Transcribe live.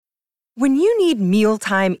When you need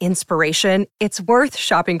mealtime inspiration, it's worth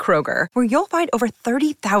shopping Kroger, where you'll find over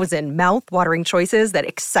 30,000 mouth-watering choices that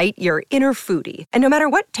excite your inner foodie. And no matter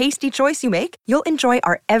what tasty choice you make, you'll enjoy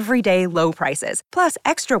our everyday low prices, plus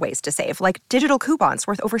extra ways to save, like digital coupons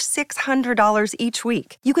worth over $600 each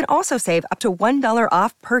week. You can also save up to $1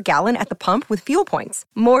 off per gallon at the pump with fuel points.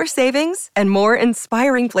 More savings and more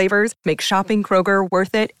inspiring flavors make shopping Kroger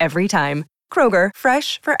worth it every time. Kroger,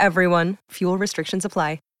 fresh for everyone. Fuel restrictions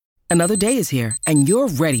apply. Another day is here, and you're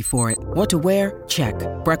ready for it. What to wear? Check.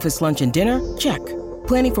 Breakfast, lunch, and dinner? Check.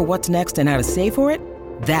 Planning for what's next and how to save for it?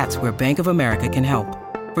 That's where Bank of America can help.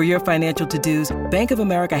 For your financial to-dos, Bank of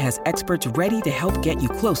America has experts ready to help get you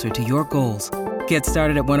closer to your goals. Get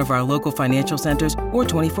started at one of our local financial centers or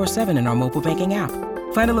 24/7 in our mobile banking app.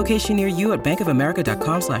 Find a location near you at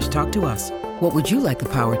bankofamerica.com/talktous. What would you like the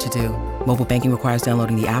power to do? Mobile banking requires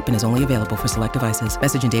downloading the app and is only available for select devices.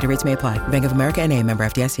 Message and data rates may apply. Bank of America N.A., member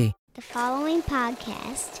FDIC. The following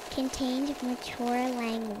podcast contains mature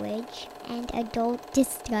language and adult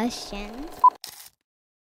discussion.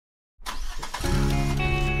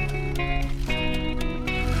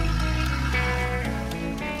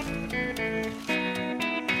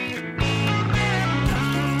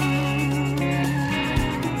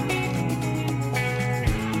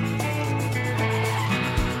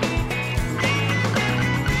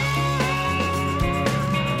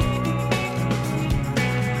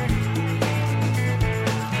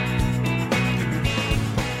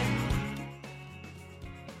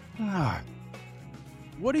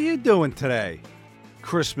 What are you doing today?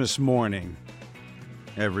 Christmas morning,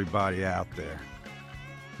 everybody out there.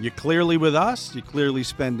 You're clearly with us. You're clearly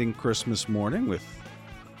spending Christmas morning with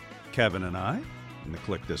Kevin and I in the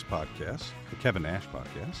Click This podcast, the Kevin Nash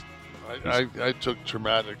podcast. I took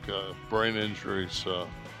traumatic brain injury, so...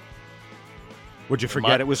 Would you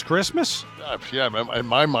forget it was Christmas? Yeah, in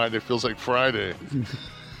my mind, it feels like Friday.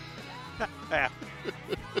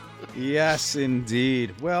 Yes,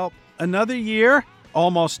 indeed. Well, another year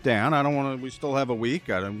almost down. We still have a week.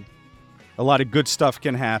 A lot of good stuff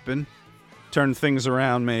can happen. Turn things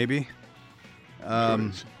around, maybe.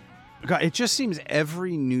 God, it just seems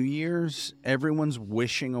every New Year's, everyone's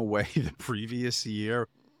wishing away the previous year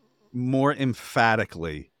more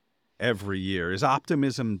emphatically every year. Is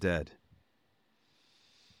optimism dead?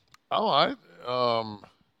 I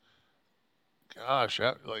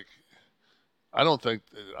don't think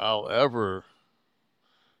that I'll ever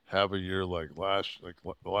have a year like last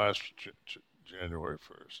January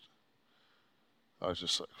 1st. I was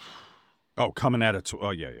just like, oh, coming out of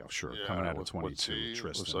sure, yeah, coming out of 22, Tristan.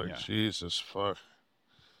 It was like, Jesus fuck.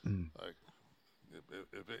 Like,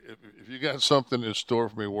 if you got something in store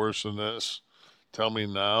for me worse than this, tell me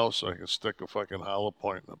now so I can stick a fucking hollow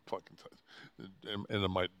point into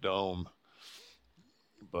my dome.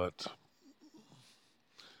 But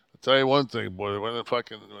I'll tell you one thing, boy.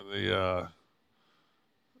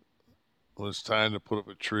 When it's time to put up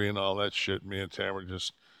a tree and all that shit, me and Tamara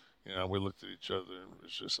just, we looked at each other and it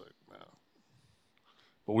was just like, no.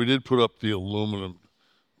 But we did put up the aluminum.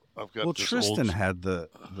 Tristan had the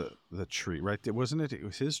tree, right? Wasn't it? It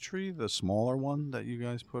was his tree, the smaller one that you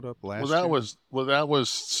guys put up last year? That was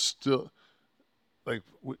still, like,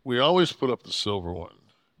 we always put up the silver one,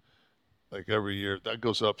 like every year. That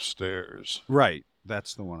goes upstairs. Right.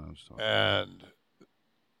 That's the one I was talking about. And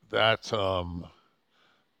that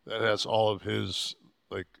has all of his,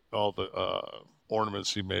 like, all the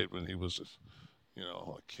ornaments he made when he was, a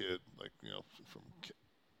kid, like, from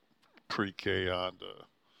pre-K on to,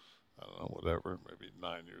 I don't know, whatever, maybe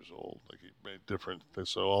 9 years old. Like, he made different things.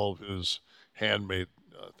 So all of his handmade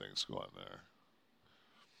things go on there.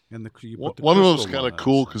 And one of those kind of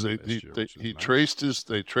cool because they traced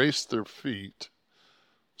their feet,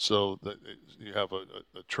 so that you have a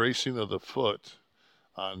tracing of the foot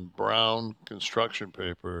on brown construction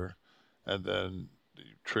paper, and then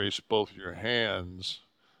you trace both your hands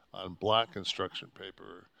on black construction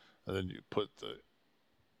paper, and then you put the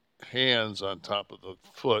hands on top of the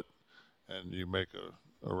foot, and you make a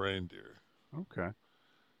reindeer. Okay.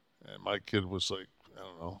 And my kid was like, I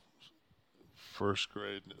don't know, first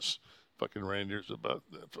grade, and his fucking reindeer's about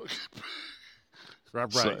that fucking...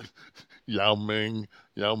 Right. So, Yao Ming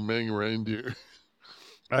reindeer.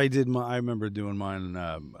 I remember doing mine,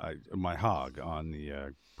 my hog on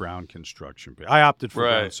the brown construction paper. I opted for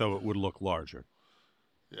brown so it would look larger.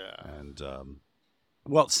 Yeah. And,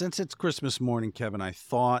 well, since it's Christmas morning, Kevin, I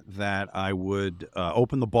thought that I would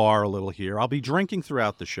open the bar a little here. I'll be drinking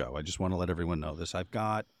throughout the show. I just want to let everyone know this. I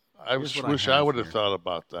wish I would have thought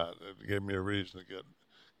about that. It gave me a reason to get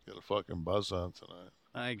a fucking buzz on tonight.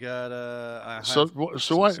 I got So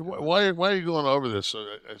why are you going over this?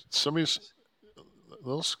 Somebody's a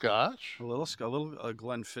little scotch. a little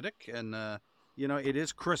Glenfiddich, and it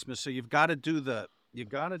is Christmas, so you've got to do the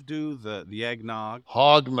eggnog,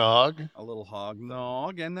 Hognog. a little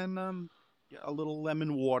hognog, and then a little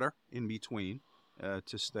lemon water in between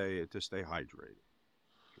to stay hydrated.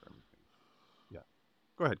 Yeah.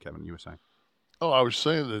 Go ahead, Kevin. You were saying. Oh, I was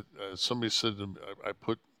saying that somebody said to me,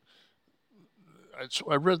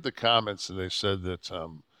 I read the comments and they said that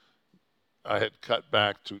I had cut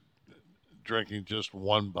back to drinking just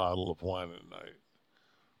one bottle of wine a night.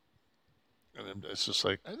 And it's just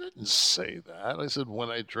like, I didn't say that. I said, when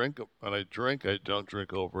I drink, I don't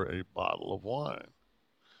drink over a bottle of wine.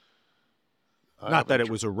 Not that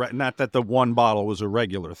not that the one bottle was a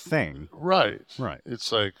regular thing. Right. Right.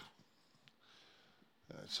 It's like,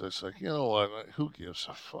 it's like, you know what? Who gives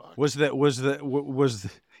a fuck? Was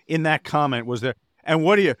in that comment? Was there? And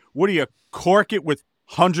what do you cork it with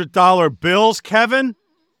 $100 bills, Kevin?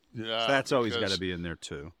 Yeah, that's always got to be in there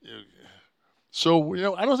too. So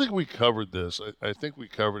I don't think we covered this. I think we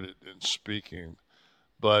covered it in speaking,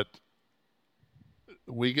 but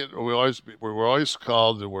we're always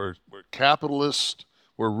called that we're capitalists.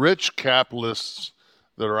 We're rich capitalists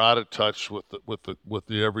that are out of touch with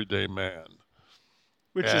the everyday man.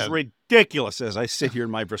 Which is ridiculous as I sit here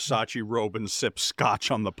in my Versace robe and sip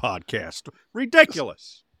scotch on the podcast.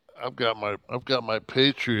 Ridiculous. I've got my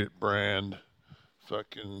Patriot brand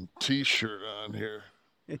fucking T-shirt on here.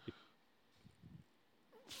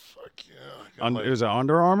 Fuck yeah. Is it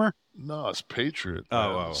Under Armour? No, it's Patriot.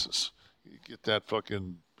 Oh. You get that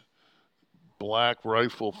fucking Black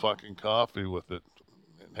Rifle fucking coffee with it.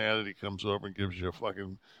 And Hannity comes over and gives you a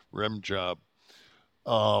fucking rim job.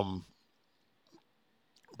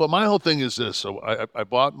 But my whole thing is this. So I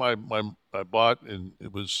bought and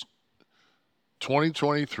it was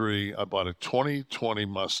 2023. I bought a 2020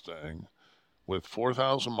 Mustang with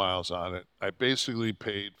 4,000 miles on it. I basically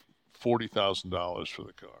paid $40,000 for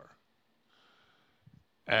the car.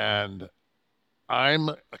 And I'm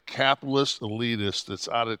a capitalist elitist that's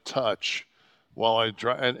out of touch while I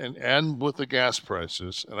drive and with the gas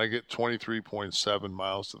prices, and I get 23.7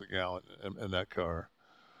 miles to the gallon in that car.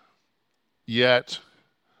 Yet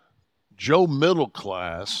Joe middle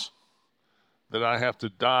class that I have to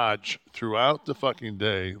dodge throughout the fucking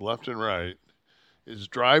day, left and right, is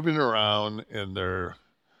driving around in their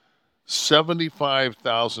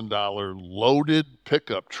 $75,000 loaded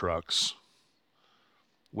pickup trucks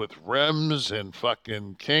with rims and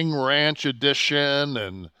fucking King Ranch edition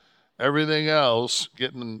and everything else,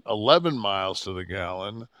 getting 11 miles to the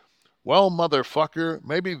gallon. Well, motherfucker,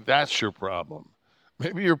 maybe that's your problem.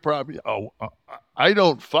 Maybe you're probably, I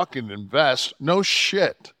don't fucking invest. No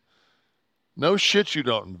shit. No shit you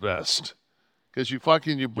don't invest. Because you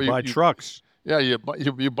buy trucks. Yeah, you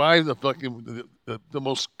buy the fucking, the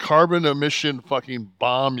most carbon emission fucking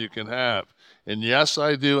bomb you can have. And yes,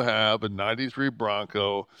 I do have a 93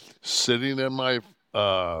 Bronco sitting in my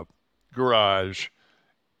garage.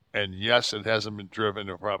 And yes, it hasn't been driven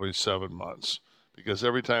in probably 7 months. Because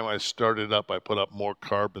every time I start it up, I put up more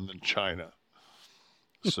carbon than China.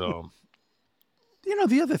 So,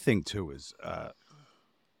 the other thing too is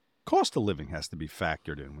cost of living has to be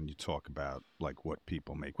factored in when you talk about like what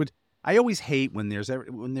people make. Which I always hate when there's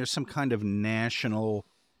some kind of national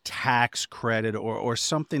tax credit or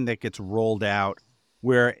something that gets rolled out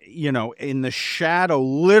where in the shadow,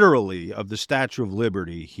 literally, of the Statue of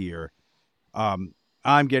Liberty here, I'm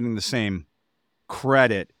getting the same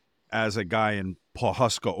credit as a guy in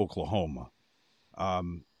Pawhuska, Oklahoma.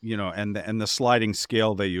 And the sliding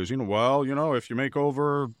scale they use. If you make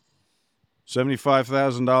over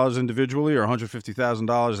 $75,000 individually or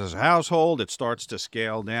 $150,000 as a household, it starts to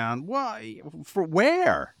scale down. Why? For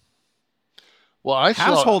where? Well,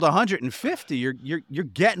 household 150. You're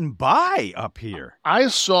getting by up here. I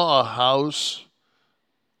saw a house.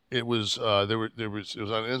 It was it was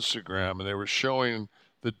on Instagram, and they were showing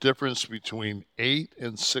the difference between 8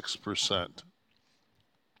 and 6%.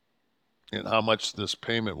 And how much this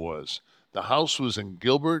payment was. The house was in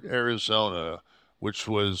Gilbert, Arizona, which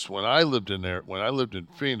was when I lived in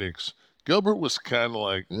Phoenix. Gilbert was kind of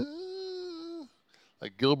like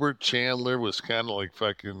Gilbert Chandler was kind of like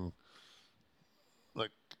fucking,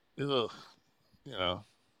 like,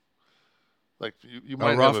 like you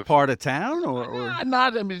might a rough part of town, or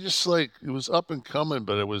not. I mean, just like it was up and coming,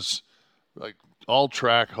 but it was like all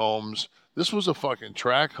track homes. This was a fucking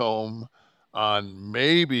track home on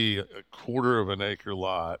maybe a quarter of an acre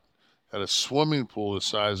lot, had a swimming pool the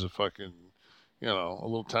size of fucking, a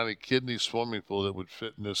little tiny kidney swimming pool that would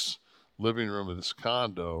fit in this living room of this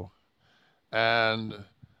condo. and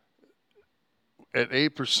at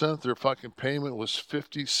 8%, their fucking payment was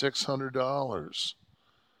 $5,600.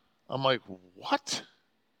 I'm like, what?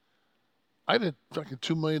 I had a fucking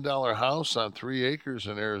 $2 million house on 3 acres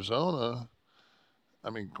in Arizona. I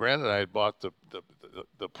mean, granted, I had bought the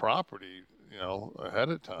property, ahead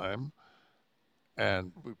of time,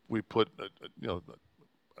 and we put,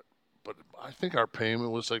 but I think our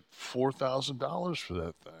payment was like $4,000 for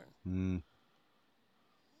that thing.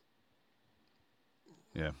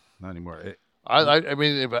 Yeah, not anymore. I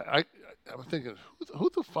mean, if I'm thinking, who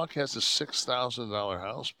the fuck has a $6,000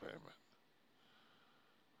 house payment?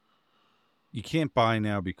 You can't buy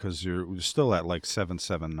now because you're still at like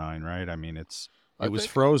 779, right? I mean, it was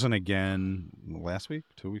frozen again last week,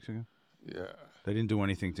 2 weeks ago. Yeah, they didn't do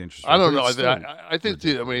anything to interest. I don't know. I think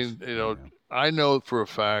I know for a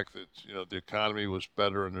fact that the economy was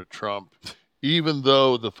better under Trump, even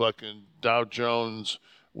though the fucking Dow Jones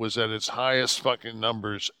was at its highest fucking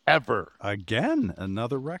numbers ever. Again,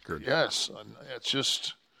 another record. Yes, it's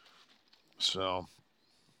just so.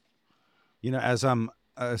 As I'm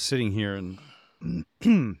sitting here and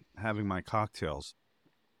having my cocktails,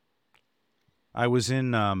 I was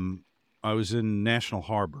in National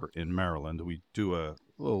Harbor in Maryland. We do a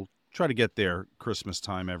little try to get there Christmas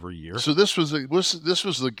time every year. So this was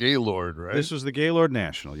the Gaylord, right? This was the Gaylord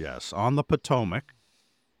National, yes, on the Potomac,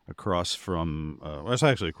 across from it's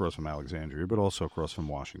actually across from Alexandria, but also across from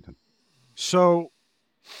Washington. So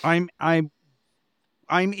I'm in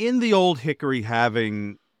the Old Hickory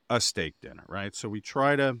having a steak dinner, right? So we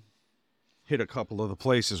try to hit a couple of the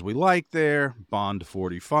places we like there. Bond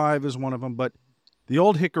 45 is one of them, but the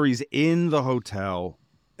Old Hickory's in the hotel,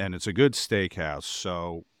 and it's a good steakhouse,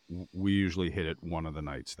 so we usually hit it one of the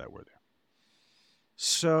nights that we're there.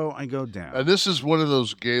 So I go down. And this is one of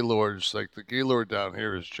those Gaylords, like the Gaylord down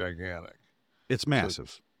here is gigantic. It's massive.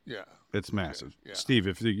 So, yeah. It's massive. Yeah. Steve,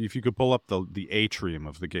 if you could pull up the atrium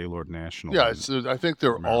of the Gaylord National. Yeah, I think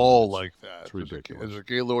they're all like that. It's ridiculous. There's a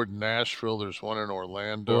Gaylord in Nashville. There's one in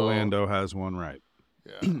Orlando. Orlando has one, right.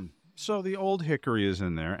 Yeah. So the Old Hickory is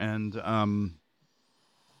in there, and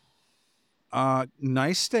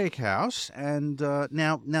nice steakhouse. And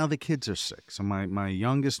now the kids are sick. So my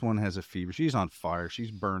youngest one has a fever. She's on fire.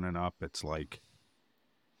 She's burning up. It's like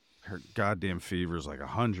her goddamn fever is like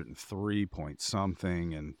 103 point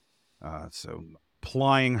something, and so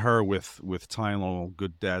plying her with Tylenol,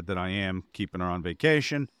 good dad that I am, keeping her on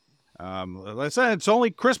vacation. Let's say it's only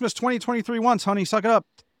Christmas 2023 once, honey, suck it up.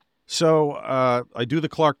 So I do the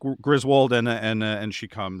Clark Griswold, and she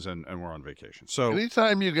comes, and we're on vacation. So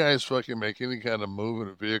anytime you guys fucking make any kind of move in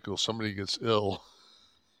a vehicle, somebody gets ill.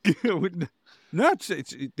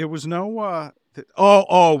 There was no. My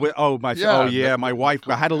wife.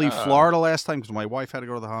 I had to leave Florida last time because my wife had to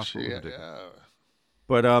go to the hospital. Yeah.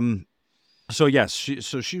 But so yes, she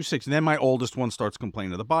was sick. And then my oldest one starts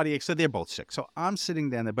complaining of the body ache. So they're both sick. So I'm sitting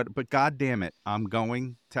down there, but God damn it, I'm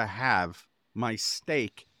going to have my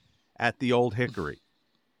steak at the Old Hickory.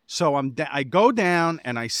 So I go down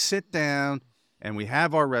and I sit down, and we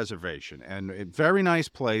have our reservation, and a very nice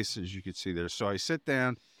place, as you can see there. So I sit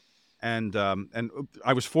down, and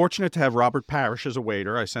I was fortunate to have Robert Parrish as a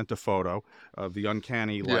waiter. I sent a photo of the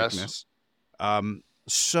uncanny likeness. Yes.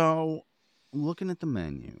 So looking at the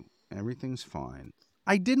menu, everything's fine.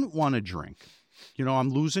 I didn't want to drink. I'm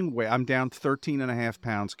losing weight. I'm down 13.5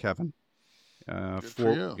 pounds, Kevin.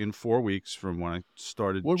 In 4 weeks from when I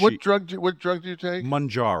started. What drug do you take?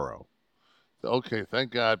 Mounjaro. Okay,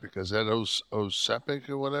 thank God, because that Ozempic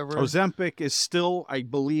or whatever. Ozempic is still, I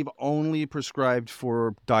believe, only prescribed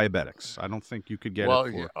for diabetics. I don't think you could get it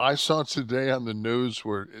for. Well, I saw today on the news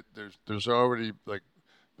where there's already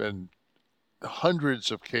been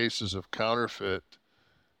hundreds of cases of counterfeit,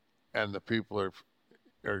 and the people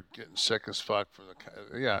are getting sick as fuck from the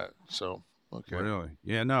So okay, really,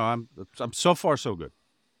 yeah, no, I'm so far so good.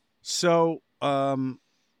 So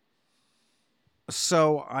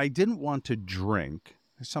so I didn't want to drink.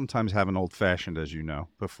 I sometimes have an old fashioned, as you know,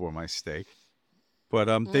 before my steak, but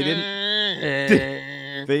they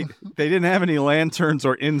didn't. They didn't have any lanterns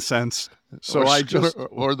or incense, so I just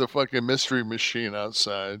or the fucking mystery machine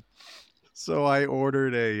outside. So I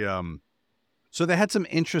ordered a. So they had some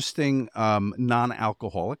interesting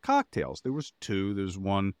non-alcoholic cocktails. There was two. There's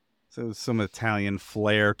one. So some Italian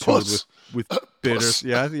flair to it with bitters.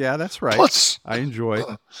 Yeah, that's right. I enjoy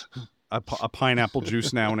a pineapple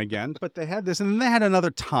juice now and again. But they had this, and then they had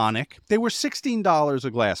another tonic. They were $16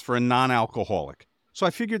 a glass for a non-alcoholic. So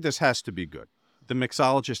I figured this has to be good. The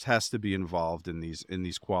mixologist has to be involved in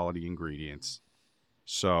these quality ingredients.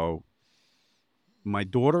 So my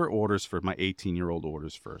daughter orders for my 18-year-old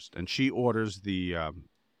orders first, and she orders the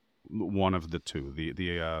one of the two,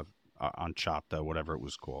 the Anciata, whatever it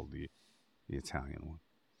was called, the Italian one.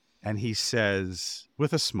 And he says,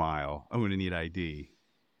 with a smile, I'm going to need ID.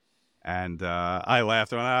 And I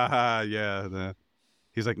laughed. Yeah.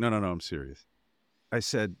 He's like, no, I'm serious. I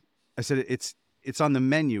said, it's on the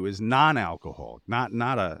menu is non-alcoholic, not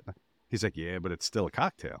a. He's like, yeah, but it's still a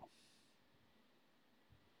cocktail.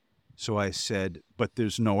 So I said, but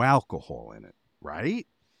there's no alcohol in it, right?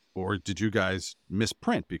 Or did you guys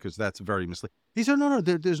misprint? Because that's very misleading. He said, no,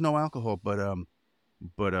 there's no alcohol, but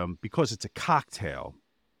because it's a cocktail,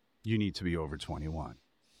 you need to be over 21.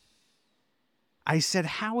 I said,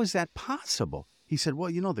 how is that possible? He said,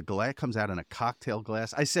 well, the glass comes out in a cocktail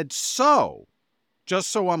glass. I said, just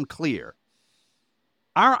so I'm clear,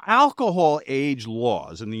 our alcohol age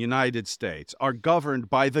laws in the United States are governed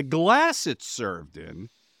by the glass it's served in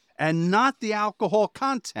and not the alcohol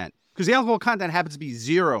content, because the alcohol content happens to be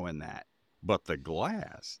 0 in that. But the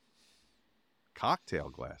glass, cocktail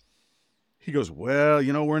glass. He goes, well,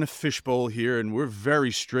 we're in a fishbowl here, and we're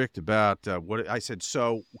very strict about what. I said,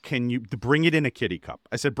 so can you bring it in a kiddie cup?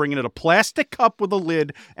 I said, bring it in a plastic cup with a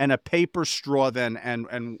lid and a paper straw then,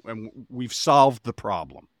 and we've solved the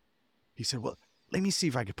problem. He said, well, let me see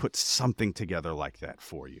if I could put something together like that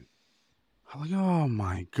for you. I'm like, oh,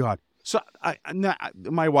 my God. So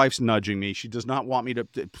my wife's nudging me. She does not want me to.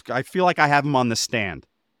 I feel like I have him on the stand.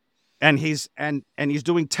 And he's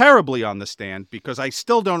doing terribly on the stand because I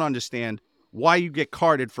still don't understand why you get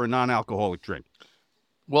carded for a non-alcoholic drink.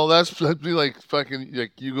 Well, that'd be like fucking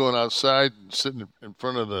like you going outside and sitting in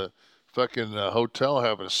front of the fucking hotel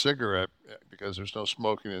having a cigarette because there's no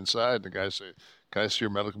smoking inside. The guy say, "Can I see your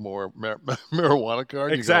medical marijuana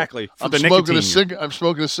card?" Exactly. Go, I'm smoking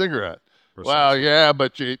a cigarette. Precisely. Wow, yeah,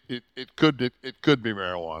 but it could be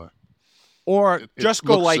marijuana. Or just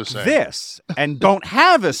go like this and don't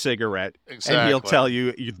have a cigarette. Exactly. And he'll tell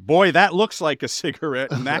you, boy, that looks like a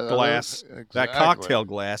cigarette in that glass, exactly. That cocktail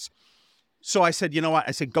glass. So I said, you know what?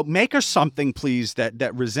 I said, go make her something, please,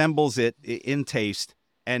 that resembles it in taste.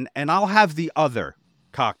 And I'll have the other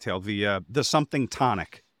cocktail, the something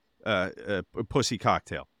tonic, pussy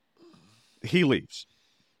cocktail. He leaves.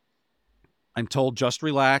 I'm told, just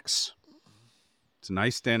relax. It's a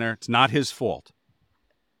nice dinner. It's not his fault.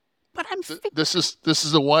 But this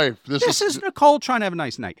is a wife. This is Nicole trying to have a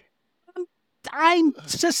nice night. I'm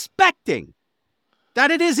suspecting that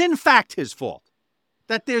it is in fact his fault.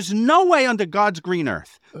 That there's no way under God's green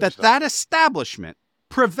earth that establishment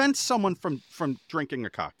prevents someone from drinking a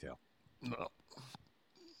cocktail. No.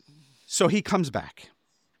 So he comes back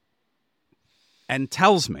and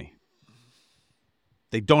tells me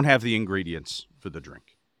they don't have the ingredients for the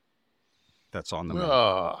drink. That's on the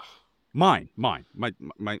menu. Mine. My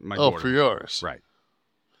daughter. For yours. Right.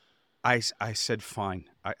 I said, fine.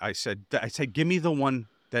 I said, give me the one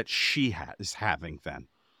that she is having then.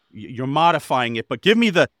 You're modifying it, but give me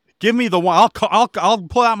the one. I'll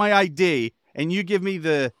pull out my ID and you give me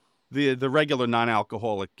the regular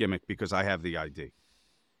non-alcoholic gimmick because I have the ID.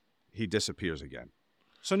 He disappears again.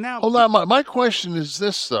 So now. Hold on. My question is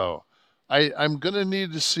this, though. I'm going to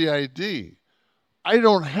need to see ID. I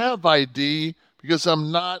don't have ID because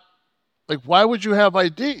I'm not. Like, why would you have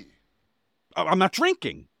ID? I'm not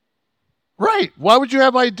drinking. Right. Why would you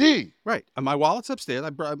have ID? Right. And my wallet's upstairs.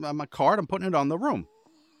 I brought my card. I'm putting it on the room.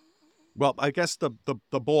 Well, I guess the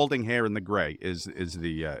balding hair and the gray is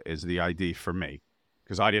the ID for me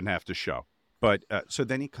because I didn't have to show. But so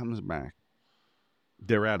then he comes back.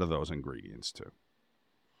 They're out of those ingredients too.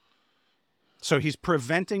 So he's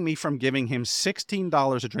preventing me from giving him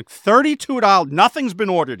 $16 a drink. $32. Nothing's been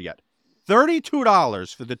ordered yet.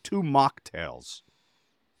 $32 for the 2 mocktails.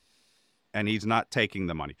 And he's not taking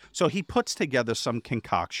the money. So he puts together some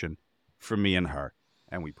concoction for me and her,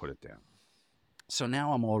 and we put it down. So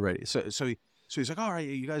now I'm all ready. So he's like, all right,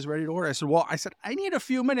 you guys ready to order? I said, I need a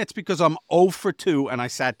few minutes because I'm 0 for 2, and I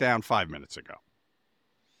sat down 5 minutes ago.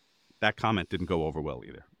 That comment didn't go over well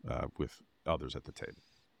either with others at the table.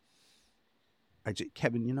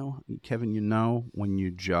 Kevin, when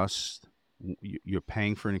you're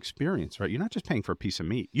paying for an experience, right? You're not just paying for a piece of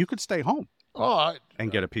meat. You could stay home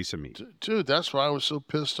and get a piece of meat. Dude, that's why I was so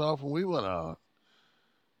pissed off when we went out.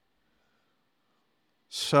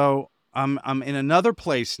 So I'm in another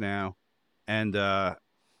place now, and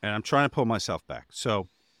I'm trying to pull myself back. So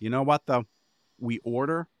you know what, though? We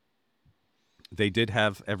order. They did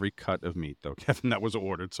have every cut of meat, though, Kevin, that was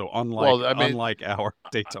ordered. So unlike our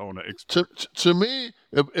Daytona experience. To me,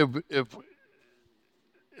 if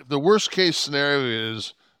the worst case scenario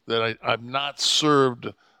is that I'm not served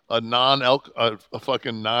a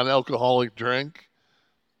fucking non-alcoholic drink,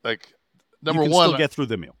 like number you can one, still get through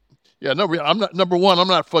the meal. Yeah, I'm not number one. I'm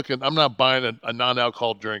not buying a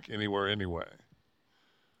non-alcohol drink anywhere anyway.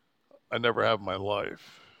 I never have in my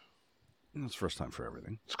life. It's first time for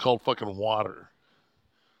everything. It's called fucking water.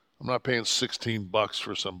 I'm not paying $16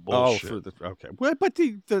 for some bullshit. Okay. Well, but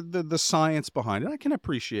the science behind it, I can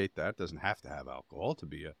appreciate that. It doesn't have to have alcohol to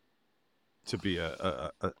be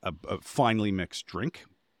a finely mixed drink.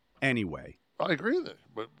 Anyway, I agree with it.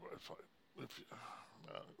 But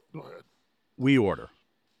go ahead. We order.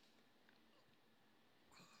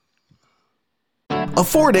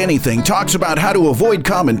 Afford Anything talks about how to avoid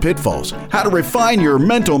common pitfalls, how to refine your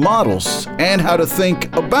mental models, and how to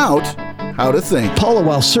think about how to think. Paula,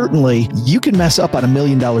 while certainly you can mess up on $1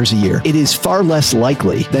 million a year, it is far less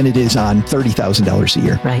likely than it is on $30,000 a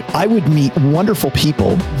year. Right. I would meet wonderful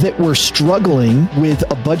people that were struggling with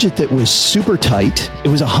a budget that was super tight. It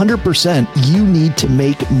was 100% you need to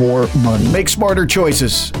make more money. Make smarter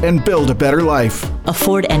choices and build a better life.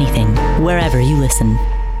 Afford Anything, wherever you listen.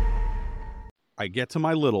 I get to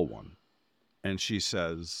my little one, and she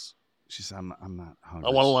says, I'm not hungry.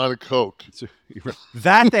 I want a line of Coke.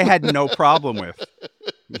 That they had no problem with.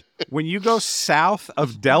 When you go south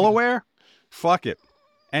of Delaware, fuck it.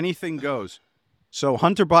 Anything goes. So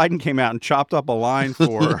Hunter Biden came out and chopped up a line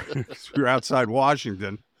for we were outside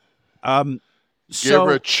Washington. Gave her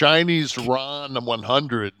a Chinese Ron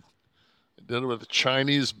 100. Did it with a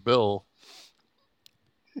Chinese bill.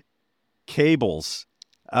 Cables.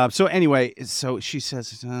 So anyway, so she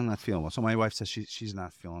says, I'm not feeling well. So my wife says she's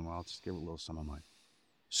not feeling well. I'll just give her a little some of mine.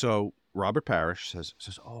 So Robert Parrish says,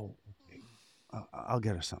 oh, okay, I'll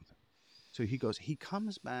get her something. So he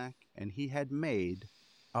comes back, and he had made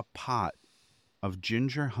a pot of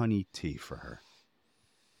ginger honey tea for her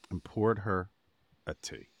and poured her a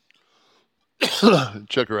tea.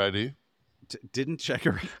 Check her ID. Didn't check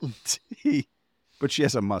her ID, but she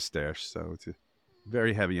has a mustache, so it's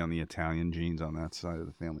very heavy on the Italian genes on that side of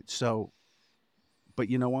the family. So, but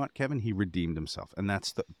you know what, Kevin? He redeemed himself. And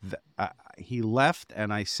that's he left,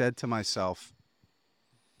 and I said to myself,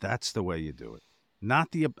 that's the way you do it.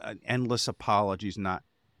 Not the endless apologies,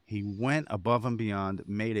 he went above and beyond,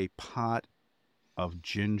 made a pot of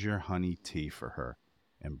ginger honey tea for her,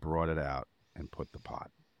 and brought it out and put the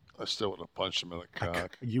pot. I still would have punched him in the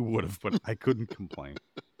cock. You would have, but I couldn't complain.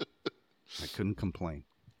 I couldn't complain.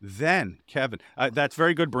 Then, Kevin, that's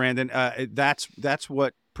very good, Brandon. That's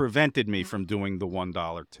what prevented me from doing the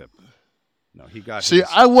 $1 tip. No, he got. See,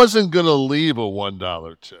 I wasn't gonna leave a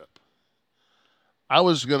 $1 tip. I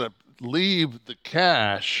was gonna leave the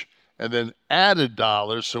cash and then add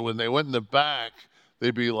 $1, so when they went in the back,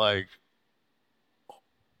 they'd be like,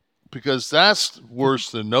 because that's worse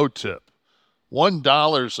than no tip.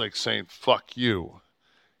 $1 is like saying "fuck you,"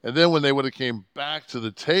 and then when they would have came back to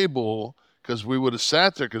the table. Because we would have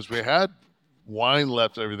sat there because we had wine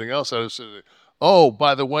left and everything else. I would have said, oh,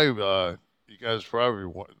 by the way, you guys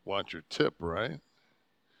probably want your tip, right?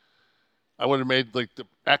 I would have made like the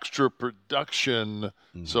extra production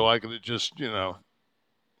so I could have just,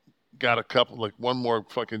 got a couple, like one more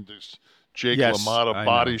fucking Jake LaMotta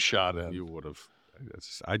body shot in. You would have.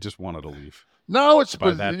 I just wanted to leave. No, it's,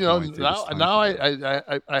 but, now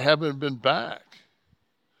I haven't been back.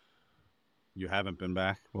 You haven't been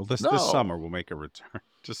back? Well, this summer we'll make a return.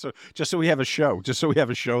 Just so we have a show. Just so we have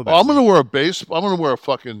a show. I'm going to wear I'm going to wear a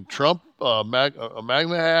fucking Trump a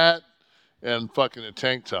Magna hat and fucking a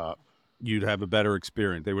tank top. You'd have a better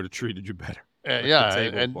experience. They would have treated you better.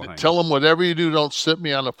 And tell them whatever you do, don't sit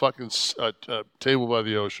me on a fucking table by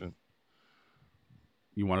the ocean.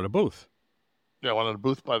 You wanted a booth. Yeah, I wanted a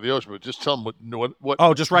booth by the ocean, but just tell them what.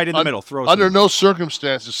 Oh, just right in the middle. Throw. Under no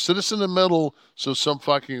circumstances, sit us in the middle so some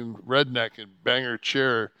fucking redneck can bang her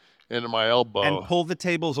chair into my elbow. And pull the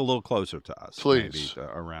tables a little closer to us. Please. Maybe,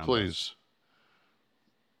 around Please.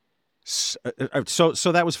 So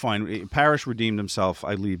that was fine. Parrish redeemed himself.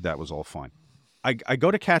 I leave. That was all fine. I go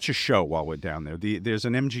to catch a show while we're down there. There's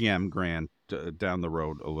an MGM Grand down the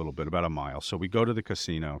road a little bit, about a mile. So we go to the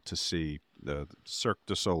casino to see the Cirque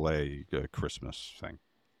du Soleil Christmas thing.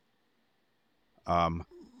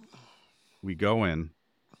 We go in.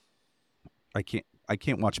 I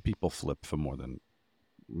can't watch people flip for more than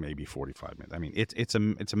maybe 45 minutes. I mean,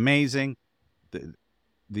 it's amazing.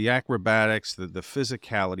 The acrobatics, the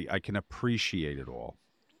physicality, I can appreciate it all.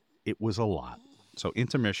 It was a lot. So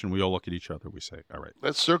intermission, we all look at each other. We say, all right.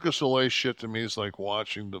 That Cirque du Soleil shit to me is like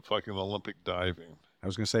watching the fucking Olympic diving. I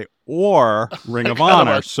was going to say, or Ring of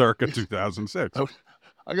Honor, circa 2006.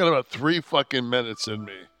 I got about 3 fucking minutes in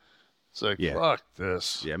me. It's like, fuck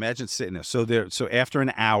this. Yeah, imagine sitting there. So after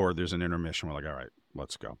an hour, there's an intermission. We're like, all right,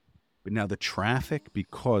 let's go. But now the traffic,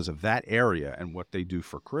 because of that area and what they do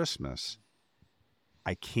for Christmas,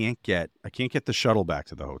 I can't get the shuttle back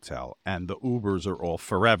to the hotel, and the Ubers are all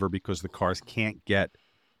forever because the cars can't get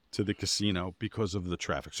to the casino because of the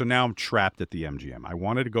traffic. So now I'm trapped at the MGM. I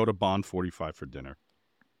wanted to go to Bond 45 for dinner.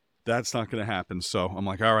 That's not going to happen. So I'm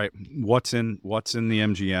like, all right, what's in the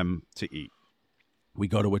MGM to eat? We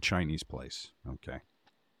go to a Chinese place. Okay.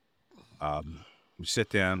 We sit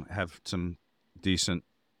down, have some decent,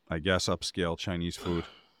 I guess, upscale Chinese food,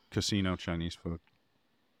 casino Chinese food.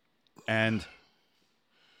 And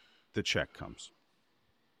the check comes.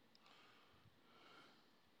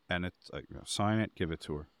 And it's like, sign it, give it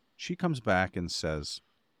to her. She comes back and says,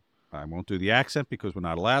 I won't do the accent because we're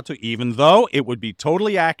not allowed to, even though it would be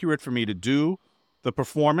totally accurate for me to do the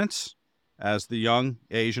performance as the young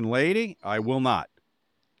Asian lady. I will not.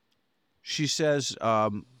 She says,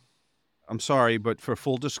 I'm sorry, but for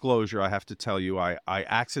full disclosure, I have to tell you, I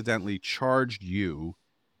accidentally charged you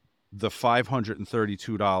the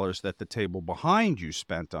 $532 that the table behind you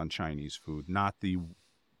spent on Chinese food, not the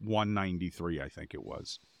 $193, I think it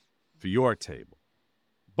was, for your table.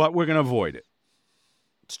 But we're going to avoid it.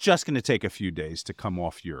 It's just going to take a few days to come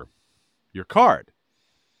off your card.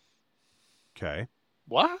 Okay.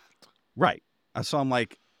 What? Right. So I'm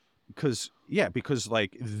like, because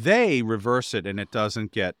like they reverse it and it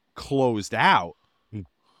doesn't get closed out.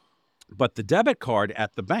 But the debit card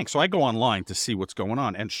at the bank. So I go online to see what's going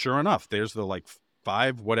on. And sure enough, there's the like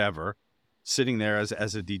 $5 whatever sitting there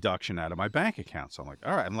as a deduction out of my bank account. So I'm like,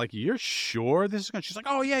 all right. I'm like, you're sure this is going to? She's like,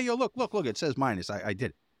 oh, yeah, look. It says minus. I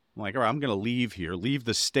did it. I'm like, all right, I'm going to leave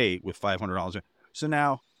the state with $500. So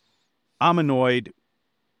now I'm annoyed.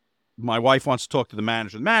 My wife wants to talk to the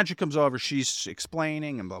manager. The manager comes over. She's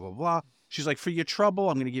explaining and blah, blah, blah. She's like, for your trouble,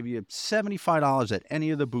 I'm going to give you $75 at any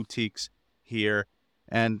of the boutiques here.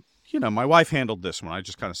 And, my wife handled this one. I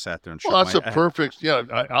just kind of sat there and shook Well, that's perfect. Yeah,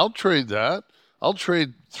 I'll trade that. I'll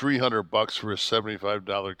trade $300 for a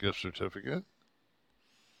 $75 gift certificate.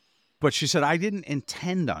 But she said, I didn't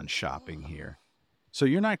intend on shopping here. So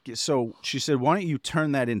you're not. So she said, why don't you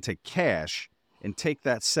turn that into cash and take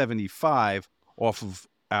that $75 off of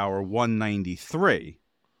our $193?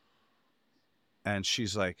 And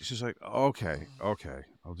she's like, okay, I'll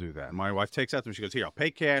do that. And my wife takes out there. She goes, here, I'll pay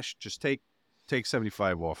cash. Just take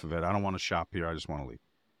 $75 off of it. I don't want to shop here. I just want to leave.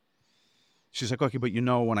 She's like, okay, but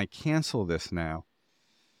when I cancel this now,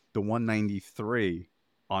 the $193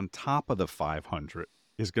 on top of the $500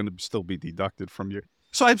 is going to still be deducted from your.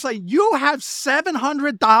 So I'm like, you have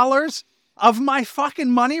 $700 of my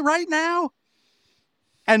fucking money right now?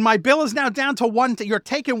 And my bill is now down to you're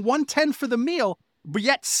taking $110 for the meal, but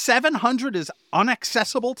yet $700 is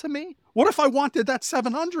unaccessible to me? What if I wanted that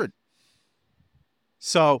 $700?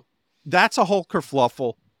 So that's a whole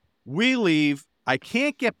kerfluffle. We leave. I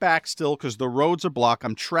can't get back still because the roads are blocked.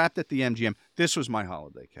 I'm trapped at the MGM. This was my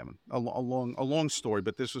holiday, Kevin. A long story,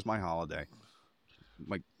 but this was my holiday.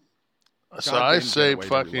 Like, so I say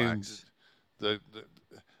fucking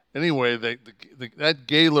anyway, that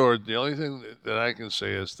Gaylord, the only thing that I can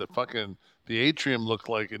say is the atrium looked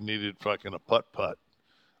like it needed fucking a putt-putt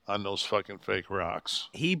on those fucking fake rocks.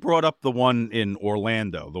 He brought up the one in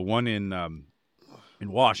Orlando. The one in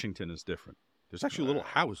Washington is different. There's actually little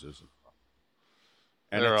houses.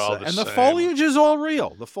 And they're all the same. And the foliage is all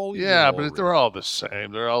real. The foliage is all real. They're all the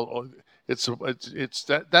same. They're all it's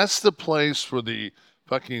that's the place for the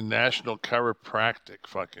fucking National Chiropractic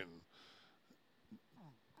fucking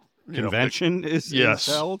convention is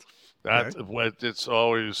held. That's what it's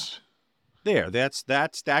always there. That's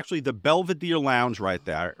actually the Belvedere Lounge right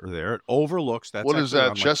there. It overlooks. That's what is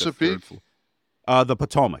that? Chesapeake? The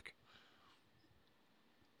Potomac.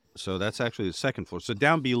 So that's actually the second floor. So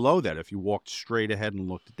down below that, if you walked straight ahead and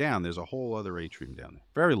looked down, there's a whole other atrium down there.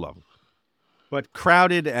 Very lovely, but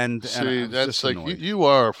crowded and. See, and that's like you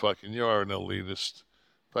are an elitist.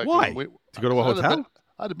 Why? To go to a hotel?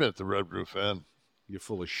 I'd have been at the Red Roof Inn. You're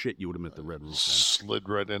full of shit. You would have been at the Red Roof Inn. Slid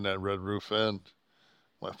right in that Red Roof Inn.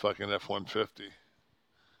 My fucking F-150.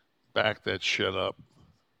 Back that shit up.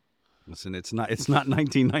 Listen, it's not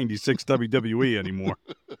 1996 WWE anymore.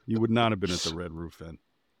 You would not have been at the Red Roof Inn.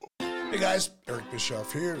 Hey guys, Eric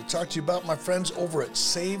Bischoff here to talk to you about my friends over at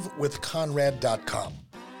SaveWithConrad.com.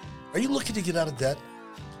 Are you looking to get out of debt?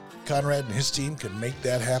 Conrad and his team can make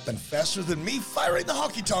that happen faster than me firing the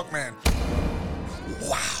honky tonk man.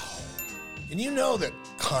 Wow. And you know that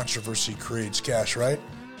controversy creates cash, right?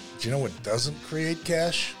 Do you know what doesn't create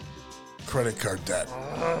cash? Credit card debt.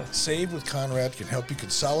 Save with Conrad can help you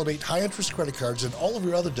consolidate high-interest credit cards and all of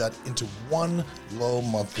your other debt into one low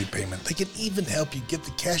monthly payment. They can even help you get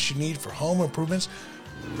the cash you need for home improvements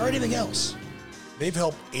or anything else. They've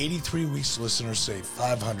helped 83 Weeks listeners save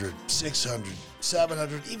 $500, $600,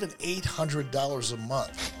 $700, even $800 a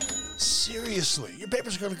month. Seriously, your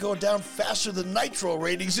papers are going to go down faster than Nitro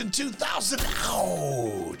ratings in 2000.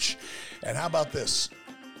 Ouch! And how about this?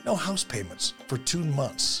 No house payments for 2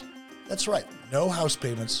 months. That's right, no house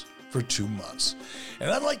payments for 2 months. And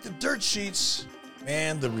unlike the dirt sheets,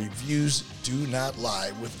 man, the reviews do not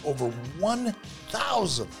lie. With over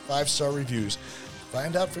 1,000 5-star reviews,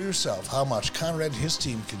 find out for yourself how much Conrad and his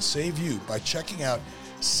team can save you by checking out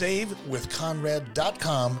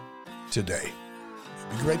SaveWithConrad.com today. You'll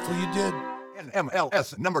be grateful you did.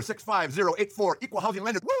 NMLS number 65084, equal housing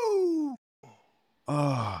lender. Woo!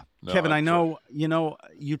 Oh, no, Kevin, I know,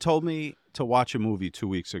 you told me to watch a movie 2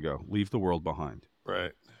 weeks ago, Leave the World Behind.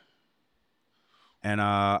 Right. And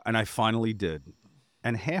I finally did.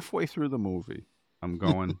 And halfway through the movie, I'm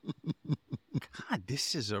going, God,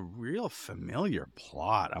 this is a real familiar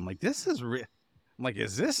plot. I'm like, this is real. I'm like,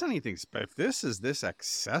 is this anything? If this is this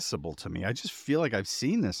accessible to me, I just feel like I've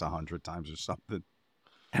seen this 100 times or something.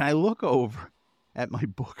 And I look over at my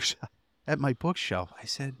bookshelf. I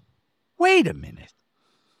said, wait a minute.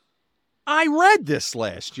 I read this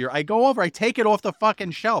last year. I go over, I take it off the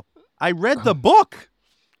fucking shelf. I read the book.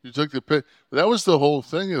 You took the pic. That was the whole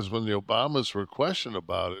thing, is when the Obamas were questioned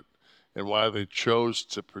about it and why they chose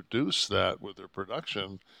to produce that with their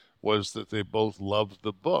production was that they both loved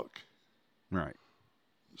the book. Right.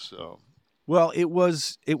 So. Well, it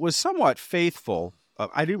was somewhat faithful.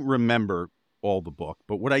 I didn't remember all the book,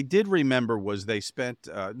 but what I did remember was they spent,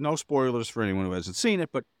 no spoilers for anyone who hasn't seen it,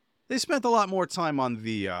 but they spent a lot more time on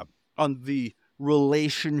the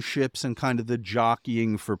relationships and kind of the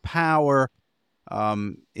jockeying for power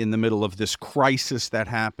in the middle of this crisis that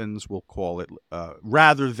happens, we'll call it,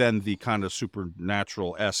 rather than the kind of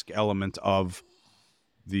supernatural-esque element of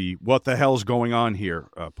the what the hell's going on here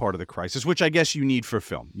part of the crisis, which I guess you need for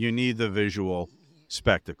film. You need the visual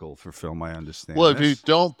spectacle for film, I understand. Well, if you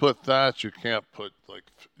don't put that, you can't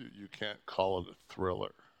call it a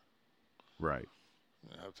thriller. Right.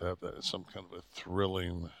 You have to have that as some kind of a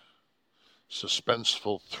thrilling,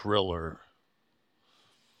 suspenseful thriller.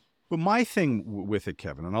 But my thing with it,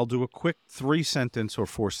 Kevin, and I'll do a quick 3-sentence or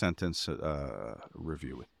 4-sentence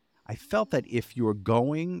review. I felt that if you're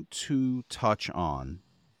going to touch on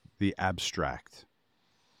the abstract,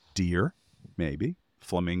 deer, maybe,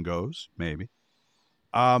 flamingos, maybe,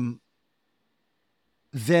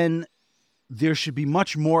 then there should be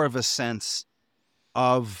much more of a sense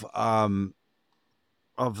of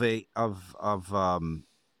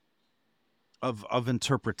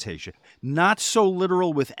interpretation, not so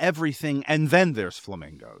literal with everything. And then there's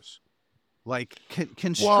flamingos. Like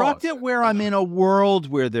construct it where I'm in a world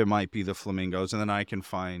where there might be the flamingos, and then I can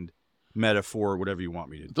find metaphor or whatever you want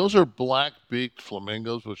me to do. Those are black-beaked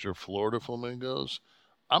flamingos, which are Florida flamingos.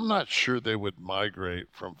 I'm not sure they would migrate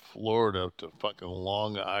from Florida to fucking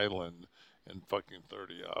Long Island in fucking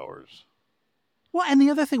 30 hours. Well, and the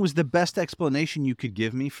other thing was the best explanation you could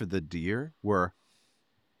give me for the deer were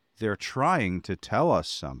they're trying to tell us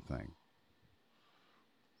something.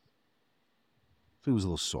 It was a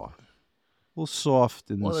little soft. A little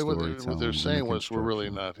soft in the storytelling. What they're saying was, we're really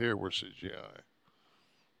not here. We're CGI.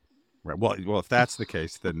 Right. Well, if that's the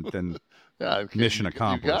case, then yeah, mission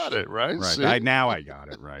accomplished. You got it right. Right. Now I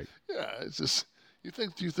got it right. Yeah. It's just you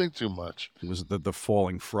think too much. It was the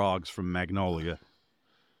falling frogs from Magnolia.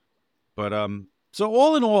 But so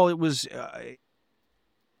all in all, it was.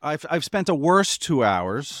 I've spent a worse 2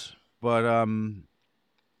 hours, but okay.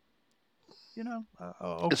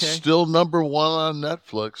 It's still number 1 on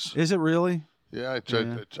Netflix. Is it really? Yeah,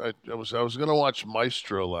 I was going to watch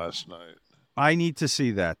Maestro last night. I need to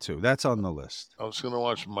see that too. That's on the list. I was going to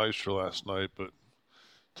watch Maestro last night, but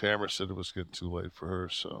Tamara said it was getting too late for her,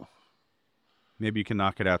 so maybe you can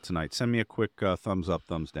knock it out tonight. Send me a quick thumbs up,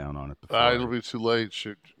 thumbs down on it. It'll be too late.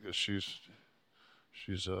 She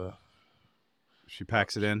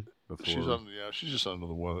packs it in before. She's just under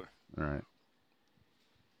the weather. All right.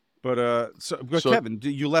 But so Kevin,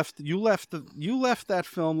 you left that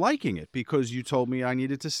film liking it because you told me I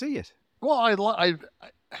needed to see it. Well, I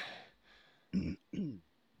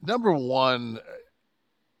number one,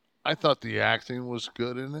 I thought the acting was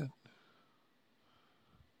good in it.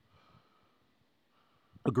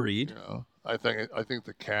 Agreed. I think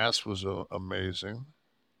the cast was amazing.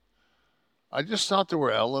 I just thought there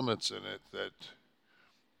were elements in it that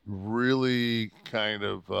really kind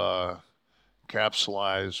of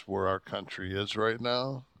capsulize where our country is right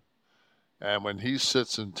now. And when he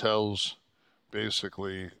sits and tells,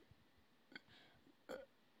 basically,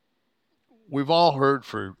 we've all heard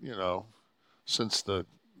since the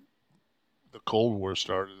Cold War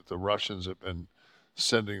started, that the Russians have been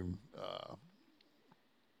sending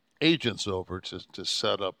agents over to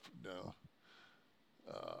set up,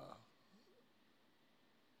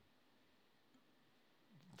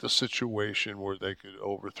 the situation where they could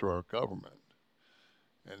overthrow our government.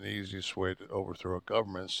 And the easiest way to overthrow a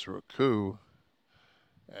government is through a coup.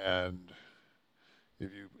 And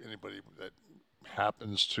anybody that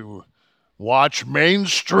happens to watch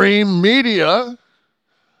mainstream media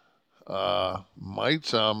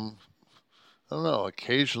might, I don't know,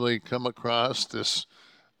 occasionally come across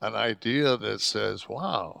an idea that says,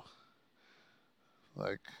 wow,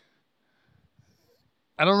 like,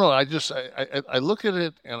 I don't know. I look at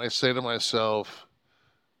it and I say to myself,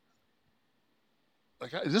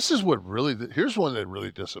 like, here's one that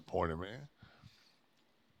really disappointed me.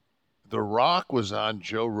 The Rock was on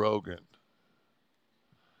Joe Rogan,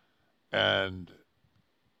 and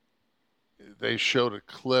they showed a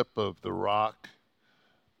clip of The Rock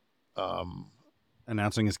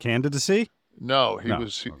announcing his candidacy. No, he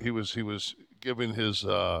was giving his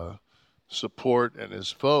support and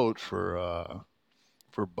his vote for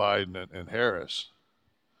Biden and Harris.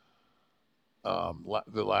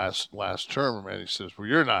 The last term, and he says, "Well,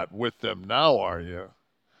 you're not with them now, are you?"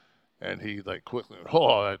 And he like quickly,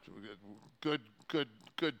 "Oh, that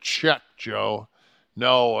good check, Joe.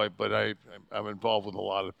 No, but I'm involved with a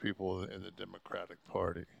lot of people in the Democratic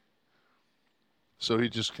Party." So he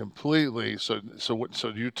just completely. So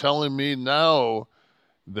you're telling me now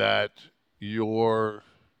that you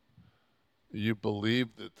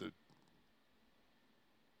believe that the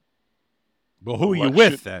Well, who election, are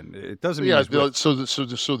you with then? It doesn't mean so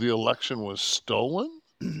the election was stolen?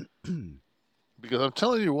 Because I'm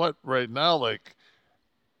telling you what, right now, like,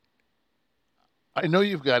 I know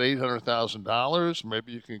you've got $800,000.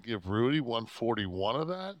 Maybe you can give Rudy 141 of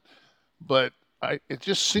that, but it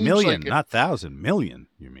just seems million, like not thousand, million.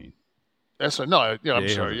 You mean? I'm sorry. Yeah,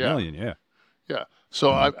 million. Yeah. Yeah.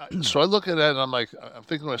 So I look at that and I'm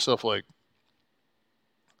thinking to myself, like,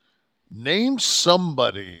 name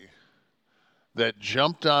somebody that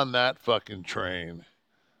jumped on that fucking train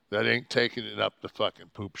that ain't taking it up the fucking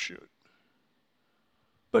poop chute.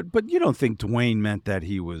 But you don't think Dwayne meant that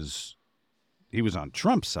he was on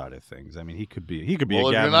Trump's side of things? I mean, he could be a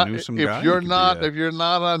Gavin Newsom guy. If you're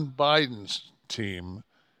not on Biden's team,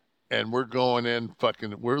 and we're going in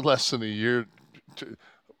we're less than a year.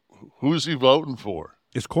 Who's he voting for?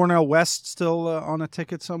 Is Cornel West still on a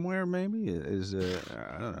ticket somewhere? Maybe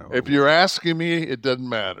I don't know. If you're asking me, it doesn't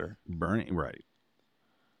matter. Bernie, right?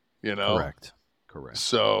 Correct.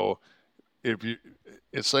 So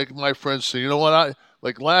it's like my friends say, you know what?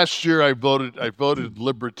 Like last year, I voted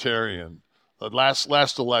Libertarian.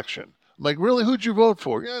 Last election. I'm like, really? Who'd you vote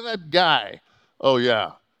for? Yeah, that guy. Oh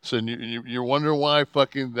yeah. So you wonder why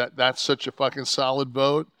fucking that's such a fucking solid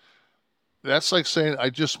vote? That's like saying I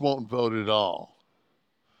just won't vote at all.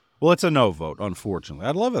 Well, it's a no vote, unfortunately.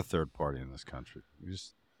 I'd love a third party in this country.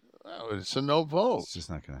 It's a no vote. It's just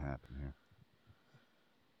not going to happen here.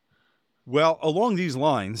 Well, along these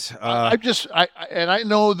lines, I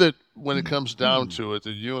know that when it comes down to it,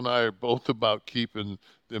 that you and I are both about keeping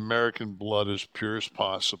the American blood as pure as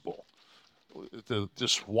possible.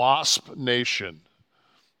 This WASP nation,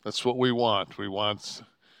 that's what we want. We want,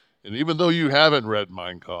 and even though you haven't read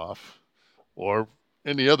Mein Kampf or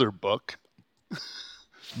any other book,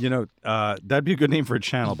 that'd be a good name for a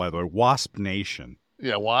channel, by the way. WASP Nation.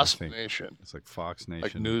 Yeah, WASP Nation. It's like Fox Nation,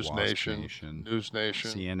 like News WASP Nation, News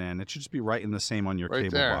Nation, CNN. It should just be right in the same on your right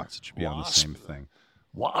cable there. box. It should be on the same thing.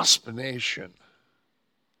 WASP Nation.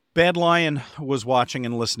 Bad Lion was watching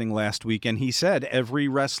and listening last week, and he said every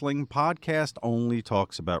wrestling podcast only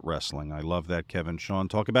talks about wrestling. I love that Kevin Sean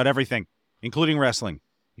talk about everything, including wrestling.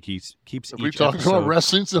 He keeps we each talking about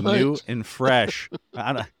wrestling tonight? New and fresh.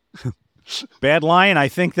 Bad Lion, I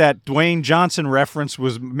think that Dwayne Johnson reference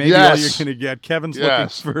was maybe all you're going to get. Kevin's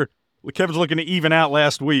looking to even out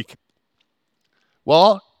last week.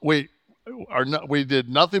 Well, we did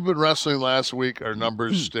nothing but wrestling last week. Our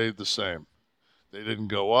numbers stayed the same. They didn't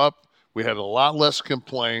go up. We had a lot less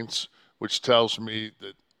complaints, which tells me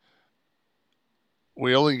that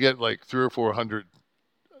we only get like 300 or 400.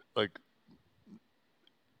 Like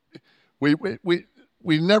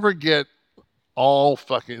we never get all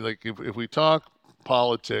fucking, like, if we talk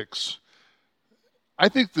politics, I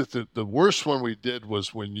think that the worst one we did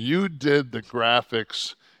was when you did the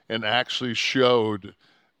graphics and actually showed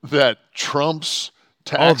that Trump's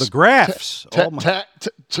tax, the graphs.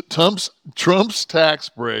 Trump's tax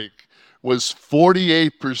break was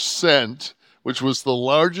 48%, which was the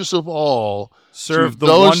largest of all. Served the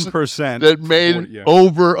those 1% that made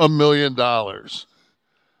over $1 million.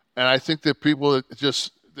 And I think that people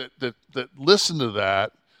that listen to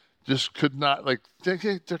that just could not, like,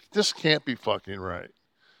 this can't be fucking right.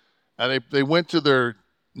 And they went to their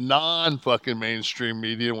non-fucking mainstream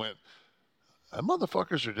media and went, that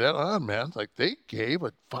motherfuckers are dead on, man. Like, they gave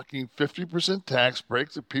a fucking 50% tax break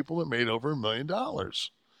to people that made over $1 million.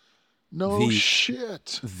 No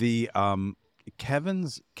shit.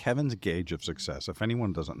 Kevin's gauge of success. If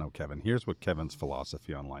anyone doesn't know Kevin, here's what Kevin's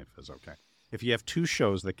philosophy on life is, okay? If you have two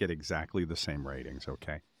shows that get exactly the same ratings,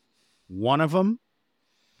 okay? One of them,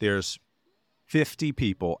 there's 50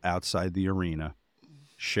 people outside the arena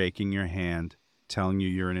shaking your hand, telling you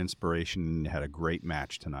you're an inspiration and you had a great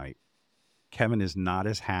match tonight. Kevin is not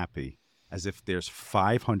as happy as if there's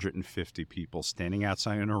 550 people standing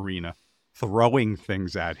outside an arena throwing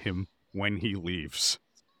things at him when he leaves.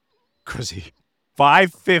 Because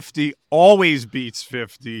 550 always beats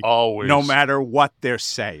 50. Always. No matter what they're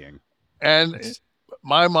saying. And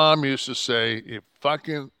my mom used to say, if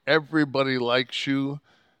fucking everybody likes you,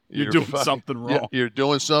 you're doing something wrong. You're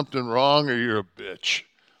doing something wrong or you're a bitch.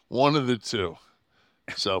 One of the two.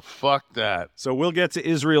 So fuck that. So we'll get to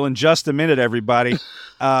Israel in just a minute, everybody.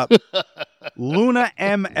 Luna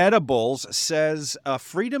M. Edibles says,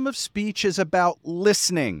 freedom of speech is about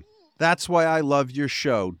listening. That's why I love your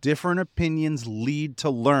show. Different opinions lead to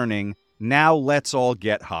learning. Now let's all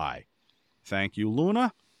get high. Thank you,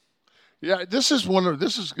 Luna. Yeah, this is one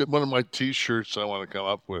of my T-shirts I want to come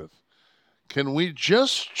up with. Can we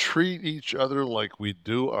just treat each other like we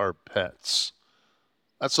do our pets?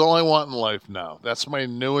 That's all I want in life now. That's my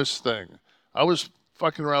newest thing. I was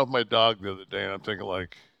fucking around with my dog the other day, and I'm thinking,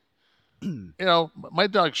 like, you know, my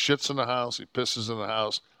dog shits in the house. He pisses in the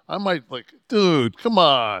house. I might, like, dude, come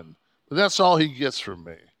on. But that's all he gets from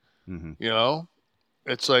me. Mm-hmm. You know?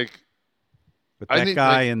 It's like... But that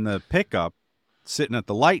guy in the pickup sitting at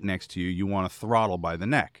the light next to you, you want to throttle by the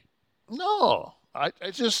neck. No. I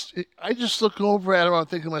just look over at him, I'm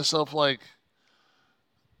thinking to myself, like,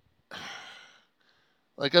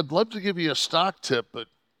 I'd love to give you a stock tip, but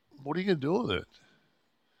what are you going to do with it?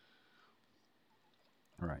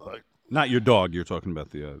 All right. Like, not your dog. You're talking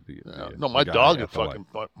about no, my dog.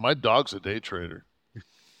 My dog's a day trader.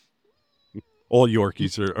 All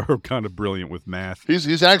Yorkies are kind of brilliant with math.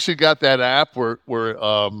 He's actually got that app where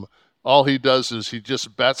all he does is he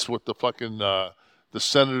just bets what the fucking the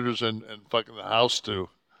senators and fucking the House do.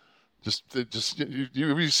 Have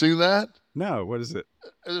you seen that? No, what is it?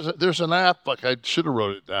 There's an app, like I should have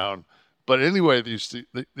wrote it down. But anyway,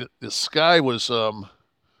 this guy was you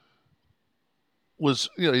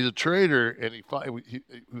know, he's a trader, and he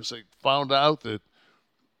was like found out that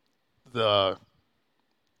the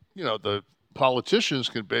politicians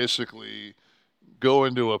can basically go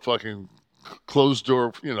into a fucking closed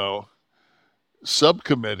door, you know,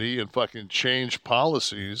 subcommittee and fucking change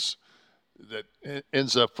policies that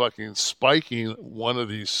ends up fucking spiking one of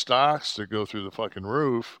these stocks to go through the fucking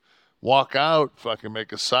roof, walk out, fucking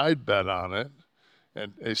make a side bet on it.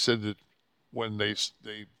 And they said that when they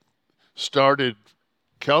started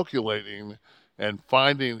calculating and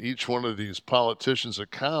finding each one of these politicians'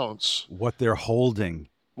 accounts, what they're holding,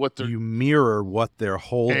 you mirror what they're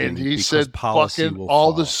holding. And he said, fucking all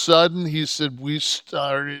of a sudden, he said, we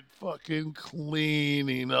started fucking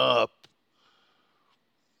cleaning up.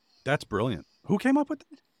 That's brilliant. Who came up with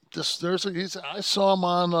that? I saw him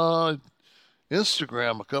on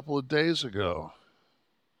Instagram a couple of days ago.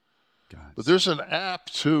 God, but there's an app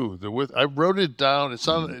too. I wrote it down.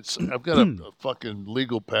 I've got a fucking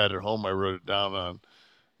legal pad at home. I wrote it down on.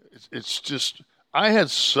 It's just I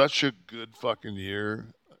had such a good fucking year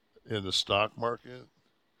in the stock market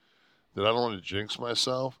that I don't want to jinx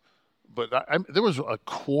myself. But there was a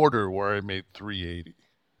quarter where I made 380.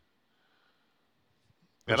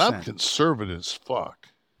 And I'm conservative as fuck.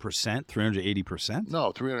 Percent? 380%?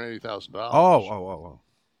 No, $380,000. Oh.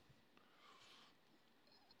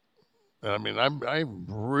 I mean, I'm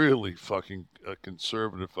really fucking a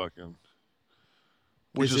conservative fucking,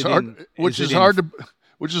 which is hard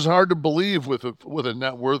to believe with a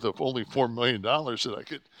net worth of only $4 million that I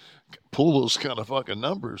could pull those kind of fucking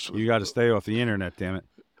numbers. You got to stay off the internet, damn it.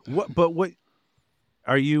 What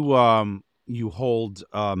are you? You hold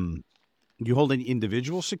any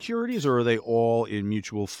individual securities, or are they all in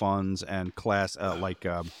mutual funds and class?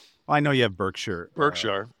 I know you have Berkshire.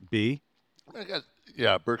 B.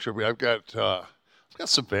 Berkshire. I've got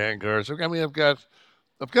some Vanguards. I've got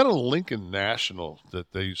a Lincoln National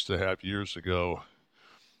that they used to have years ago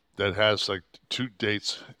that has like 2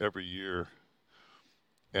 dates every year,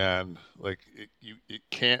 and like it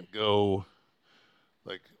can't go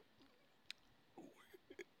like,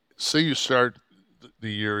 say you start the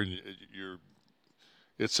year and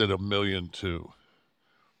it's at $1.2 million,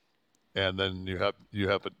 and then you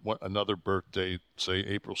have another birthday, say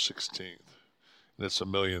April 16th, and it's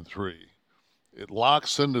 $1.3 million. It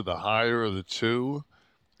locks into the higher of the two,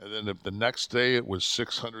 and then if the next day it was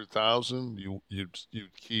 600,000, you'd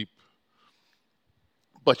keep,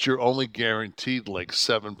 but you're only guaranteed like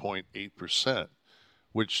 7.8%,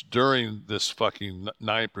 which during this fucking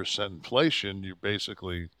 9% inflation,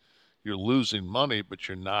 you're losing money, but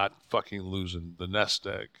you're not fucking losing the nest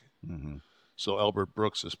egg. Mm-hmm. So Albert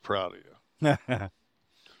Brooks is proud of you.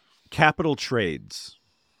 Capital Trades.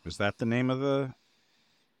 Is that the name of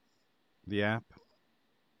the app?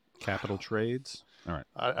 Capital Trades? All right.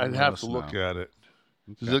 I'd have to look at it.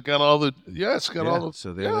 Okay. Has it got all the... Yeah, it's got all the...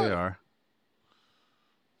 So there they are.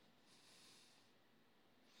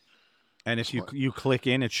 And if you click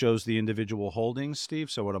in, it shows the individual holdings,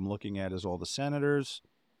 Steve. So what I'm looking at is all the senators,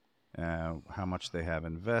 how much they have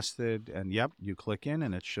invested, and you click in,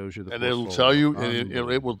 and it shows you the. And it'll tell you, and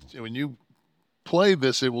it will, when you play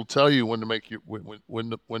this, it will tell you when to make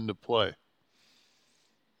when to play.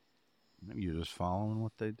 You're just following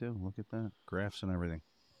what they do. Look at that, graphs and everything.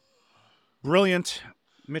 Brilliant.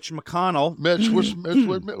 Mitch McConnell. Mitch,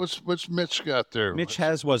 what's Mitch got there? Mitch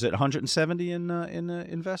has, was it 170 in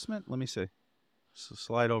investment? Let me see. So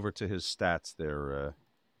slide over to his stats there,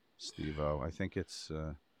 Steve-O. I think it's...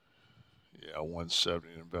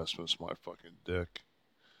 170 in investment's my fucking dick.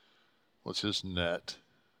 What's his net?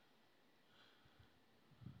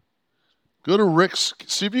 Go to Rick.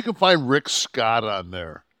 See if you can find Rick Scott on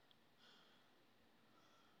there.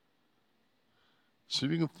 See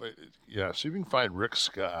if you can find Rick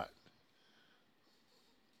Scott.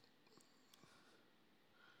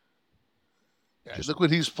 Yeah, look what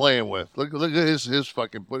he's playing with. Look at his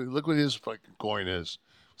fucking. Look what his fucking coin is.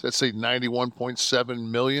 Does that say 91.7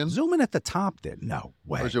 million? Zoom in at the top, then. No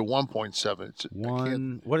way. Or is it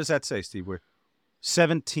 1.7? What does that say, Steve? We're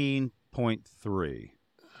 17.3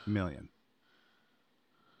 million.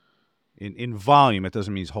 In volume, it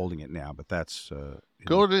doesn't mean he's holding it now, but that's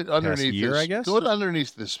go to underneath year, I guess. Go to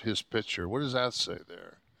underneath his picture. What does that say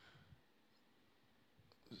there?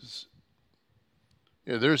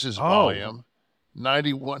 Yeah, there's his volume.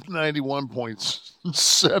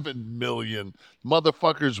 91.7 million.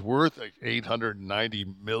 Motherfucker's worth like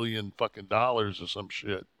 $890 million fucking dollars or some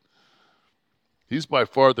shit. He's by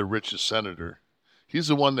far the richest senator. He's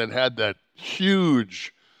the one that had that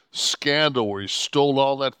huge scandal where he stole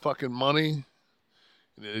all that fucking money.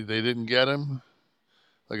 They didn't get him.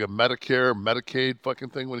 Like a Medicare, Medicaid fucking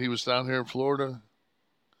thing when he was down here in Florida.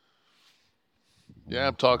 Yeah,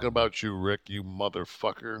 I'm talking about you, Rick, you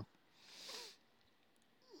motherfucker.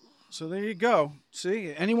 So there you go.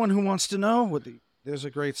 See, anyone who wants to know, there's a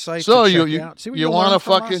great site. So to check out. See what you want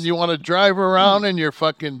to drive around in your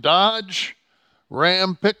fucking Dodge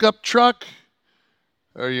Ram pickup truck?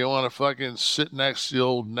 Or you want to fucking sit next to the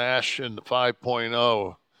old Nash and the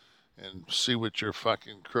 5.0 and see what your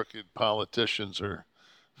fucking crooked politicians are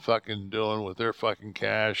fucking doing with their fucking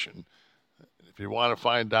cash? And if you want to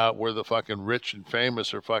find out where the fucking rich and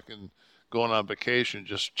famous are fucking going on vacation,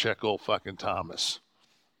 just check old fucking Thomas.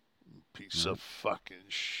 Piece of fucking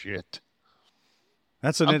shit.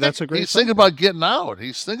 That's a great He's thinking about getting out.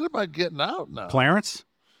 He's thinking about getting out now. Clarence?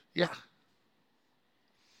 Yeah.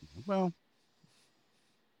 Well,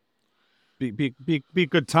 be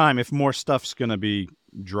good time if more stuff's going to be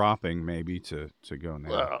dropping, maybe to go now.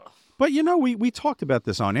 Well, but we talked about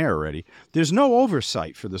this on air already. There's no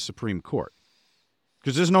oversight for the Supreme Court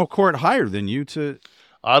because there's no court higher than you to.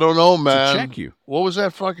 I don't know, man. To check you. What was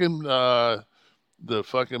that fucking the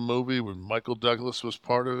fucking movie when Michael Douglas was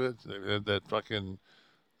part of it? They had that fucking.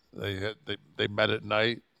 They met at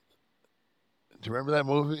night. Do you remember that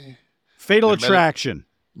movie? Fatal Attraction.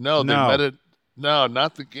 No, they met at. No,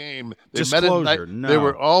 not the game. They Disclosure, met at night. No. They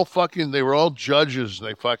were all judges, and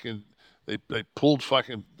they pulled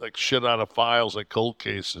fucking like shit out of files like cold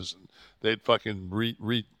cases, and they'd fucking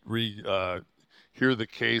hear the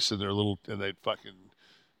case and they'd fucking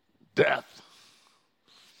death.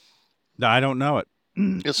 No, I don't know it.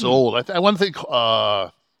 It's old. I want to think.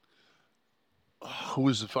 Who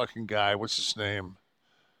is the fucking guy? What's his name?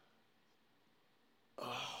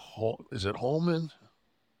 Is it Holman?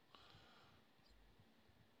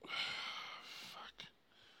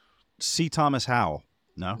 C. Thomas Howell.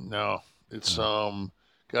 No. It's God.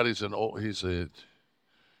 He's an old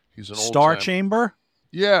Star old Chamber.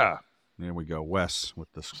 Yeah. There we go. Wes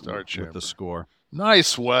with the Star Chamber. with the score.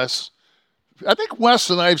 Nice, Wes. I think Wes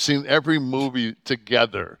and I have seen every movie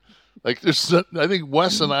together. Like I think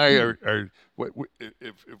Wes and I are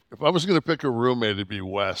if I was going to pick a roommate, it'd be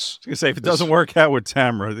Wes. I was going to say, if it doesn't work out with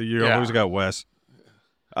Tamara, you always got Wes.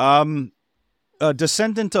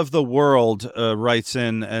 Descendant of the World writes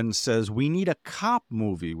in and says, we need a cop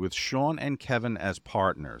movie with Sean and Kevin as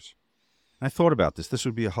partners. I thought about this. This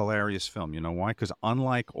would be a hilarious film. You know why? Because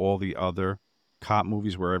unlike all the other cop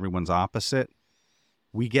movies where everyone's opposite,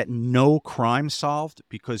 we get no crime solved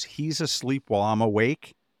because he's asleep while I'm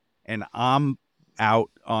awake, and I'm out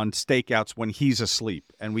on stakeouts when he's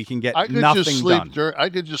asleep, and we can get nothing done. I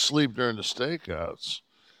could just sleep during the stakeouts,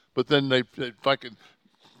 but then they fucking...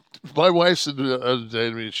 My wife said the other day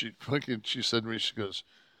to me, she said to me, she goes,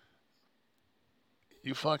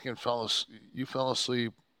 you fell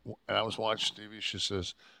asleep, and I was watching TV. She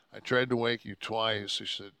says, I tried to wake you twice. She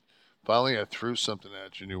said, finally I threw something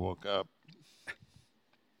at you and you woke up.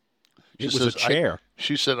 It was a chair.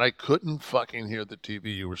 She said, I couldn't fucking hear the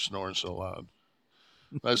TV. You were snoring so loud.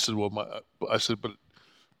 I said,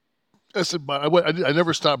 I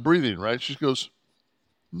never stopped breathing, right? She goes,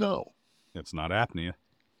 no. It's not apnea.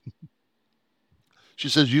 She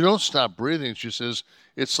says, you don't stop breathing. She says,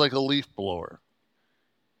 it's like a leaf blower.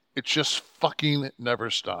 It just fucking never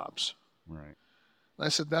stops. Right. I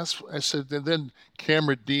said, and then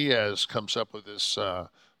Cameron Diaz comes up with this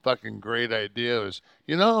fucking great idea. Is,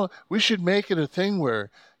 we should make it a thing where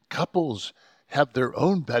couples have their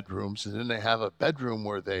own bedrooms and then they have a bedroom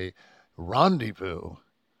where they rendezvous.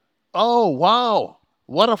 Oh, wow.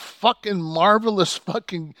 What a fucking marvelous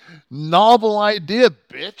fucking novel idea,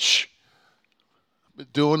 bitch. I've been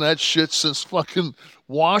doing that shit since fucking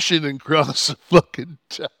Washington Cross the fucking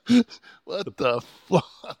time. What the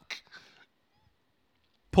fuck?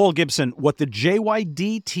 Paul Gibson, what the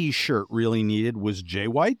JYD t-shirt really needed was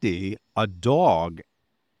JYD, a dog,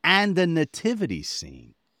 and a nativity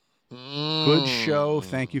scene. Good show.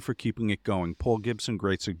 Thank you for keeping it going. Paul Gibson,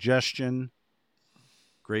 great suggestion.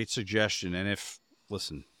 Great suggestion. And if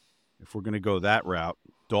we're going to go that route,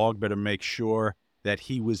 dog better make sure that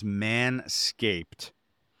he was manscaped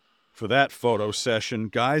for that photo session.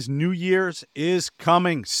 Guys, New Year's is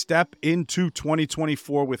coming. Step into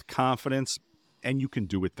 2024 with confidence, and you can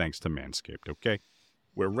do it thanks to Manscaped, okay?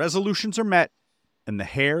 Where resolutions are met and the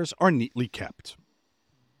hairs are neatly kept.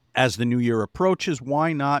 As the new year approaches,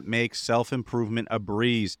 why not make self-improvement a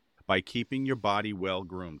breeze by keeping your body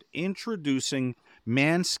well-groomed? Introducing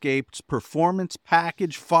Manscaped's Performance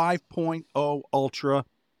Package 5.0 Ultra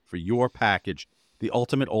for your package, the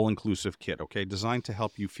ultimate all-inclusive kit, okay? Designed to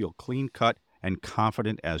help you feel clean-cut and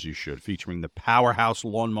confident as you should. Featuring the Powerhouse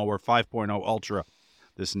Lawnmower 5.0 Ultra,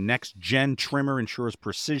 this next-gen trimmer ensures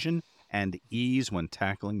precision and ease when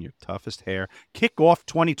tackling your toughest hair. Kick off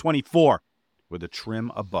 2024 with a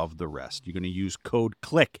trim above the rest. You're going to use code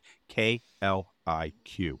CLIQ,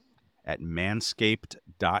 K-L-I-Q, at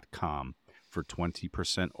manscaped.com for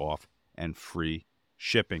 20% off and free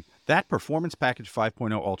shipping. That Performance Package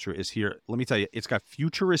 5.0 Ultra is here. Let me tell you, it's got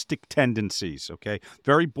futuristic tendencies, okay?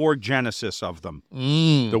 Very Borg Genesis of them.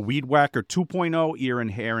 The Weed Whacker 2.0 ear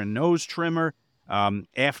and hair and nose trimmer.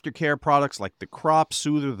 Aftercare products like the Crop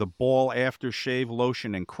Soother, the Ball Aftershave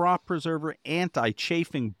Lotion and Crop Preserver,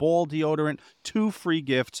 Anti-Chafing Ball Deodorant, 2 free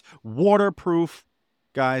gifts, waterproof.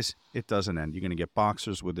 Guys, it doesn't end. You're going to get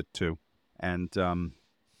boxers with it too. And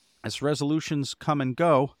as resolutions come and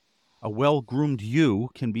go, a well-groomed you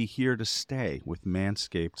can be here to stay with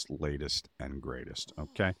Manscaped's latest and greatest,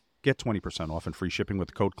 okay? Get 20% off and free shipping with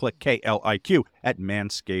the code CLIQ, K-L-I-Q, at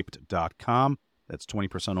manscaped.com. That's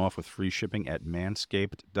 20% off with free shipping at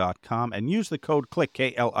manscaped.com. And use the code CLIQ,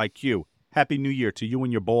 K-L-I-Q. Happy New Year to you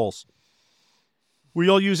and your balls. We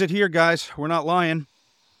all use it here, guys. We're not lying.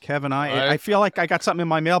 Kevin, I feel like I got something in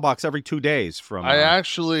my mailbox every 2 days from... I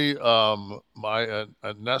actually, my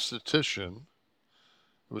anesthetician,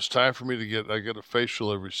 it was time for me to I get a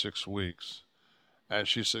facial every 6 weeks. And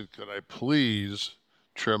she said, could I please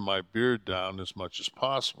trim my beard down as much as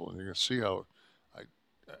possible? And you can see how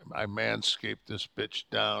I manscaped this bitch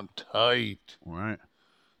down tight. Right.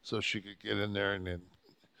 So she could get in there and then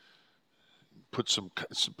put some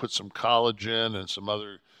collagen and some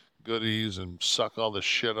other goodies and suck all the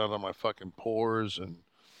shit out of my fucking pores. And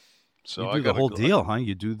so you do the whole deal, huh?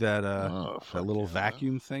 You do that that little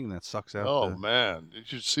vacuum thing that sucks out. Oh man, you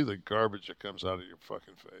should see the garbage that comes out of your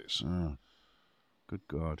fucking face. Good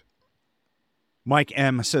God. Mike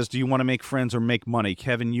M. says, do you want to make friends or make money?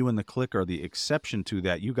 Kevin, you and the Click are the exception to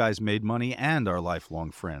that. You guys made money and are lifelong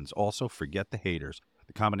friends. Also, forget the haters.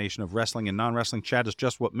 The combination of wrestling and non-wrestling chat is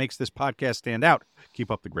just what makes this podcast stand out. Keep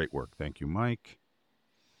up the great work. Thank you, Mike.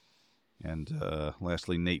 And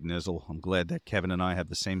lastly, Nate Nizzle. I'm glad that Kevin and I have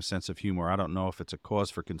the same sense of humor. I don't know if it's a cause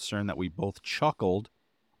for concern that we both chuckled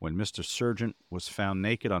when Mr. Sargent was found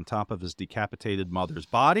naked on top of his decapitated mother's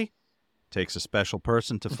body. Takes a special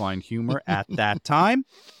person to find humor at that time.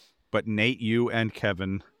 But Nate, you and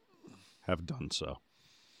Kevin have done so.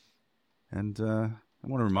 And I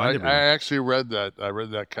want to remind everyone. I actually read that. I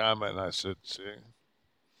read that comment, and I said, see.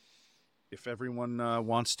 If everyone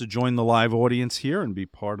wants to join the live audience here and be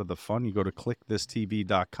part of the fun, you go to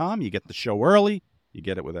clickthisTV.com. You get the show early. You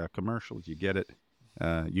get it without commercials. You get it.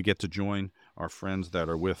 You get to join our friends that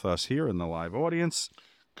are with us here in the live audience.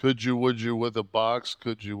 Could you, would you with a box?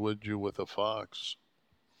 Could you, would you with a fox?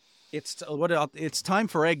 It's time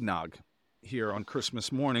for eggnog here on Christmas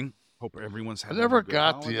morning. Hope everyone's having I never a good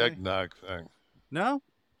got holiday. the eggnog thing. No?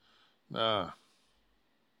 Nah.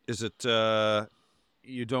 Is it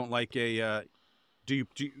you don't like a do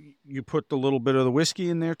you put the little bit of the whiskey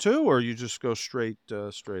in there too, or you just go straight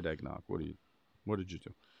eggnog? What did you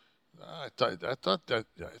do? I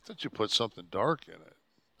thought you put something dark in it.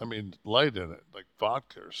 I mean, light in it, like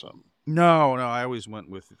vodka or something. No, I always went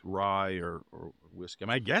with rye or whiskey. I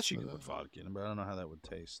mean, I guess you could put vodka in it, but I don't know how that would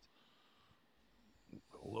taste.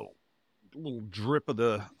 A little drip of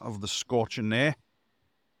the scotch in there.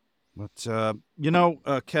 But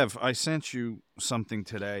Kev, I sent you something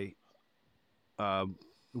today,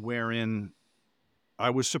 wherein I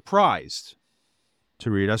was surprised to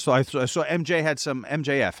read. I saw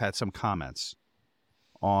MJF had some comments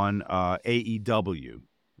on AEW,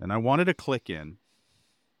 and I wanted to click in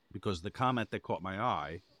because the comment that caught my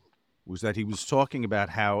eye was that he was talking about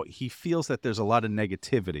how he feels that there's a lot of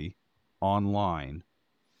negativity online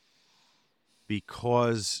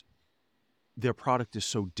because their product is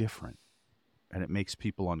so different and it makes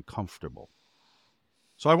people uncomfortable.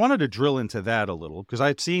 So I wanted to drill into that a little because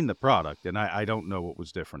I'd seen the product and I don't know what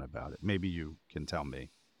was different about it. Maybe you can tell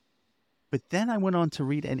me. But then I went on to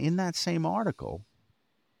read, and in that same article,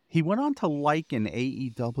 he went on to liken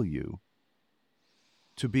AEW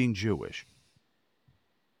to being Jewish.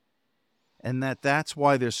 And that's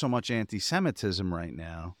why there's so much anti-Semitism right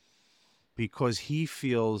now, because he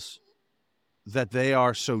feels that they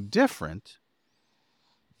are so different,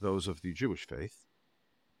 those of the Jewish faith,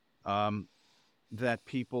 that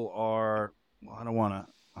people are,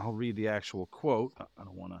 I'll read the actual quote. I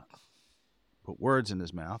don't want to put words in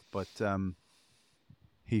his mouth, but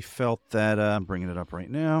he felt that, I'm bringing it up right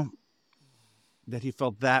now, that he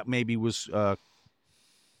felt that maybe was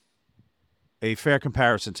a fair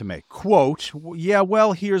comparison to make. Quote, yeah,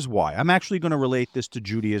 well, here's why. I'm actually going to relate this to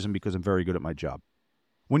Judaism because I'm very good at my job.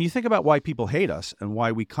 When you think about why people hate us and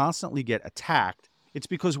why we constantly get attacked, it's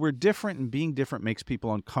because we're different, and being different makes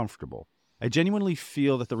people uncomfortable. I genuinely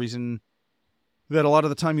feel that the reason that a lot of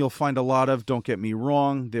the time you'll find a lot of, don't get me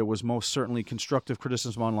wrong, there was most certainly constructive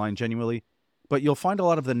criticism online, genuinely, but you'll find a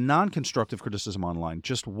lot of the non-constructive criticism online,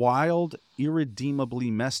 just wild, irredeemably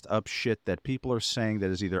messed up shit that people are saying that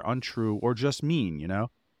is either untrue or just mean, you know?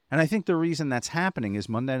 And I think the reason that's happening is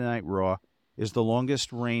Monday Night Raw is the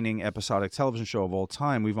longest reigning episodic television show of all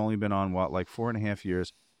time. We've only been on, 4.5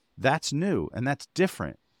 years. That's new, and that's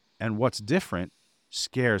different. And what's different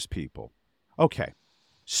scares people. Okay,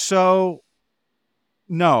 so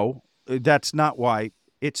no, that's not why.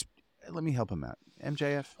 Let me help him out.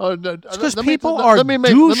 MJF? It's because people are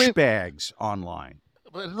douchebags online.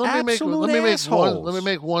 But let me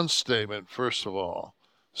make one statement, first of all.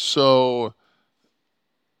 So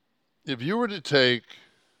if you take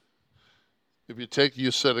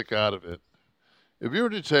Usidic out of it, if you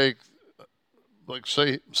were to take, like,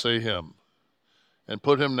 say him, and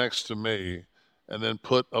put him next to me, and then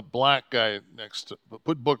put a black guy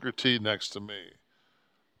put Booker T next to me,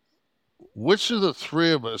 which of the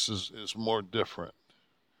three of us is more different?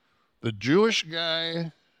 The Jewish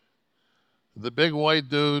guy, the big white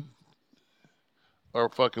dude, or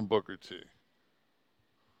fucking Booker T?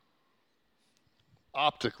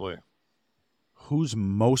 Optically. Who's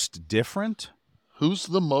most different? Who's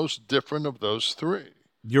the most different of those three?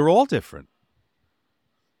 You're all different.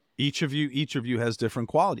 Each of you has different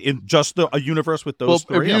quality in just a universe with those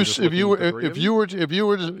three. If you were to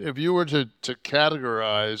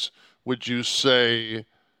categorize, would you say,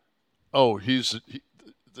 oh,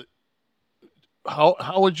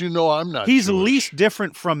 how would you know I'm not? He's Jewish? least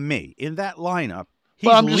different from me in that lineup.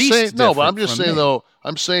 I'm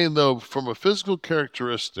saying though, from a physical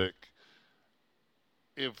characteristic,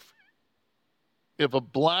 if a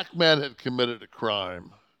black man had committed a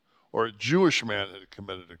crime, or a Jewish man had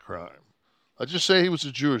committed a crime. Let's just say he was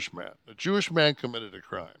a Jewish man. A Jewish man committed a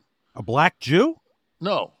crime. A black Jew?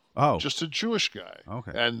 No. Oh. Just a Jewish guy.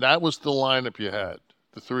 Okay. And that was the lineup you had,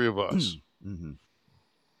 the three of us. Mm-hmm.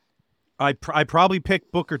 I'd probably pick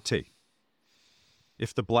Booker T.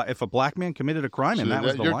 If a black man committed a crime and that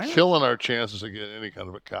was the lineup? You're killing our chances of getting any kind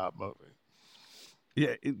of a cop movie.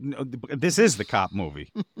 Yeah, this is the cop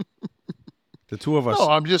movie. The two of us. No,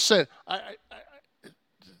 I'm just saying.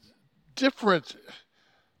 Different.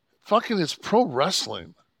 Fucking, it's pro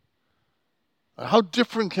wrestling. How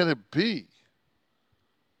different can it be?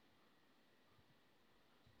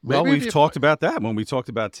 Well, we've talked about that when we talked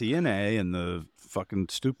about TNA and the fucking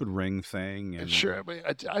stupid ring thing. And sure, I mean,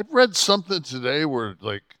 I read something today where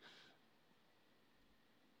like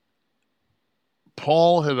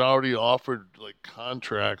Paul had already offered like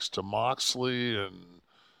contracts to Moxley and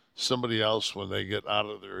somebody else when they get out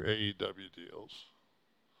of their AEW deals.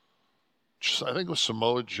 I think it was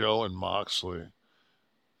Samoa Joe and Moxley.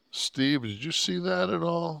 Steve, did you see that at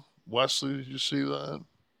all? Wesley, did you see that?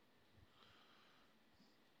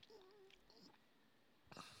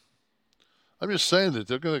 I'm just saying that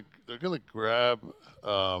they're gonna grab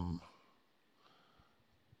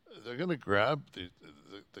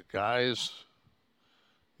the guys.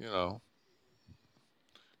 You know,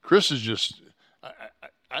 Chris is just.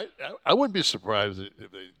 I wouldn't be surprised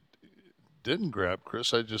if they didn't grab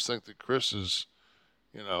Chris. I just think that Chris is,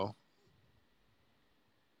 you know,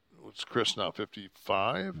 what's Chris now?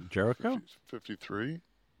 55? Jericho? 53?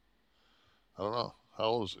 I don't know. How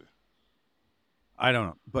old is he? I don't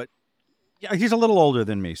know, but yeah, he's a little older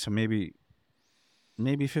than me, so maybe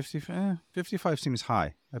 50. 55 seems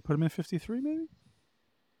high. I put him in 53, maybe.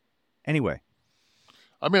 Anyway,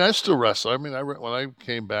 I mean, I still wrestle. I mean, when I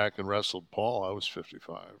came back and wrestled Paul, I was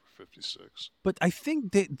 55 or 56. But I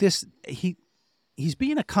think that he's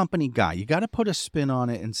being a company guy. You got to put a spin on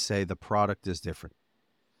it and say the product is different.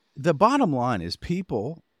 The bottom line is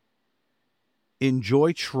people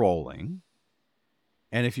enjoy trolling,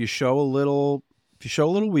 and if you show a little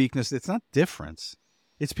weakness, it's not difference.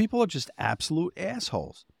 It's people are just absolute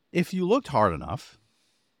assholes. If you looked hard enough,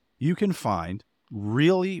 you can find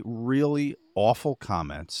really, really awful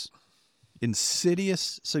comments,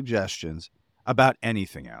 insidious suggestions about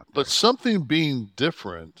anything out there. But something being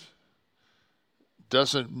different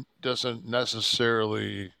doesn't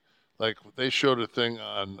necessarily, like they showed a thing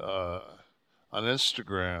on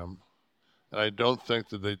Instagram, and I don't think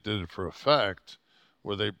that they did it for effect,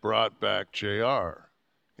 where they brought back JR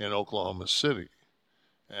in Oklahoma City.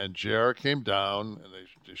 And JR came down, and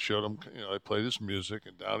they showed him, you know, they played his music,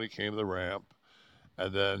 and down he came the ramp.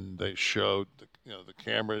 And then they showed, the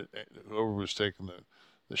camera, whoever was taking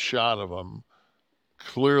the shot of him,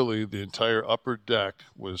 clearly the entire upper deck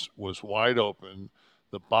was wide open.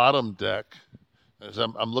 The bottom deck, as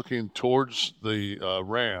I'm looking towards the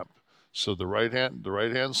ramp, so the right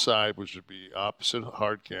hand side, which would be opposite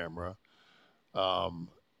hard camera,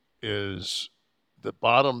 is the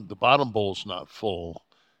bottom bowl's not full,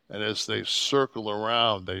 and as they circle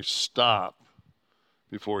around, they stop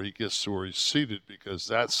before he gets to where he's seated, because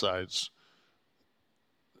that side's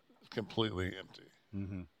completely empty.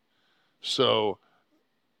 Mm-hmm. So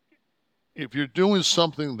if you're doing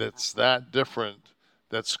something that's that different,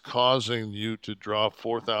 that's causing you to draw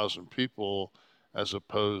 4,000 people as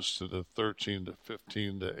opposed to the 13 to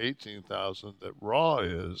 15 to 18,000 that Raw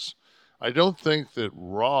is, I don't think that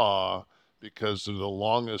Raw, because they're the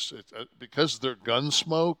longest, because they're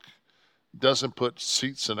Gunsmoke, doesn't put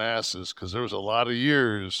seats in asses, because there was a lot of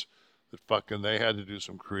years that fucking they had to do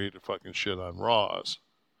some creative fucking shit on Raws,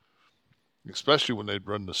 especially when they'd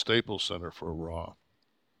run the Staples Center for Raw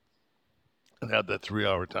and had that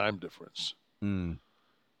 3-hour time difference. Mm.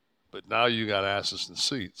 But now you got asses in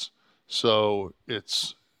seats. So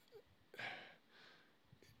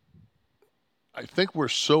I think we're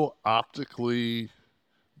so optically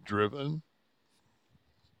driven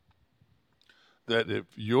that if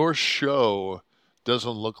your show doesn't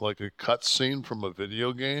look like a cutscene from a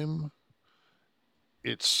video game,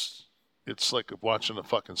 it's like watching a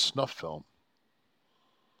fucking snuff film.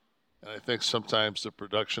 And I think sometimes the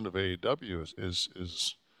production of AEW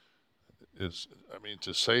is I mean,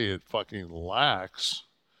 to say it fucking lacks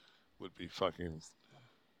would be fucking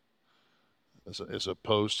as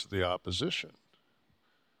opposed to the opposition.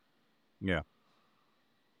 Yeah.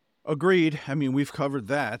 Agreed. I mean, we've covered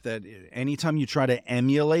that anytime you try to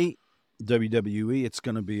emulate WWE, it's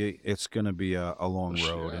going to be a long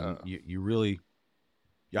road. Yeah. And you really,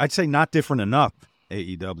 I'd say not different enough,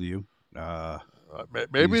 AEW.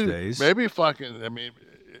 Maybe these days. Maybe fucking, I mean,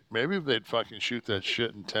 maybe if they'd fucking shoot that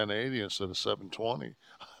shit in 1080 instead of 720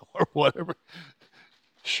 or whatever.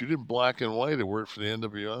 Shoot in black and white. It worked for the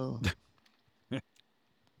NWO.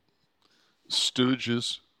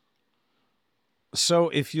 Stooges. So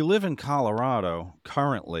if you live in Colorado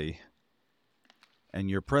currently and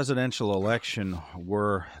your presidential election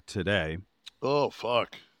were today. Oh,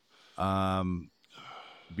 fuck.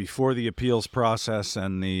 Before the appeals process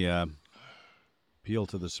and the appeal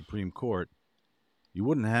to the Supreme Court, you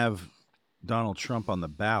wouldn't have Donald Trump on the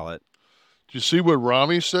ballot. Did you see what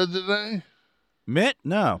Rami said today? Mitt?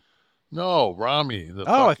 No. No, Rami. I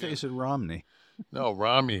thought you said Romney. No,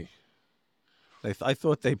 Rami. I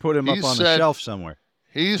thought they put him up on the shelf somewhere.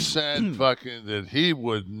 He said fucking that he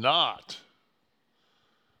would not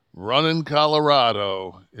run in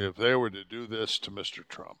Colorado if they were to do this to Mr.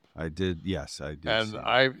 Trump. I did. Yes, I did.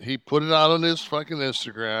 And he put it out on his fucking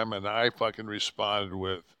Instagram, and I fucking responded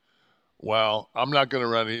with, well, I'm not going to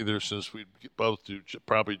run either since we both do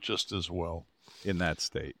probably just as well. In that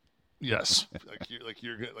state. Yes.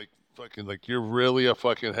 You're really a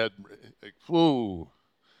fucking head. Like, whoo.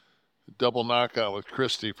 Double knockout with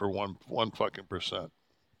Christie for one fucking percent.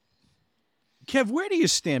 Kev, where do you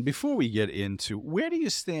stand before we get into where do you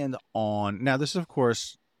stand on now? This is, of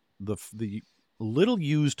course, the little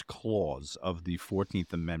used clause of the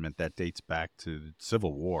 14th Amendment that dates back to the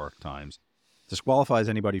Civil War times disqualifies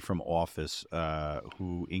anybody from office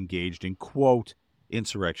who engaged in, quote,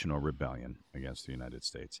 insurrection or rebellion against the United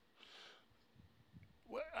States.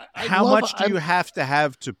 How much do you have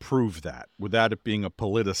to prove that without it being a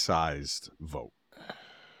politicized vote?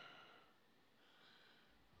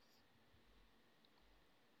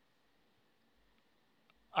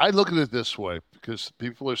 I look at it this way because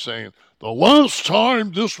people are saying the last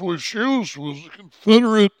time this was used was the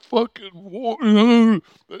Confederate fucking war.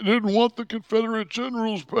 They didn't want the Confederate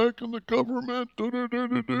generals back in the government.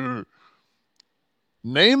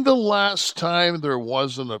 Name the last time there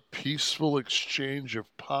wasn't a peaceful exchange of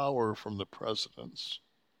power from the presidents.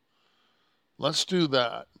 Let's do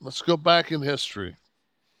that. Let's go back in history.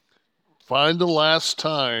 Find the last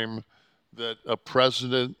time that a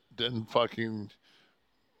president didn't fucking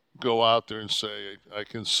go out there and say, I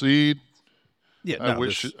concede. Yeah, I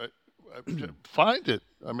wish. Find it.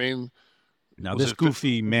 I mean, now this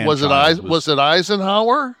goofy man. Was it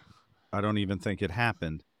Eisenhower? I don't even think it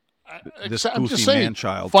happened. This goofy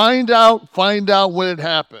man-child. Find out when it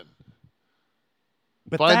happened.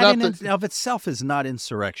 But that in and of itself is not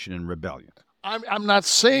insurrection and rebellion. I'm not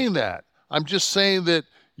saying that. I'm just saying that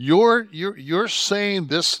you're saying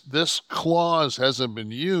this clause hasn't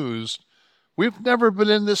been used. We've never been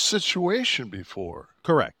in this situation before.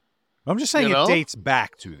 Correct. I'm just saying it dates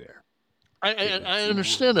back to there. I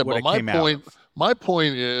understand that, but my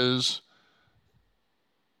point is,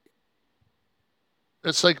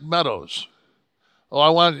 it's like Meadows. Oh,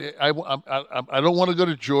 I don't want to go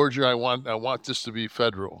to Georgia. I want this to be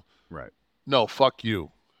federal. Right. No, fuck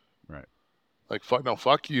you. Right. Like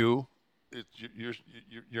fuck you.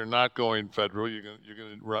 You're not going federal. You're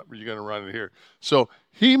gonna run it here. So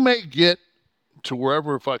he may get to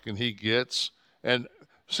wherever fucking he gets. And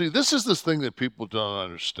see, this is this thing that people don't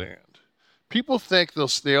understand. People think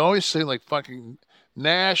they always say like fucking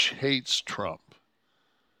Nash hates Trump.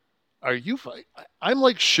 I'm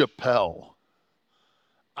like Chappelle.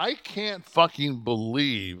 I can't fucking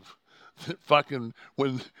believe that fucking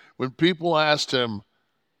when people asked him,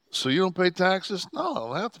 so you don't pay taxes? No, I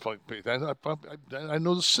don't have to fucking pay taxes. I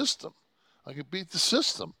know the system. I can beat the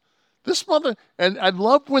system. This mother, and I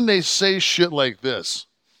love when they say shit like this.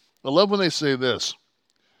 I love when they say this.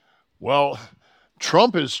 Well,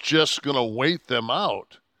 Trump is just going to wait them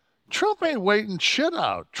out. Trump ain't waiting shit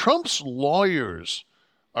out. Trump's lawyers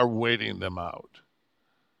are waiting them out.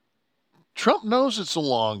 Trump knows it's a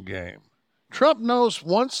long game. Trump knows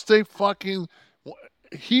once they fucking,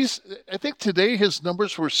 I think today his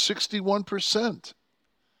numbers were 61%.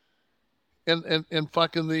 And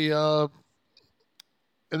fucking the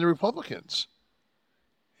Republicans.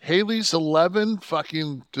 Haley's 11,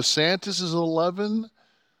 fucking DeSantis is 11.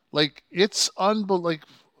 Like, it's unbelievable.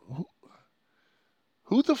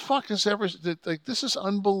 Who the fuck has ever, like, this is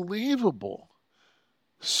unbelievable.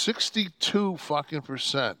 62 fucking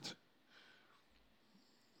percent.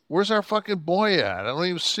 Where's our fucking boy at? I don't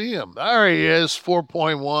even see him. There he is,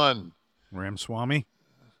 4.1. Ramaswamy.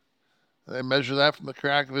 They measure that from the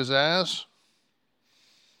crack of his ass.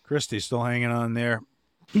 Christie's still hanging on there.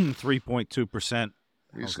 3.2%.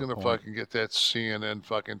 He's going to fucking get that CNN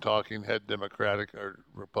fucking talking head Democratic or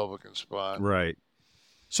Republican spot. Right.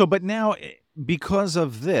 So, but now, because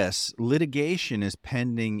of this, litigation is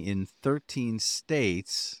pending in 13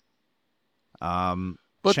 states.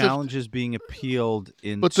 Challenges being appealed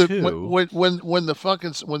in but 2. When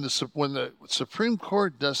the Supreme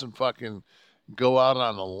Court doesn't fucking go out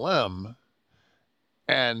on a limb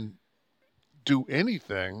and do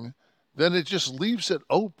anything, then it just leaves it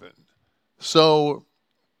open. So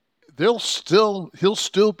he'll still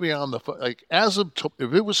be on the, like, as of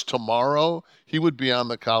if it was tomorrow, he would be on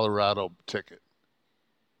the Colorado ticket.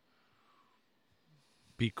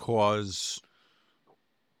 Because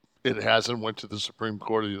It hasn't went to the Supreme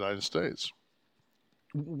Court of the United States.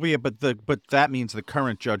 Yeah, but that means the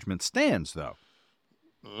current judgment stands, though.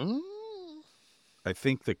 I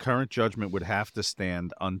think the current judgment would have to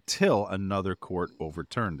stand until another court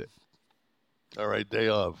overturned it. All right, day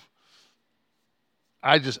of.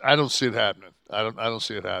 I don't see it happening. I don't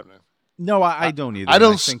see it happening. No, I don't either. I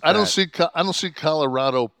don't see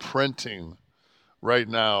Colorado printing right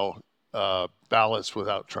now ballots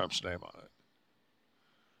without Trump's name on it.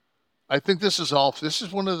 I think this is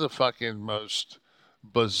one of the fucking most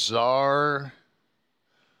bizarre.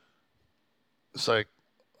 It's like,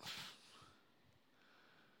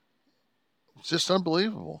 it's just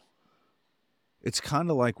unbelievable. It's kind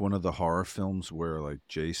of like one of the horror films where like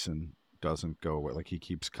Jason doesn't go away, like he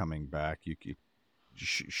keeps coming back. You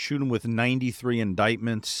shoot him with 93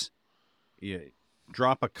 indictments. You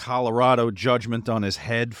drop a Colorado judgment on his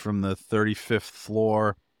head from the 35th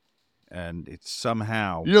floor, and it's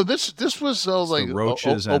somehow this was like the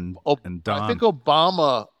roaches and Don. I think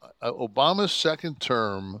Obama's second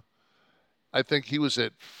term, I think he was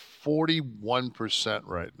at 41%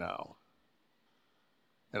 right now.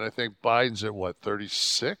 And I think Biden's at,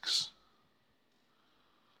 36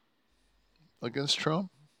 against Trump?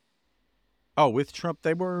 Oh, with Trump,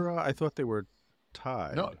 they were, I thought they were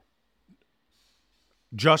tied. No.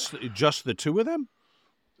 Just the two of them?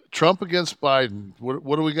 Trump against Biden.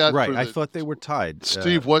 What do we got? Right, I thought they were tied.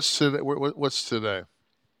 Steve, what's today? What's today?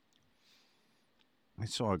 I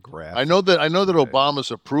saw a graph. I know that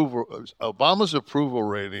Obama's approval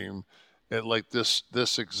rating at like this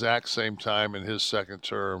exact same time in his second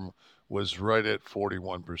term was right at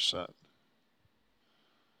 41%.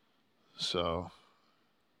 So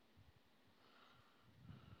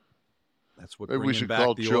that's what maybe we should back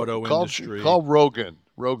call the auto industry. Call Rogan.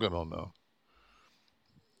 Rogan will know.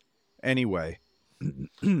 Anyway,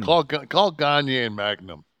 call Gagne and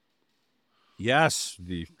Magnum. Yes,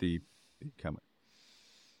 the comment.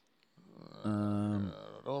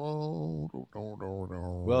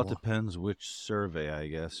 Well, it depends which survey, I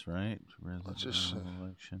guess, right? Just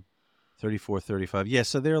election 34-35. Yeah,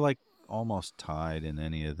 so they're like almost tied in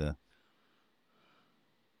any of the.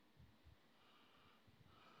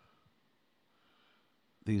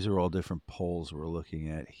 These are all different polls we're looking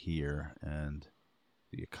at here, and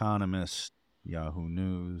The Economist, Yahoo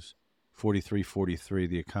News, 43-43.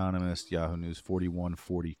 The Economist, Yahoo News,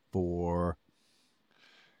 41-44.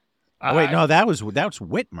 Oh, wait, no, that's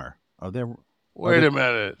Whitmer. Wait a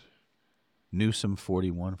minute. Newsom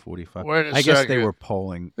 41-45. Wait a second. I guess they were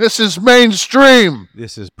polling. This is mainstream.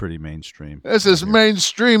 This is pretty mainstream. This is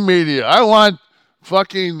mainstream media. I want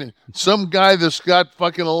fucking some guy that's got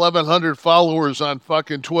fucking 1,100 followers on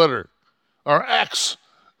fucking Twitter or X.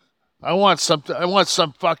 I want something with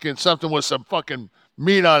some fucking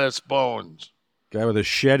meat on its bones. Guy with a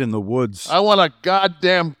shed in the woods. I want a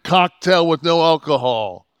goddamn cocktail with no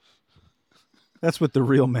alcohol. That's what the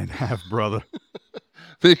real men have, brother.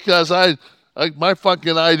 Because my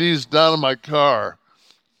fucking ID's down in my car.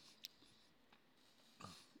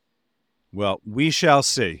 Well, we shall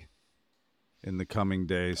see in the coming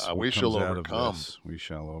days. We shall overcome. We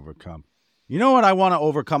shall overcome. You know what I want to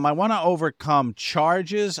overcome? I want to overcome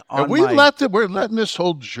charges on we're letting this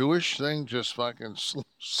whole Jewish thing just fucking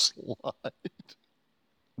slide.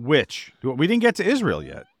 Which? We didn't get to Israel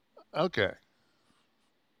yet. Okay.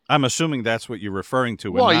 I'm assuming that's what you're referring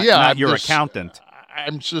to, well, not your accountant.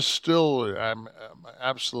 I'm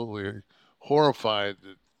absolutely horrified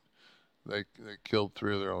that they killed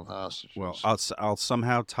 3 of their own hostages. Well, I'll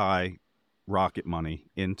somehow tie Rocket Money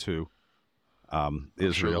into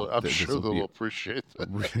Israel. I'm sure they'll appreciate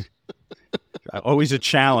that. Always a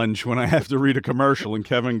challenge when I have to read a commercial and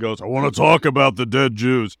Kevin goes, "I want to talk about the dead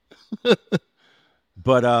Jews."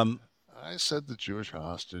 But I said the Jewish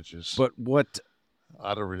hostages. But what?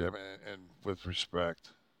 And with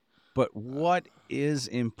respect. But what is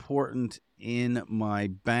important in my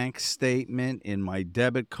bank statement, in my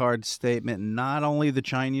debit card statement, not only the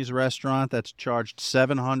Chinese restaurant that's charged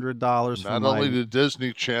 $700 for not only the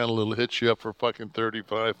Disney Channel, it'll hit you up for fucking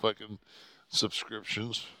 35 fucking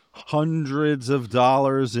subscriptions. Hundreds of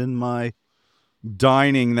dollars in my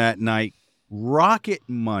dining that night. Rocket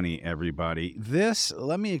Money, everybody.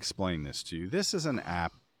 Let me explain this to you. This is an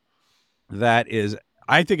app that is,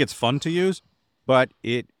 I think it's fun to use, but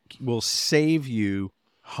it will save you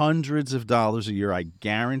hundreds of dollars a year. I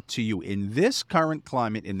guarantee you, in this current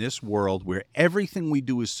climate, in this world where everything we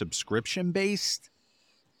do is subscription-based,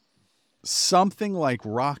 something like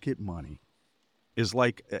Rocket Money is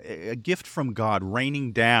like a gift from God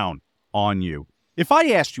raining down on you. If I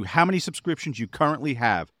asked you how many subscriptions you currently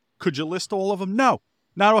have, could you list all of them? No,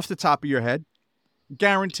 not off the top of your head.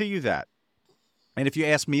 guarantee you that. And if you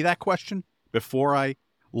asked me that question before I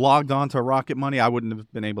logged on to Rocket Money, I wouldn't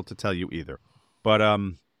have been able to tell you either. But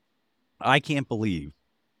I can't believe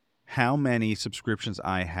how many subscriptions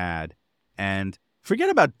I had. And forget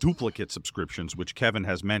about duplicate subscriptions, which Kevin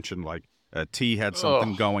has mentioned, like T had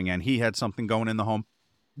something going and he had something going in the home.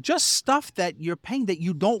 Just stuff that you're paying that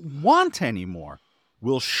you don't want anymore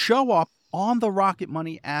will show up on the Rocket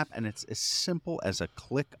Money app, and it's as simple as a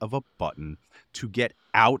click of a button to get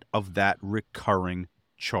out of that recurring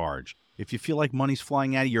charge. If you feel like money's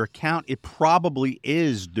flying out of your account, it probably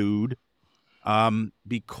is, dude,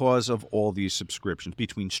 because of all these subscriptions.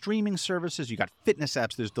 Between streaming services, you got fitness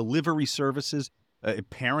apps, there's delivery services,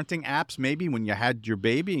 parenting apps, maybe when you had your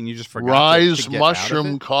baby and you just forgot Rise to get mushroom out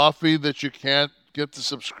of it. coffee that you can't get the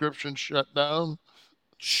subscription shut down.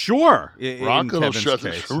 Sure. Rocket will shut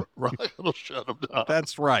them down.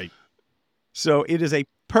 That's right. So it is a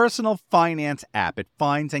personal finance app. It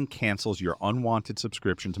finds and cancels your unwanted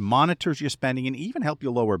subscriptions, monitors your spending, and even help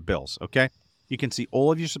you lower bills, okay? You can see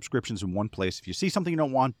all of your subscriptions in one place. If you see something you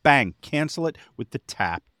don't want, bang, cancel it with the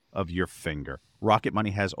tap of your finger. Rocket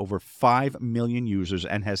Money has over 5 million users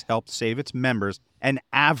and has helped save its members an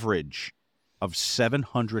average of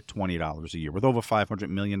 $720 a year, with over $500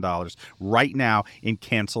 million right now in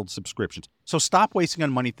canceled subscriptions. So stop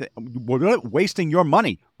wasting wasting your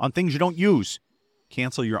money on things you don't use.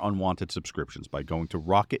 Cancel your unwanted subscriptions by going to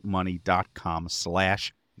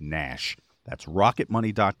rocketmoney.com/Nash. That's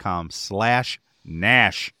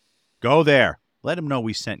rocketmoney.com/Nash. Go there. Let them know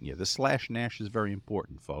we sent you. The /Nash is very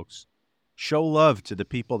important, folks. Show love to the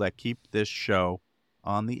people that keep this show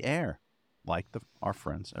on the air, like our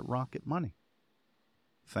friends at Rocket Money.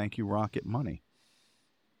 Thank you, Rocket Money.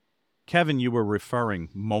 Kevin, you were referring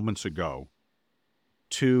moments ago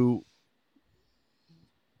to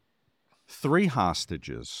 3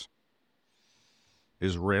 hostages,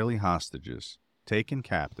 Israeli hostages, taken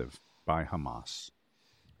captive by Hamas.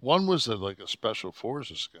 One was like a special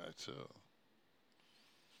forces guy, too.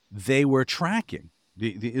 They were tracking.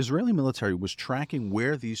 The Israeli military was tracking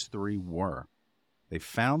where these 3 were. They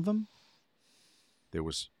found them. There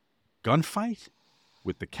was gunfight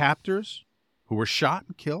with the captors who were shot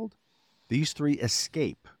and killed. These 3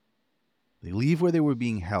 escape. They leave where they were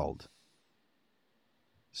being held.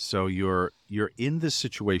 So you're in this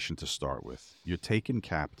situation to start with. You're taken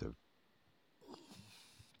captive.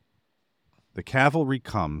 The cavalry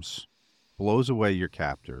comes, blows away your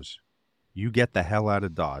captors. You get the hell out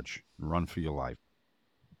of Dodge and run for your life.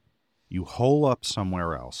 You hole up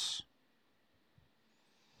somewhere else.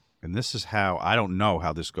 And this is how, I don't know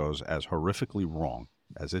how this goes as horrifically wrong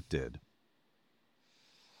as it did.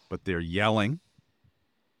 But they're yelling.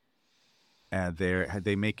 And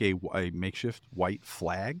they make a makeshift white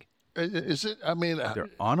flag. Is it? I mean, they're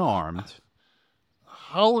unarmed.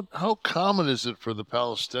 How common is it for the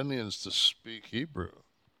Palestinians to speak Hebrew?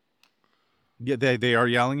 Yeah, they are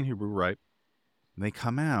yelling in Hebrew, right? And they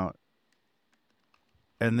come out,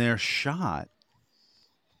 and they're shot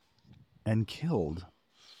and killed.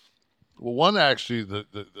 Well, one actually, the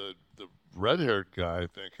red-haired guy, I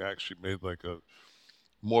think, actually made like a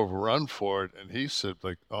more of a run for it, and he said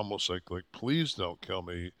like almost like please don't kill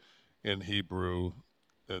me in Hebrew.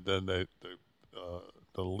 And then the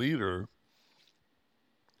leader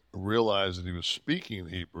realized that he was speaking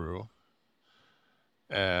Hebrew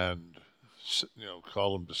and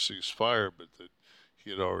called him to cease fire, but that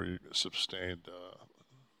he had already sustained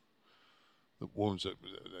the wounds that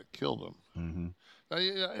killed him. Mm-hmm.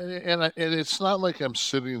 And it's not like I'm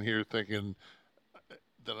sitting here thinking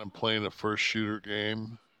that I'm playing a first shooter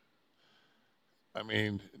game. I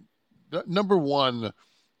mean, number one,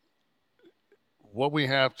 what we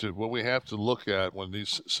have to look at when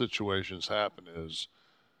these situations happen is,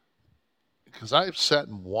 because I've sat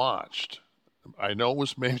and watched, I know it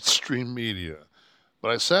was mainstream media,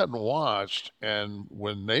 but I sat and watched, and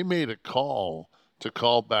when they made a call to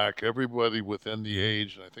call back everybody within the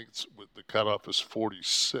age, and I think it's the cutoff is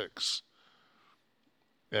 46,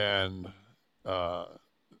 and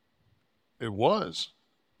it was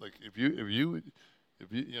like if you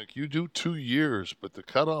do 2 years, but the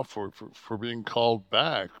cutoff for being called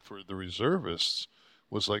back for the reservists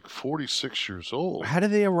was like 46 years old. How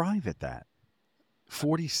did they arrive at that?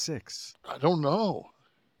 46. I don't know.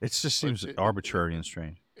 It just seems arbitrary and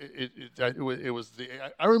strange. It was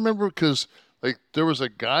I remember because like there was a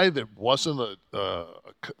guy that wasn't an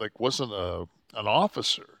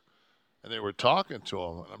officer, and they were talking to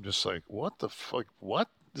him, and I'm just like, what the fuck? What?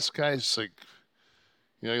 This guy's like,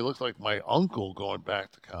 he looked like my uncle going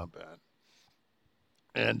back to combat.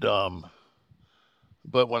 And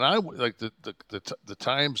But when I like the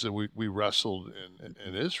times that we wrestled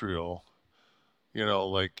in Israel,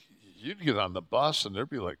 like you'd get on the bus and there'd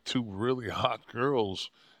be like two really hot girls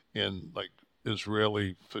in like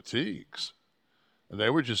Israeli fatigues, and they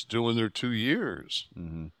were just doing their 2 years.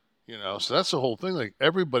 Mm-hmm. So that's the whole thing. Like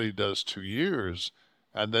everybody does 2 years,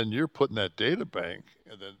 and then you're putting that data bank,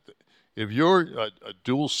 and then if you're a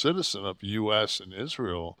dual citizen of U.S. and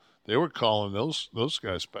Israel, they were calling those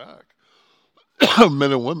guys back.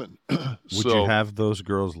 Men and women. Would you have those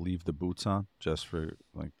girls leave the boots on just for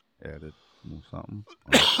like added something?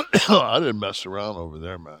 I didn't mess around over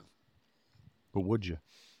there, man. But would you?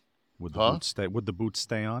 Would the boots stay? Would the boots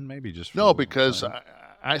stay on? Maybe just for no, because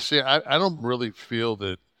I don't really feel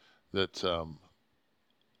that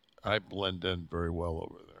I blend in very well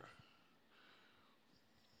over there.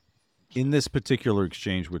 In this particular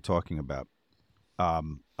exchange we're talking about,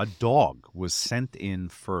 a dog was sent in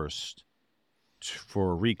first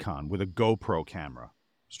for a recon with a GoPro camera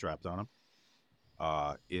strapped on him,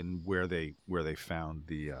 in where they found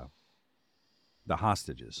the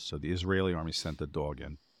hostages. So the Israeli army sent the dog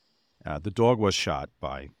in. The dog was shot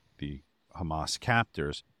by the Hamas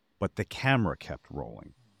captors, but the camera kept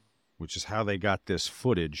rolling, which is how they got this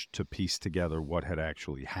footage to piece together what had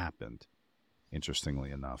actually happened, interestingly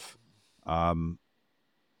enough.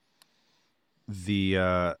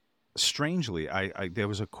 Strangely, there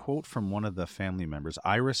was a quote from one of the family members,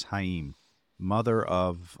 Iris Haim, mother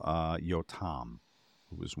of Yotam,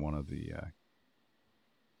 who was one of the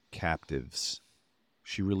captives.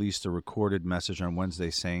 She released a recorded message on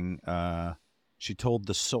Wednesday saying she told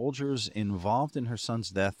the soldiers involved in her son's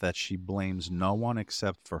death that she blames no one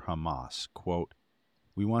except for Hamas. Quote,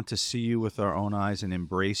 "We want to see you with our own eyes and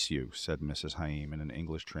embrace you," said Mrs. Haim in an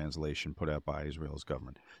English translation put out by Israel's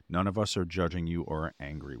government. "None of us are judging you or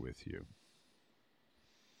angry with you."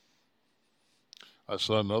 I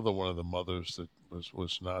saw another one of the mothers that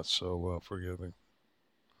was not so forgiving.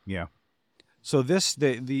 Yeah. So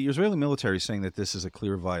the Israeli military is saying that this is a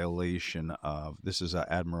clear violation of, this is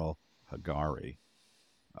Admiral Hagari,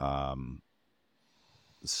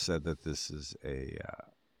 said that this is a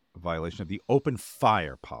violation of the open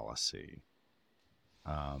fire policy.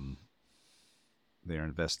 They're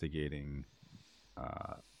investigating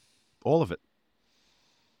all of it.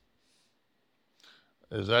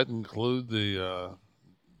 Does that include the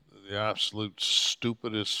absolute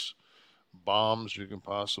stupidest bombs you can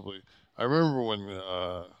possibly? I remember when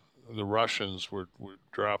the Russians were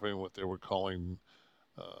dropping what they were calling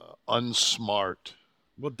unsmart.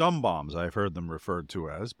 Well, dumb bombs, I've heard them referred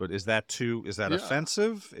to as, but is that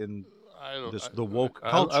offensive in the woke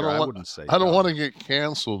culture? I wouldn't say. I don't want to get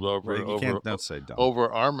canceled over. Right, you can't not say dumb.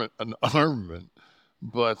 Over armament,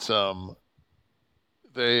 but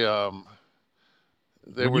they when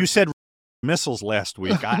were. You said missiles last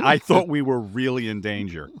week. I thought we were really in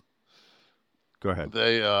danger. Go ahead.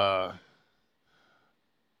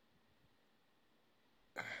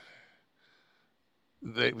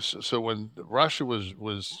 So when Russia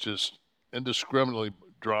was just indiscriminately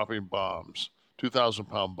dropping bombs,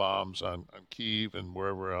 2,000-pound bombs on Kyiv and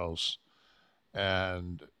wherever else,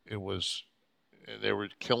 and they were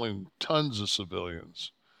killing tons of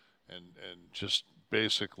civilians, and just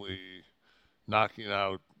basically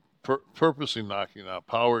purposely knocking out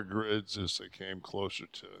power grids as they came closer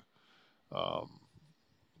to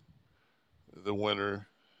the winter.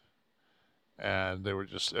 And they were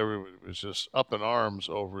everybody was just up in arms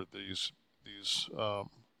over these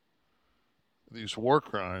war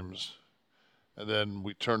crimes. And then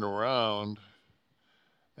we turn around,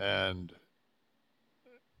 and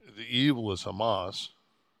the evil is Hamas,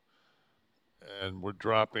 and we're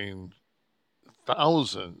dropping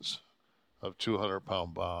thousands of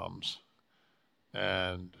 200-pound bombs,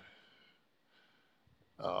 and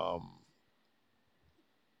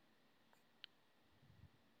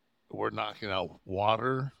we're knocking out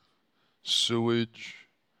water, sewage.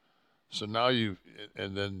 So now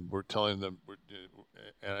and then we're telling them,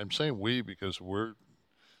 and I'm saying we because we're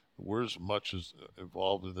as much as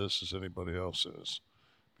involved in this as anybody else is,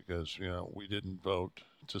 because we didn't vote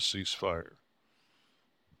to cease fire.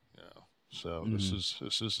 So this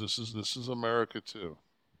is America too.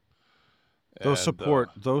 Those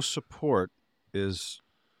support is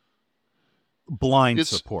blind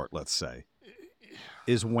support. Let's say.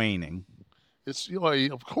 Is waning. It's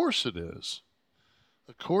of course it is.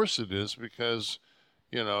 Of course it is, because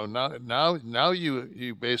now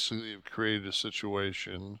you basically have created a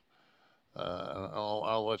situation.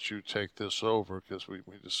 I'll let you take this over because we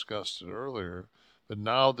discussed it earlier. But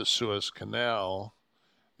now the Suez Canal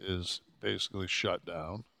is basically shut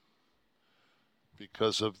down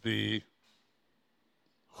because of the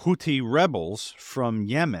Houthi rebels from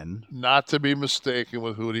Yemen. Not to be mistaken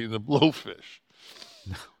with Houthi and the Blowfish.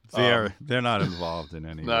 They're not involved in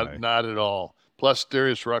any way. Not at all. Plus,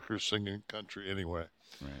 Darius Rucker's singing country anyway.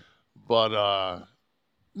 Right. But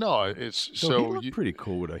no, it's so he looked pretty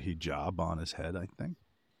cool with a hijab on his head. I think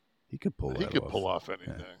he could pull. He could pull off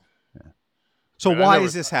anything. Yeah. So why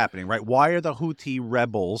is this happening? Right? Why are the Houthi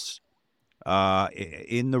rebels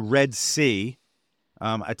in the Red Sea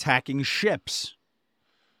attacking ships?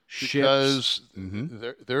 Because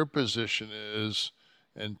their position is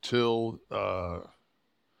until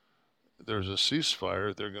there's a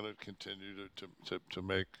ceasefire, they're going to continue to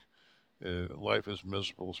make life as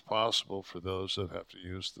miserable as possible for those that have to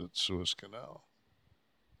use the Suez Canal.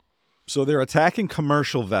 So they're attacking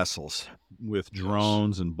commercial vessels with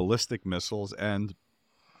drones and ballistic missiles, and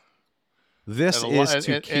this is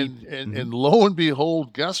to keep... And lo and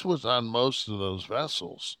behold, guess what's on most of those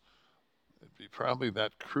vessels? It'd be probably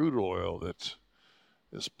that crude oil that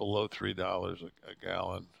is below $3 a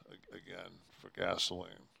gallon again for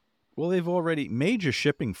gasoline. Well, they've already... Major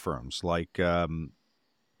shipping firms like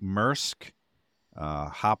Maersk,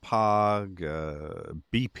 Hapag,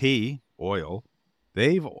 BP Oil,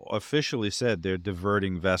 they've officially said they're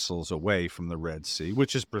diverting vessels away from the Red Sea,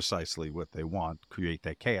 which is precisely what they want, create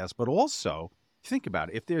that chaos. But also, think about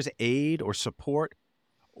it. If there's aid or support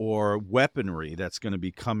or weaponry that's going to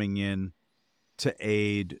be coming in to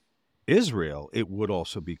aid Israel, it would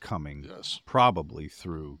also be coming probably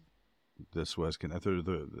through the Suez Canal, through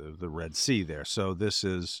the Red Sea there. So this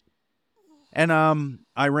is... And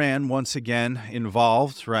Iran, once again,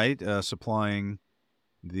 involved, right, supplying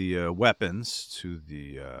the weapons to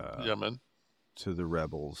the Yemen, to the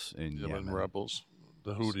rebels in Yemen. Rebels,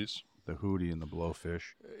 the Houthis, the Houthi and the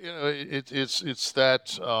Blowfish. You know, it's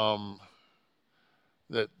that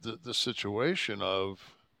that the situation of,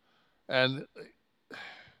 and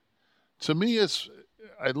to me,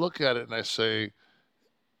 I look at it and I say,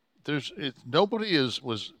 nobody is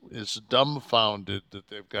dumbfounded that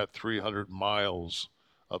they've got 300 miles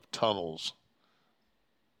of tunnels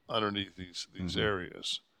underneath these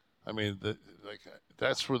areas. I mean,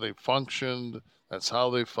 that's where they functioned. That's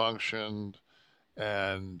how they functioned,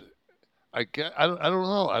 and I don't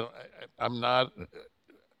know. I'm not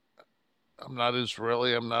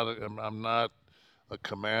Israeli. I'm not a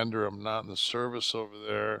commander. I'm not in the service over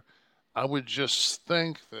there. I would just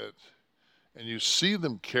think that, and you see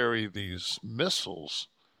them carry these missiles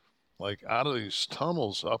like out of these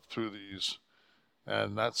tunnels up through these.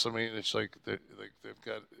 And it's like they've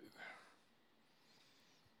got.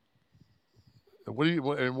 What are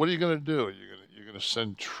you going to do? You're going to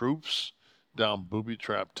send troops down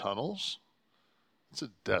booby-trapped tunnels?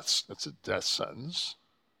 That's a death sentence.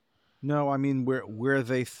 No, I mean where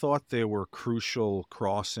they thought there were crucial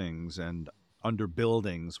crossings and under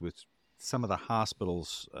buildings with some of the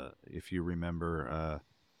hospitals. If you remember,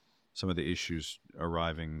 some of the issues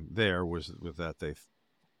arriving there was with that they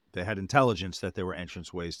had intelligence that there were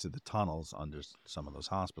entranceways to the tunnels under some of those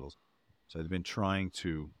hospitals. So they've been trying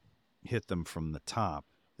to hit them from the top.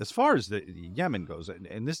 As far as the Yemen goes,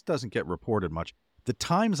 and this doesn't get reported much, the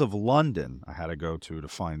Times of London, I had to go to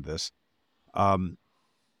find this,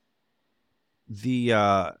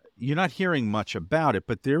 you're not hearing much about it,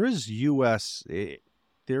 but there is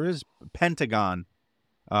Pentagon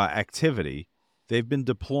activity. They've been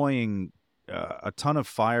deploying a ton of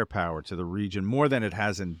firepower to the region, more than it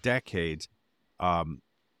has in decades,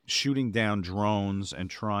 shooting down drones and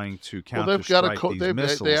trying to counter-strike these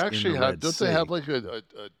missiles. They actually in the have. Red Don't Sea. they have like a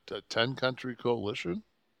 10-country coalition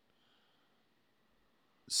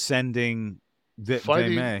Sending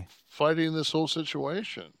fighting this whole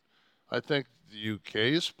situation? I think the UK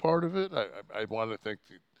is part of it. I want to think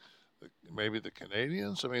maybe the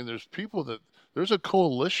Canadians. I mean, there's a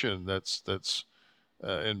coalition that's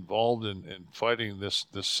involved in fighting this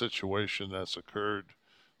situation that's occurred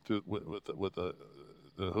with the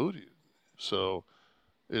Houthi. So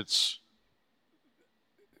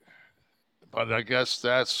but I guess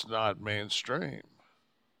that's not mainstream.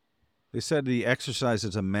 They said the exercise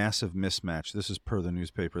is a massive mismatch. This is per the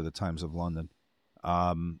newspaper, the Times of London.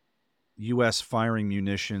 U.S. firing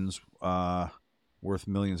munitions worth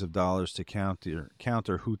millions of dollars to counter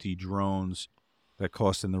Houthi drones that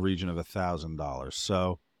cost in the region of $1,000.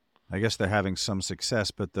 So I guess they're having some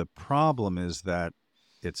success, but the problem is that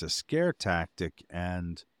it's a scare tactic,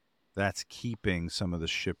 and that's keeping some of the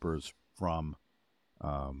shippers from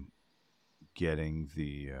getting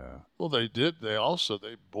the... Well, they did. They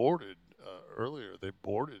boarded earlier. They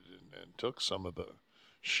boarded and took some of the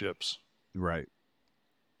ships. Right.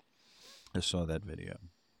 I saw that video.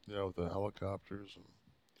 Yeah, with the helicopters.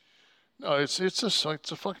 No, it's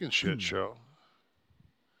a fucking shit show.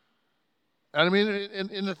 And I mean,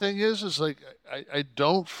 and the thing is like I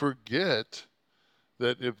don't forget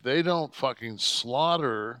that if they don't fucking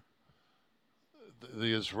slaughter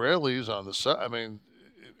the Israelis on the side, I mean,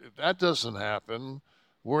 if that doesn't happen,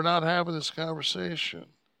 we're not having this conversation.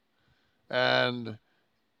 And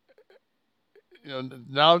you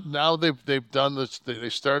know, now they've done this. They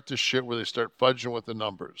start this shit where they start fudging with the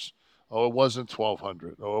numbers. Oh, it wasn't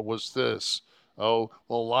 1,200. Oh, it was this. Oh,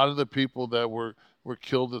 well, a lot of the people that were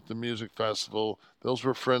killed at the music festival, those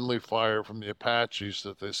were friendly fire from the Apaches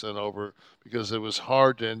that they sent over because it was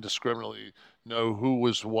hard to indiscriminately know who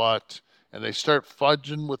was what. And they start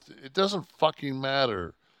fudging with it. Doesn't fucking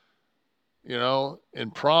matter. You know,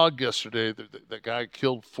 in Prague yesterday, the guy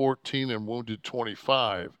killed 14 and wounded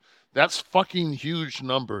 25. That's fucking huge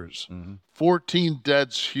numbers. 14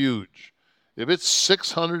 dead's huge. If it's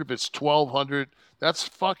 600, if it's 1,200, that's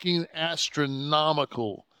fucking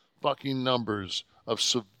astronomical fucking numbers of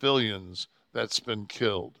civilians that's been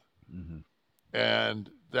killed. And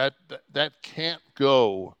that can't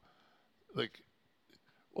go like,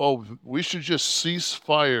 oh, we should just cease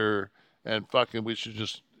fire and fucking we should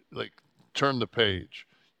just like turn the page.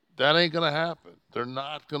 That ain't gonna happen. They're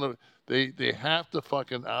not gonna. They have to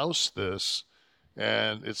fucking oust this,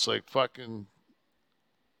 and it's like fucking.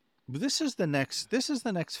 This is the next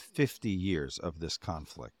 50 years of this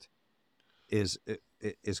conflict. Is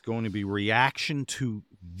going to be reaction to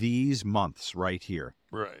these months right here.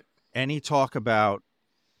 Right. Any talk about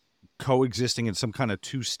coexisting in some kind of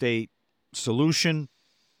two-state solution?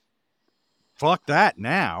 Fuck that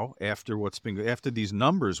now. After these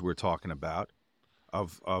numbers we're talking about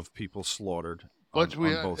of people slaughtered on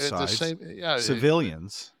both sides,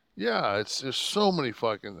 civilians. There's so many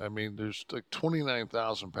fucking. I mean, there's like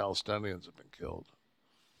 29,000 Palestinians have been killed.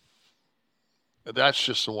 And that's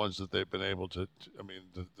just the ones that they've been able to. I mean,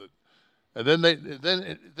 and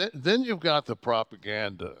then you've got the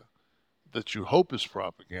propaganda that you hope is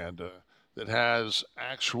propaganda that has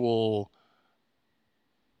actual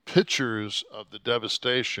pictures of the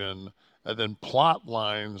devastation and then plot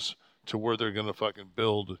lines to where they're going to fucking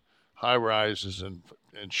build high rises and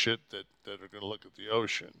shit that are going to look at the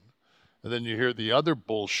ocean. And then you hear the other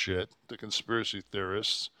bullshit, the conspiracy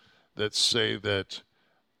theorists that say that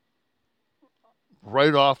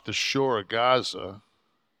right off the shore of Gaza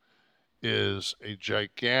is a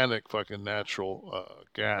gigantic fucking natural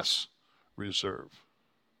gas reserve.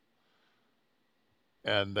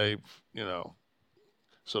 And they've, you know,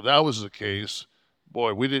 so that was the case.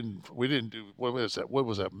 Boy, we didn't do, what was that?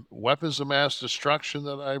 Weapons of mass destruction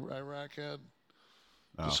that Iraq had?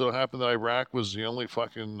 Oh. It so happened that Iraq was the only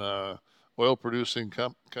fucking oil-producing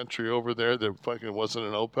country over there that fucking wasn't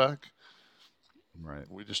an OPEC. Right.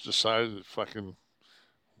 We just decided that fucking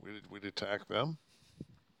we'd attack them.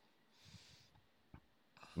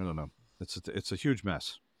 I don't know. It's a huge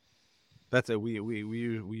mess. That's it. We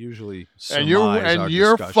usually and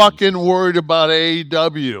you're fucking worried about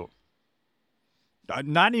AEW.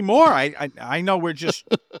 Not anymore. I know we're just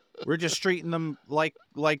treating them like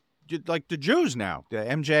the Jews now. The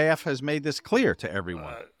MJF has made this clear to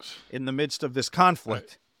everyone in the midst of this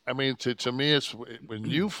conflict. I mean, to me, it's when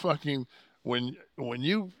you fucking when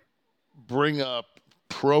you bring up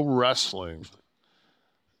pro wrestling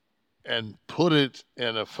and put it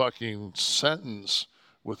in a fucking sentence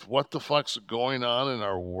with what the fuck's going on in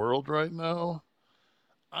our world right now.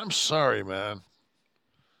 I'm sorry, man.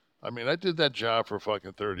 I mean, I did that job for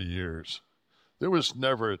fucking 30 years. There was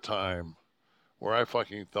never a time where I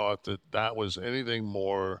fucking thought that was anything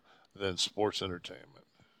more than sports entertainment.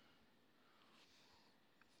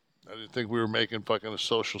 I didn't think we were making fucking a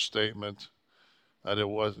social statement. And it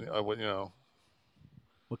wasn't, you know.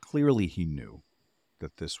 Well, clearly he knew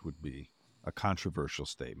that this would be a controversial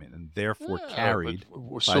statement and therefore carried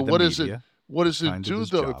so by what the is media. It? What does it do,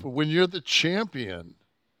 though? Job. When you're the champion,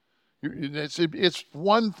 it's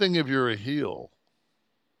one thing if you're a heel.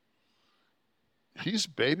 He's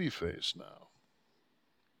babyface now.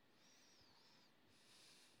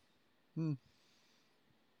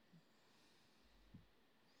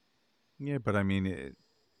 Yeah, but I mean,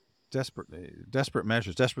 desperate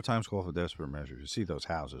measures. Desperate times call for desperate measures. You see those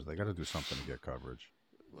houses; they got to do something to get coverage.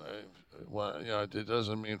 Well, you know, it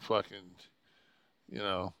doesn't mean fucking, you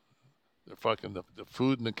know, the fucking the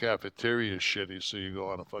food in the cafeteria is shitty, so you go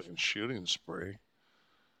on a fucking shooting spree.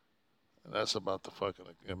 And that's about the fucking.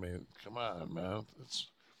 I mean, come on, man.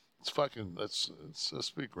 It's fucking. Let's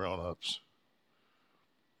be grown-ups.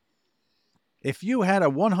 If you had a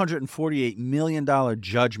 $148 million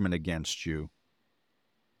judgment against you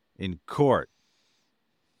in court,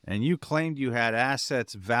 and you claimed you had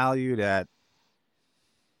assets valued at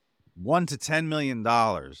 $1 to $10 million,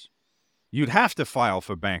 you'd have to file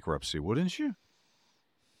for bankruptcy, wouldn't you?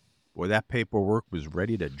 Boy, that paperwork was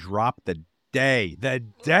ready to drop the day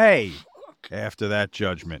after that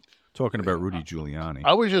judgment. Talking about Rudy Giuliani.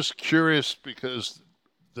 I was just curious because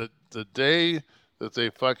the day that they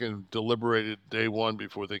fucking deliberated day one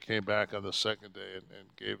before they came back on the second day and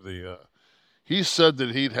gave the he said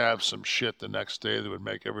that he'd have some shit the next day that would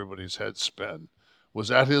make everybody's head spin. Was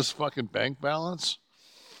that his fucking bank balance?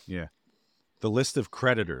 Yeah. The list of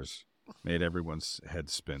creditors made everyone's head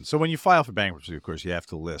spin. So when you file for bankruptcy, of course, you have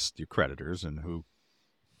to list your creditors and who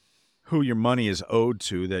your money is owed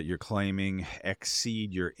to that you're claiming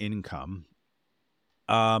exceed your income.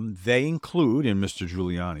 They include, in Mr.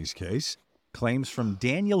 Giuliani's case, claims from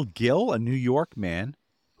Daniel Gill, a New York man,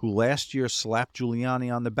 who last year slapped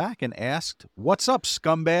Giuliani on the back and asked, "What's up,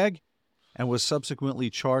 scumbag?" and was subsequently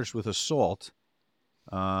charged with assault.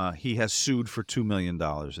 He has sued for $2 million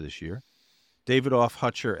this year. Davidoff,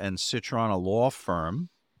 Hutcher, and Citron, a law firm,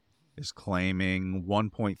 is claiming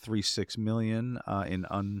 $1.36 million in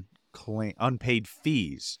unpaid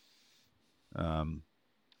fees. And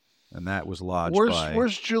that was lodged by...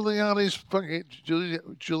 Where's Giuliani's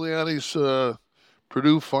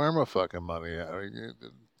Purdue Pharma fucking money at?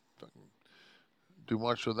 Do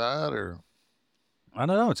much with that, or I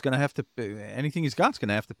don't know. It's going to have to anything he's got's going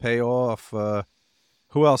to have to pay off.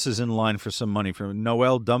 Who else is in line for some money? From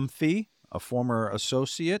Noel Dunphy, a former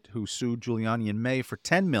associate who sued Giuliani in May for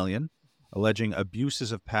 $10 million, alleging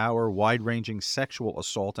abuses of power, wide-ranging sexual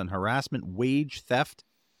assault and harassment, wage theft,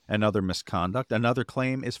 and other misconduct. Another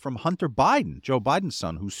claim is from Hunter Biden, Joe Biden's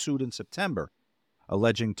son, who sued in September,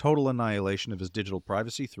 alleging total annihilation of his digital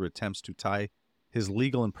privacy through attempts to tie his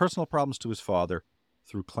legal and personal problems to his father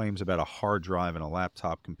through claims about a hard drive and a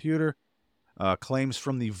laptop computer. Claims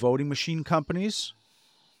from the voting machine companies,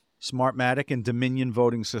 Smartmatic and Dominion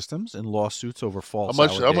Voting Systems, in lawsuits over false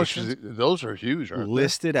allegations. How much those are huge, aren't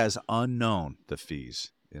listed as unknown, the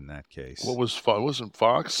fees in that case. What wasn't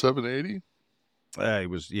Fox $780? It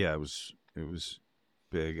was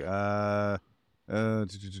big. Accountants,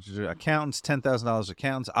 $10,000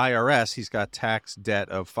 accountants. IRS, he's got tax debt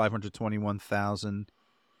of $521,000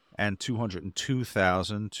 and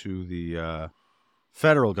 $202,000 to the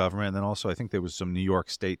federal government, and then also I think there was some New York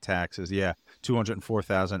state taxes. Yeah,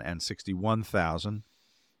 $204,000 and $61,000.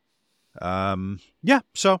 Yeah,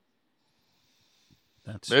 so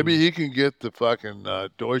that's maybe he can get the fucking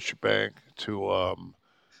Deutsche Bank to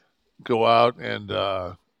go out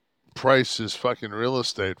and price his fucking real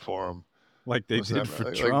estate for him. Like they did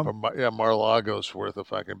for Trump? Mar-a-Lago's worth a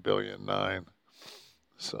fucking $1.9 billion.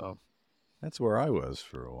 So that's where I was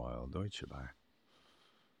for a while, Deutsche Bank.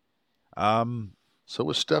 So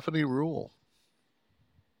was Stephanie Rule.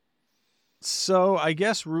 So I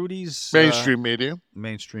guess Rudy's... Mainstream media.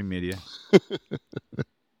 Mainstream media.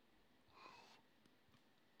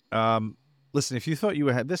 Listen, if you thought you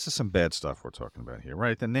had... This is some bad stuff we're talking about here,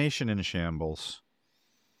 right? The nation in shambles.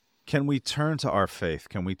 Can we turn to our faith?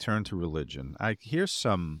 Can we turn to religion? Here's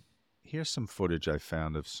some footage I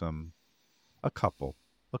found of a couple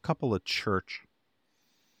of church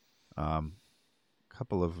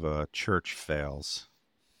church fails.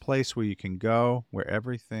 Place where you can go, where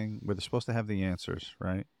they're supposed to have the answers,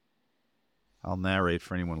 right? I'll narrate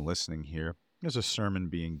for anyone listening here. There's a sermon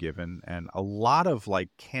being given and a lot of like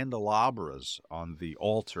candelabras on the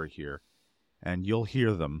altar here, and you'll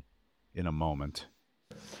hear them in a moment.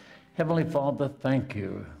 Heavenly Father, thank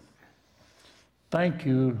you. Thank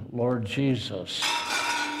you, Lord Jesus,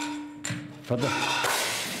 for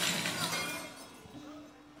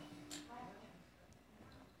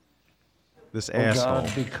this asshole.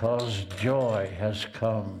 God, because joy has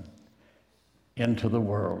come into the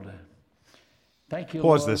world. Thank you.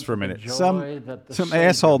 Pause Lord, this for a minute. the Some joy that the some Savior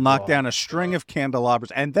asshole knocked brought. down a string of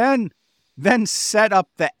candelabras and then set up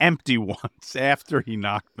the empty ones after he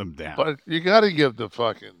knocked them down. But you got to give the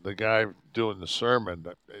guy doing the sermon,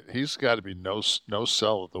 he's got to be no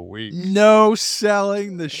sell of the week. No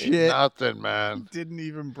selling the shit. Nothing, man. Didn't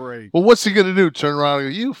even break. Well, what's he going to do? Turn around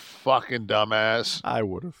and go, you fucking dumbass. I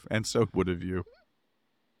would have, and so would have you.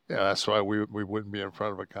 Yeah, that's why we wouldn't be in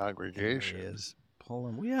front of a congregation. There he is.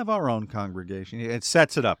 We have our own congregation. It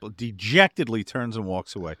sets it up, dejectedly turns and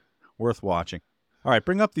walks away. Worth watching. All right,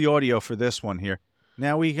 bring up the audio for this one here.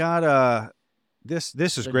 Now we got this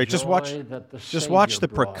is great. Just watch the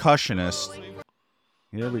percussionist.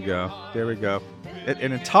 Here we go. There we go.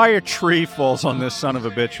 An entire tree falls on this son of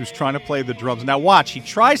a bitch who's trying to play the drums. Now watch, he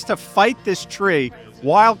tries to fight this tree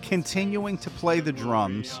while continuing to play the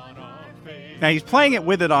drums. Now he's playing it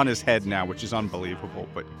with it on his head now, which is unbelievable.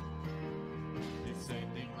 But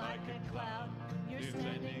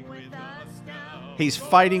he's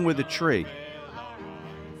fighting with a tree.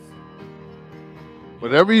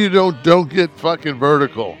 Whatever you don't get fucking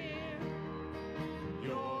vertical.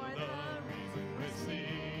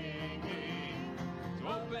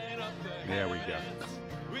 There we go.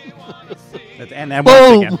 And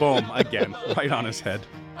once again, boom, again, right on his head.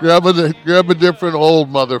 Grab a different old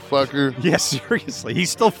motherfucker. Yeah, seriously. He's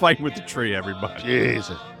still fighting with the tree, everybody.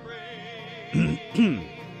 Jesus.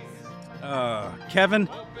 Kevin,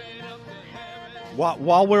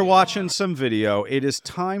 while we're watching some video, it is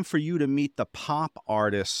time for you to meet the pop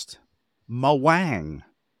artist Mwang.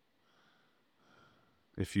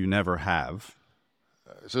 If you never have.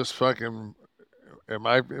 Is this fucking... Am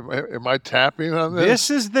I tapping on this? This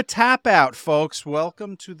is the tap out, folks.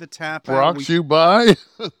 Welcome to the tap out. Brought to you by?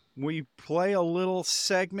 We play a little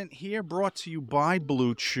segment here brought to you by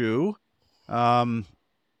Blue Chew. Do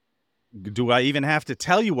I even have to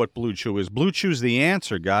tell you what Blue Chew is? Blue Chew's the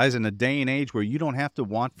answer, guys. In a day and age where you don't have to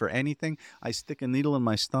want for anything, I stick a needle in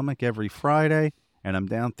my stomach every Friday, and I'm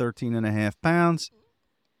down 13.5 pounds.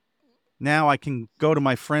 Now I can go to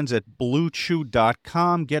my friends at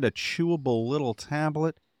BlueChew.com, get a chewable little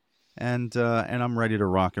tablet, and I'm ready to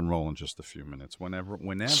rock and roll in just a few minutes. Whenever.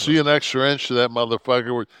 See an extra inch to that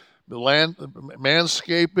motherfucker.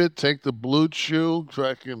 Manscape it. Take the Blue Chew.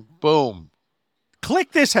 Fucking boom.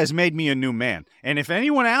 Click This has made me a new man. And if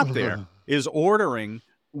anyone out there is ordering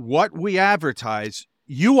what we advertise,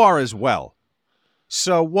 you are as well.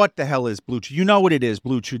 So what the hell is Blue Chew? You know what it is,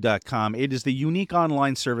 BlueChew.com. It is the unique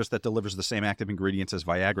online service that delivers the same active ingredients as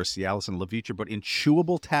Viagra, Cialis, and Levitra, but in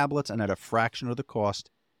chewable tablets and at a fraction of the cost.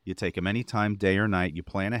 You take them anytime, day or night. You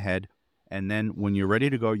plan ahead, and then when you're ready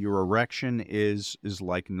to go, your erection is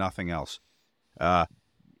like nothing else.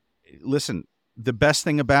 Listen, the best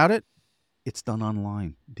thing about it, it's done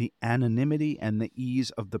online. The anonymity and the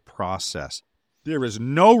ease of the process. There is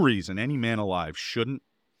no reason any man alive shouldn't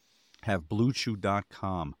have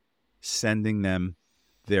BlueChew.com sending them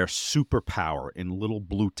their superpower in little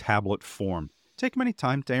blue tablet form. Take them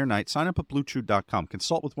anytime, day or night. Sign up at BlueChew.com.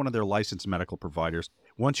 Consult with one of their licensed medical providers.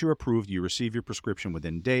 Once you're approved, you receive your prescription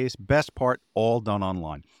within days. Best part, all done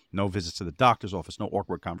online. No visits to the doctor's office, no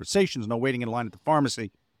awkward conversations, no waiting in line at the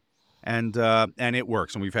pharmacy. And it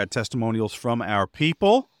works. And we've had testimonials from our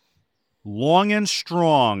people. Long and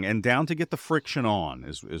strong and down to get the friction on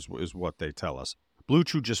is what they tell us. Blue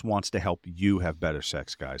Chew just wants to help you have better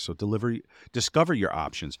sex, guys. So discover your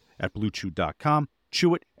options at BlueChew.com.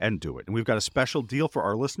 Chew it and do it. And we've got a special deal for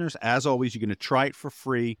our listeners. As always, you're going to try it for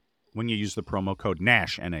free when you use the promo code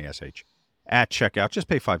NASH, N-A-S-H, at checkout. Just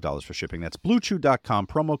pay $5 for shipping. That's BlueChew.com,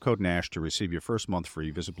 promo code NASH to receive your first month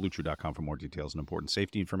free. Visit BlueChew.com for more details and important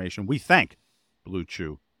safety information. We thank Blue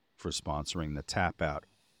Chew for sponsoring the Tap Out.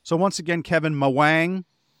 So once again, Kevin Mwang,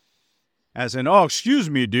 as in, oh, excuse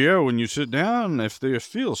me, dear, when you sit down, if you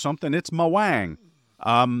feel something, it's Mwang.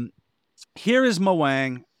 Here is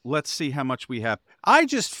Mwang. Let's see how much we have. I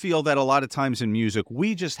just feel that a lot of times in music,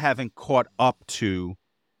 we just haven't caught up to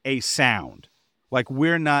a sound. Like,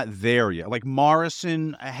 we're not there yet. Like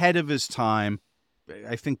Morrison, ahead of his time,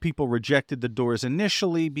 I think people rejected the Doors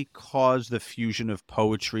initially because the fusion of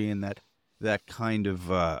poetry and that kind of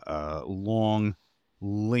long,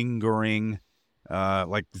 lingering...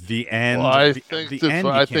 like the end. Well, I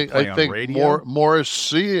think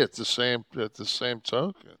Morrissey at the same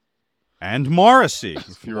token. And Morrissey,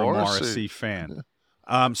 if you're a Morrissey fan.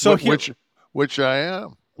 So which I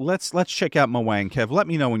am. Let's check out Mwang, Kev. Let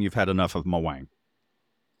me know when you've had enough of Mwang.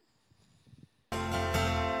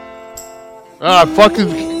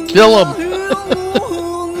 Fucking kill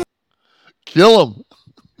him. Kill him.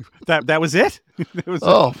 That was it?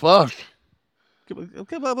 Fuck.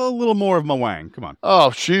 Give a little more of Mwang. Come on.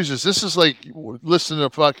 Oh, Jesus. This is like listening to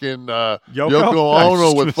fucking Yoko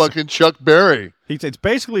Ono with fucking Chuck Berry. It's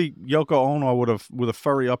basically Yoko Ono with a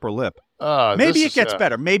furry upper lip. Maybe it gets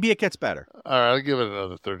better. Maybe it gets better. All right, I'll give it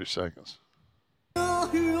another 30 seconds.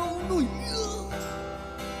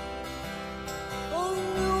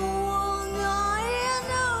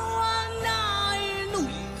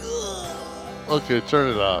 Okay, turn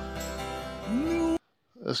it off.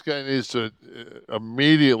 This guy needs to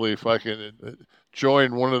immediately fucking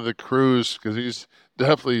join one of the crews because he's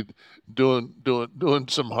definitely doing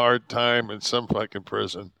some hard time in some fucking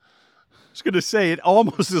prison. I was going to say, it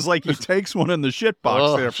almost is like he takes one in the shit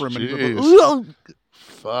box there for a minute.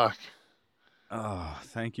 Fuck. Oh,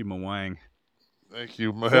 thank you, Mwang. Thank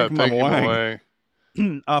you, Mwang.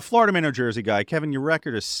 Florida man or Jersey guy. Kevin, your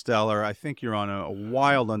record is stellar. I think you're on a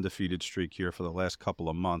wild undefeated streak here for the last couple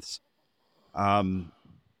of months.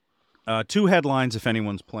 Two headlines if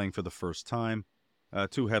anyone's playing for the first time.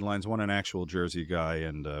 Two headlines, one an actual Jersey guy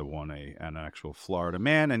and one an actual Florida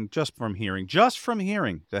man. And just from hearing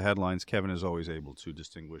the headlines, Kevin is always able to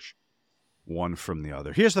distinguish one from the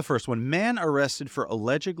other. Here's the first one. Man arrested for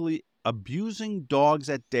allegedly abusing dogs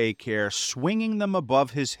at daycare, swinging them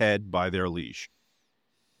above his head by their leash.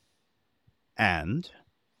 And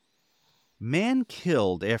man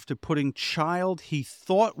killed after putting child he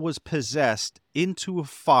thought was possessed into a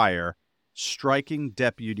fire, striking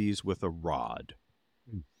deputies with a rod.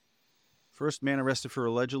 First man arrested for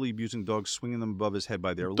allegedly abusing dogs, swinging them above his head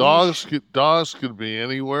by their leash. Dogs could be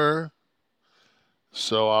anywhere.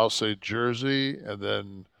 So I'll say Jersey, and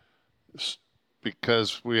then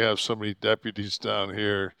because we have so many deputies down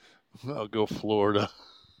here, I'll go Florida.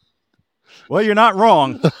 Well, you're not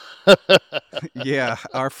wrong. Yeah,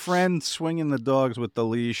 our friend swinging the dogs with the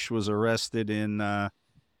leash was arrested in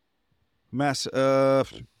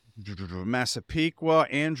Massapequa.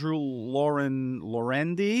 Andrew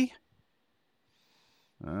Lorendi.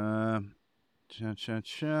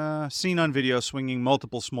 Seen on video swinging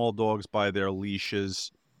multiple small dogs by their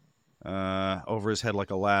leashes over his head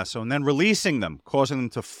like a lasso, and then releasing them, causing them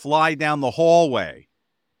to fly down the hallway.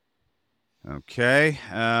 Okay.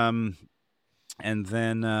 And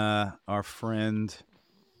then our friend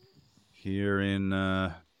here in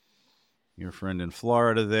your friend in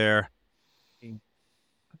Florida there.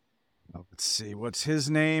 Let's see, what's his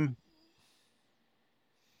name?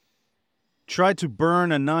 Tried to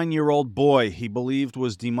burn a 9-year-old boy he believed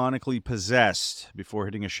was demonically possessed before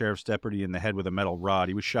hitting a sheriff's deputy in the head with a metal rod.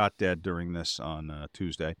 He was shot dead during this on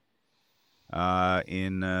Tuesday. At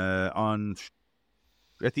the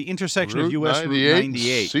intersection Route of U.S. Route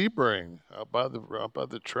 98. Sebring, out by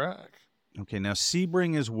the track. Okay, now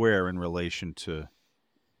Sebring is where in relation to?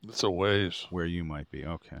 It's a ways. Where you might be.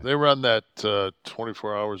 Okay. They run that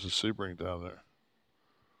 24 hours of Sebring down there.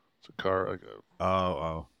 It's a car.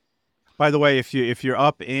 Oh. By the way, if you're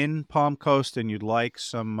up in Palm Coast and you'd like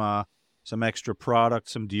some extra product,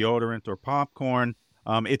 some deodorant or popcorn,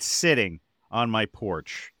 it's sitting on my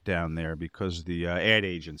porch down there because the ad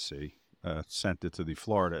agency sent it to the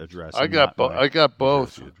Florida address. I got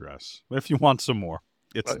both. Address. If you want some more,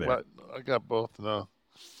 it's there. I got both now.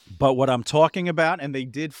 But what I'm talking about, and they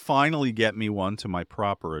did finally get me one to my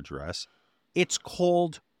proper address, it's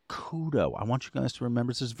called Kudo. I want you guys to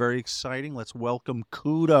remember this is very exciting. Let's welcome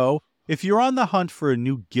Kudo. If you're on the hunt for a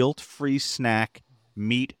new guilt-free snack,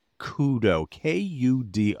 meet Kudo,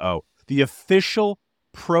 Kudo, the official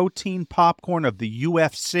protein popcorn of the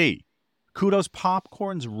UFC. Kudo's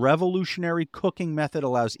Popcorn's revolutionary cooking method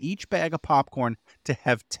allows each bag of popcorn to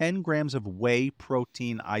have 10 grams of whey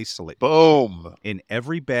protein isolate. Boom! In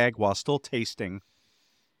every bag while still tasting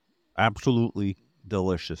absolutely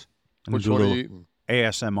delicious. Which one are you eating?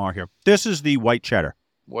 ASMR here. This is the white cheddar.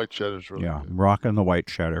 White cheddar's really good. I'm rocking the white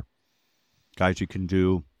cheddar. Guys, you can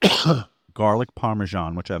do garlic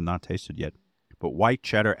parmesan, which I have not tasted yet, but white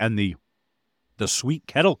cheddar and the sweet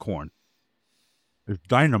kettle corn is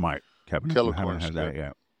dynamite. Kevin, kettle corn had that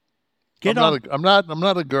yet. I'm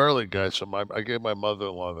not a garlic guy, so I gave my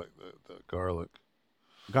mother-in-law the garlic.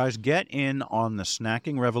 Guys, get in on the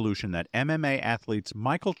snacking revolution that MMA athletes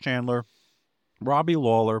Michael Chandler, Robbie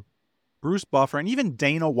Lawler, Bruce Buffer, and even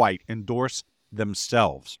Dana White endorse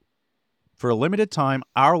themselves. For a limited time,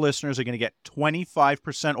 our listeners are going to get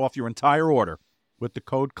 25% off your entire order with the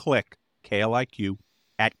code CLIQ, K-L-I-Q,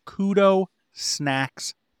 at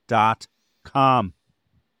kudosnacks.com.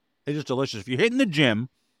 It is delicious. If you're hitting the gym,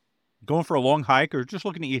 going for a long hike, or just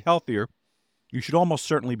looking to eat healthier, you should almost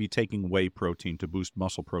certainly be taking whey protein to boost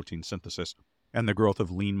muscle protein synthesis and the growth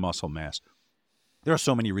of lean muscle mass. There are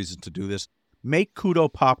so many reasons to do this. Make Kudo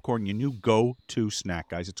popcorn your new go-to snack,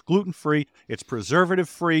 guys. It's gluten-free, it's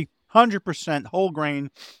preservative-free, 100% whole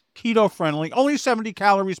grain, keto-friendly, only 70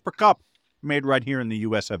 calories per cup, made right here in the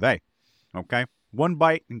US of A. Okay? One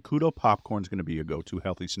bite and Kudo popcorn is going to be your go-to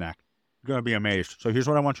healthy snack. You're going to be amazed. So here's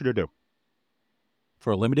what I want you to do.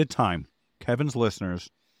 For a limited time, Kevin's listeners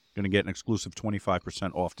are going to get an exclusive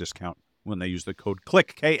 25% off discount when they use the code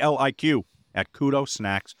CLIQ, K-L-I-Q, at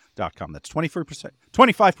kudosnacks.com. That's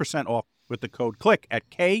 25% off with the code CLIQ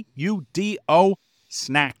at K-U-D-O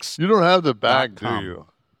Snacks. You don't have the bag, do you?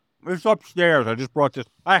 It's upstairs. I just brought this.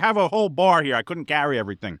 I have a whole bar here. I couldn't carry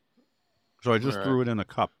everything. So I just threw it in a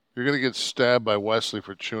cup. You're going to get stabbed by Wesley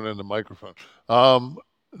for chewing in the microphone.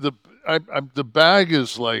 The bag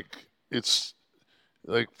is like, it's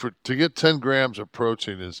like to get 10 grams of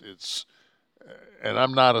protein it's and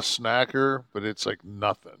I'm not a snacker, but it's like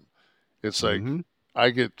nothing. It's like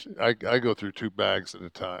I go through 2 bags at a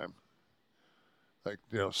time. like,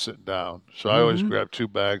 sitting down. So I always grab 2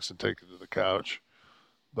 bags and take it to the couch.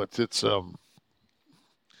 But it's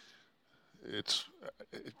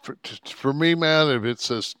for me, man, if it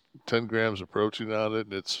says 10 grams of protein on it,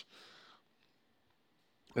 and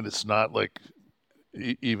it's not like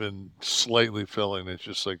even slightly filling, it's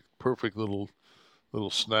just like perfect little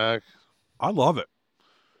snack. I love it.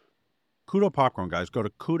 Kudo Popcorn, guys. Go to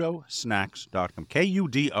kudosnacks.com.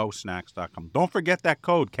 KUDO snacks.com. Don't forget that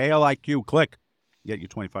code, KLIQ. Click. Get you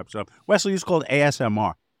 25% off. Wesley, it's called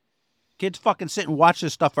ASMR. Kids fucking sit and watch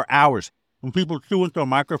this stuff for hours when people chew into a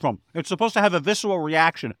microphone. It's supposed to have a visceral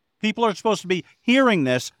reaction. People are supposed to be hearing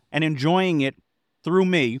this and enjoying it through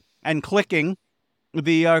me and clicking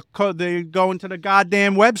the going to the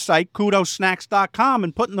goddamn website, kudosnacks.com,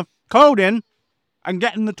 and putting the code in and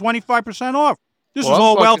getting the 25% off. This is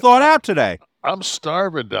all well thought out today. I'm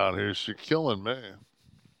starving down here. So you're killing me.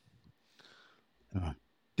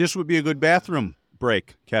 This would be a good bathroom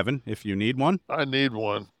break, Kevin, if you need one. I need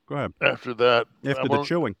one. Go ahead. After that. After the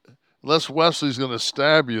chewing. Unless Wesley's going to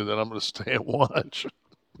stab you, then I'm going to stay and watch.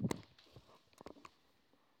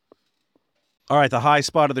 All right, the high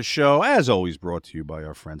spot of the show, as always, brought to you by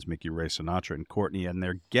our friends Mickey Ray Sinatra and Courtney and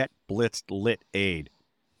their Get Blitzed Lit Aid.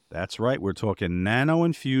 That's right, we're talking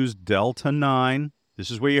nano-infused Delta 9.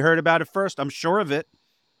 This is where you heard about it first. I'm sure of it.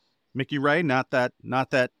 Mickey Ray, not that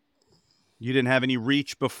you didn't have any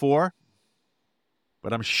reach before,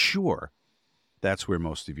 but I'm sure that's where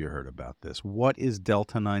most of you heard about this. What is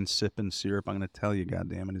Delta 9 sipping syrup? I'm going to tell you,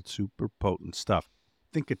 goddammit, it's super potent stuff.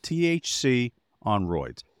 Think of THC on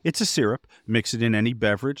roids. It's a syrup. Mix it in any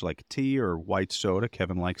beverage like tea or white soda.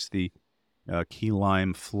 Kevin likes the key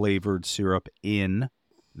lime flavored syrup in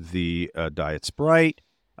the Diet Sprite.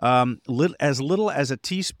 As little as a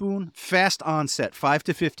teaspoon, fast onset, 5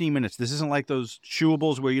 to 15 minutes. This isn't like those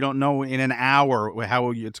chewables where you don't know in an hour how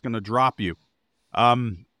it's going to drop you.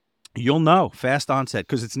 You'll know, fast onset,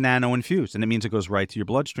 because it's nano-infused, and it means it goes right to your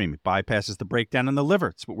bloodstream. It bypasses the breakdown in the liver.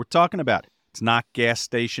 It's what we're talking about. It's not gas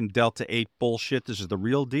station Delta 8 bullshit. This is the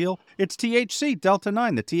real deal. It's THC, Delta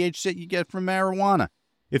 9, the THC you get from marijuana.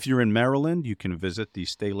 If you're in Maryland, you can visit the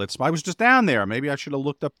Stay Lit. I was just down there. Maybe I should have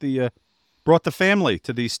looked up brought the family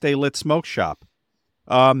to the Stay Lit Smoke Shop.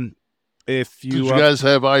 Did you guys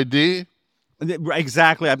have ID?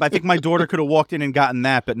 Exactly. I think my daughter could have walked in and gotten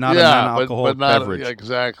that, but not a non-alcoholic beverage.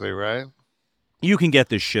 Exactly, right? You can get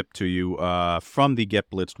this shipped to you from the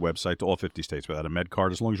Get Blitzed website to all 50 states without a med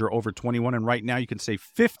card, as long as you're over 21. And right now, you can save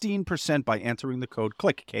 15% by entering the code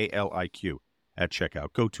CLICK, KLIQ, at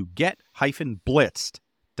checkout. Go to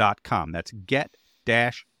get-blitzed.com. That's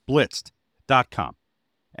get-blitzed.com.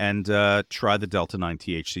 And try the Delta 9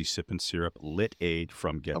 THC Sip and Syrup Lit Aid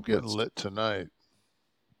from Get Blitzed. I'm getting lit tonight.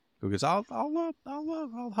 Because I'll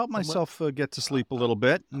help myself get to sleep a little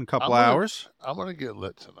bit in a couple hours. I'm going to get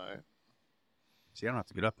lit tonight. See, I don't have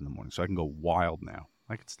to get up in the morning, so I can go wild now.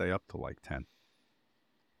 I could stay up till like 10.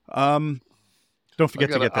 Don't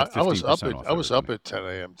forget to get that 15% off. I was up at 10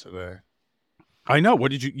 a.m. today. I know.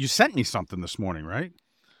 What did you sent me something this morning, right?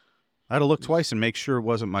 I had to look twice and make sure it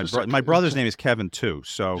wasn't my brother. My brother's name is Kevin, too.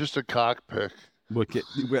 So just a cock pick.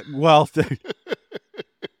 Well,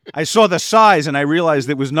 I saw the size and I realized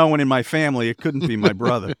there was no one in my family. It couldn't be my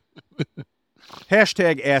brother.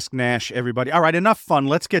 Hashtag Ask Nash, everybody. All right, enough fun.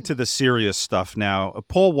 Let's get to the serious stuff now.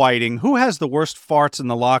 Paul Whiting, who has the worst farts in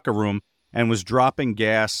the locker room and was dropping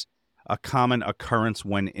gas, a common occurrence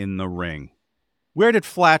when in the ring. Where did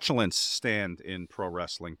flatulence stand in pro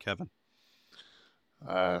wrestling, Kevin?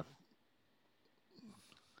 I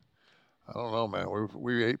don't know, man.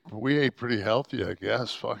 We ate pretty healthy, I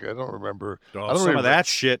guess. Fuck, I don't remember. Of that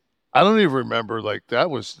shit. I don't even remember. Like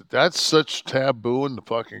that's such taboo in the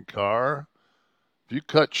fucking car. If you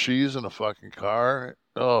cut cheese in a fucking car,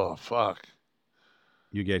 oh fuck,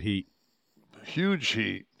 you get heat. Huge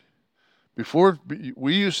heat. Before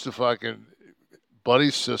we used to fucking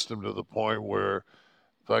buddy system to the point where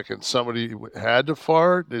fucking somebody had to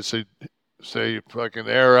fart. They say fucking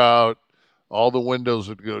air out. All the windows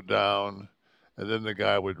would go down, and then the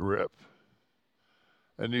guy would rip.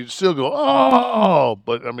 And you'd still go, oh!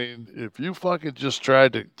 But, I mean, if you fucking just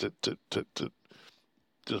tried to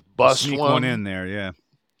just bust Sneak one in there, yeah.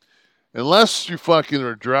 Unless you fucking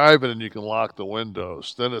are driving and you can lock the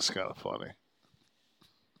windows, then it's kind of funny.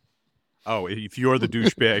 Oh, if you're the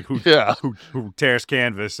douchebag who tears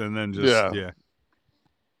canvas and then just, yeah.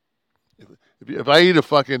 If I eat a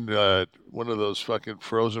fucking one of those fucking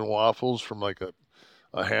frozen waffles from like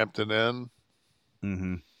a Hampton Inn,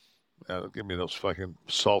 give me those fucking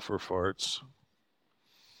sulfur farts.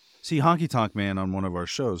 See, Honky Tonk Man on one of our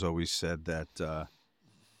shows always said that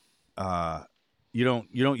you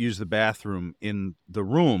don't use the bathroom in the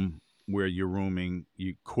room where you're rooming.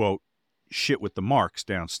 You quote shit with the marks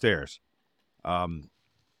downstairs. Go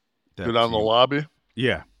down the lobby.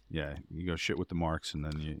 Yeah. You go shit with the marks, and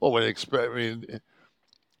then you. Well, I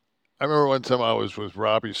remember one time I was with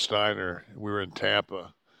Robbie Steiner. We were in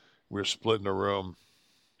Tampa. We were splitting a room,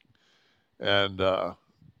 and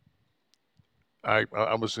I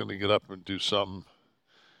was going to get up and do something,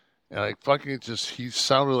 and I fucking he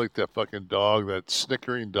sounded like that fucking dog, that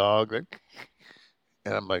snickering dog. And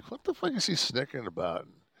I'm like, what the fuck is he snickering about?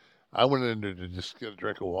 And I went in there to just get a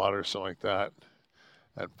drink of water or something like that,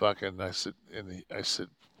 and fucking I said,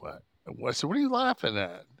 what? I said, what are you laughing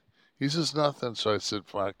at? He says nothing. So I said,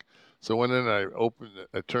 fuck. So I went in and I opened it.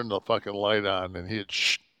 I turned the fucking light on, and he had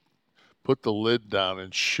put the lid down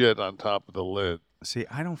and shit on top of the lid. See,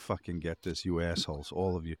 I don't fucking get this, you assholes,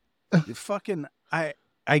 all of you. Fucking, I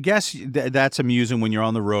guess that's amusing when you're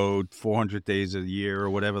on the road 400 days a year or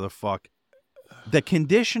whatever the fuck. The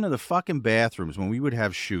condition of the fucking bathrooms when we would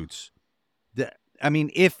have shoots. I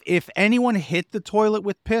mean, if anyone hit the toilet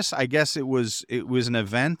with piss, I guess it was an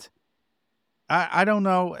event. I don't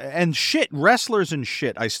know. And shit, wrestlers and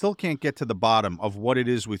shit. I still can't get to the bottom of what it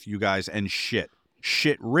is with you guys and shit.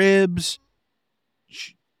 Shit ribs.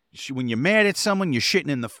 When you're mad at someone, you're shitting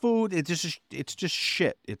in the food. It's just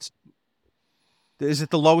shit. Is it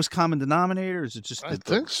the lowest common denominator? Is it just I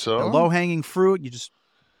think so. The low-hanging fruit?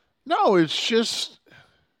 No, it's just.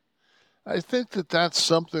 I think that's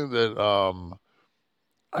something that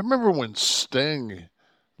I remember when Sting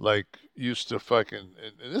used to fucking,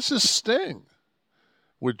 and this is Sting,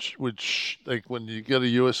 which like when you get a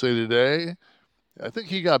USA Today, I think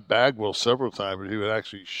he got Bagwell several times, but he would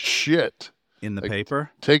actually shit in the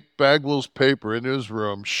paper. Take Bagwell's paper into his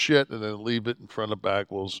room, shit, and then leave it in front of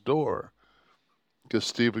Bagwell's door, because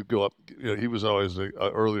Steve would go up. He was always an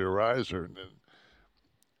earlier riser, and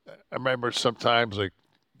then I remember sometimes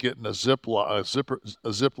getting a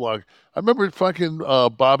Ziploc. I remember fucking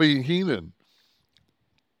Bobby Heenan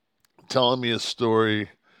telling me a story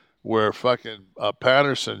where fucking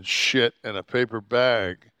Patterson shit in a paper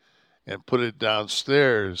bag and put it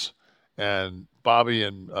downstairs, and Bobby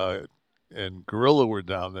and Gorilla were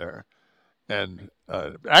down there, and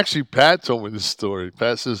actually Pat told me this story.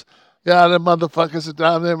 Pat says, yeah, them motherfuckers are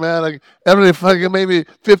down there, man. Every fucking maybe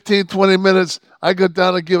 15, 20 minutes, I go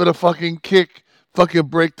down and give it a fucking kick, fucking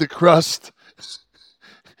break the crust.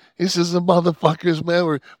 He says, the motherfuckers,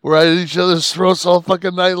 man, we're at each other's throats all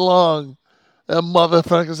fucking night long. Them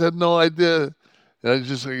motherfuckers had no idea. And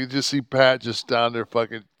you just see Pat just down there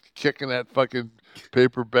fucking kicking that fucking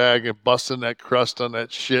paper bag and busting that crust on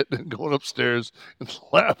that shit and going upstairs and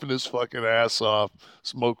laughing his fucking ass off.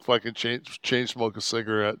 Smoke fucking chain smoking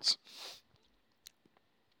cigarettes.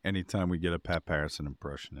 Anytime we get a Pat Patterson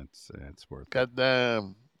impression, it's worth it.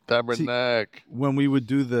 Goddamn. Tabernacle. See, when we would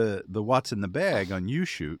do the what's in the bag on You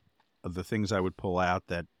Shoot, of the things I would pull out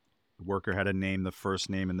that the worker had to name the first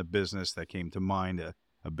name in the business that came to mind, a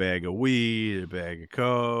bag of weed, a bag of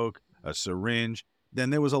coke, a syringe. Then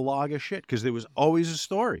there was a log of shit, because there was always a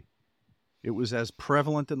story. It was as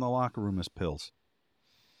prevalent in the locker room as pills.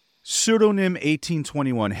 Pseudonym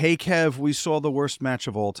 1821. Hey, Kev, we saw the worst match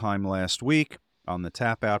of all time last week on the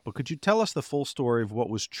Tap Out, but could you tell us the full story of what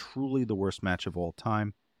was truly the worst match of all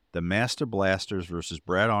time? The Master Blasters versus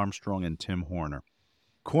Brad Armstrong and Tim Horner.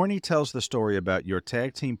 Corny tells the story about your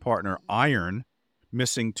tag team partner, Iron,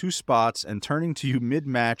 missing 2 spots and turning to you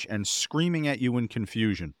mid-match and screaming at you in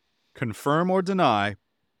confusion. Confirm or deny,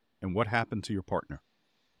 and what happened to your partner?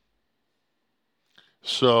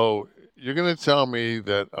 So you're going to tell me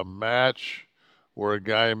that a match where a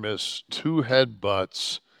guy missed 2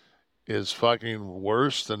 headbutts is fucking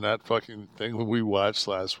worse than that fucking thing we watched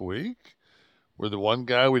last week? Where the one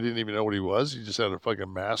guy, we didn't even know what he was. He just had a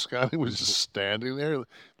fucking mask on. He was just standing there.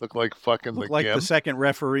 Looked like fucking looked the like Gimp. The second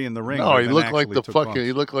referee in the ring. No, he looked like the fucking.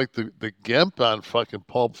 He looked like the Gimp on fucking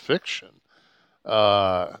Pulp Fiction.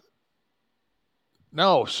 No,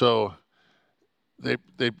 so they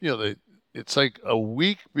it's like a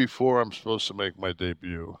week before I'm supposed to make my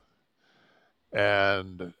debut,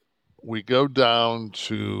 and we go down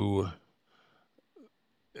to.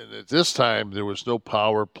 And at this time, there was no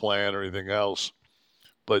power plant or anything else.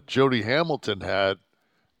 But Jody Hamilton had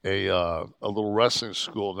a little wrestling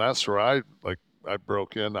school, and that's where I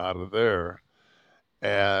broke in out of there.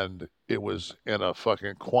 And it was in a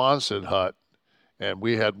fucking Quonset hut, and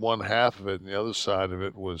we had one half of it, and the other side of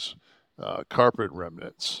it was carpet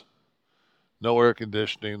remnants. No air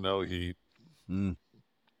conditioning, no heat.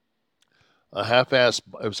 A half-ass,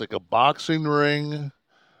 it was like a boxing ring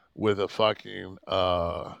with a fucking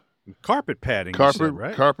Carpet padding, you said,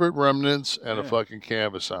 right? Carpet remnants and a fucking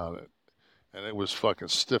canvas on it. And it was fucking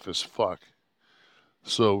stiff as fuck.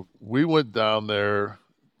 So we went down there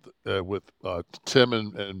with Tim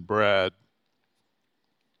and Brad.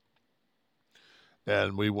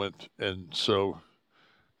 And we went, and so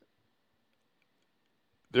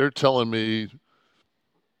they're telling me,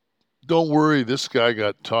 don't worry, this guy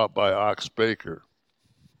got taught by Ox Baker.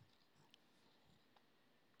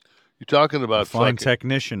 You're talking about fine fucking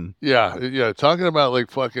technician. Yeah. Talking about like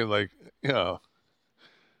fucking like, you know,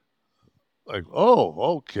 like,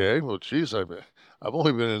 oh, okay. Well, geez, I've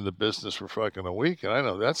only been in the business for fucking a week, and I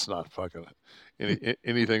know that's not fucking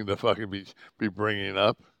anything to fucking be bringing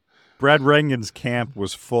up. Brad Rengen's camp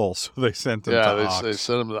was full, so they sent him to Ox. They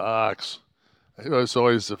sent him to Ox. You know, it's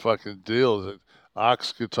always the fucking deal that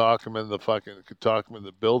Ox could talk him in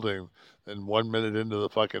the building, and 1 minute into the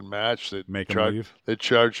fucking match, they'd leave. They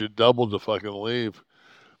charge you double to fucking leave.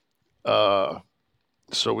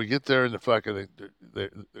 So we get there, and they're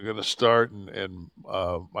going to start, and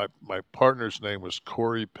my partner's name was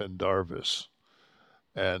Corey Pendarvis,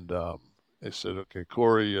 and they said, okay,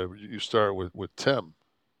 Corey, you start with Tim.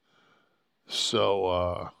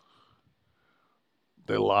 So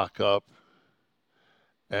they lock up,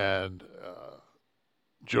 and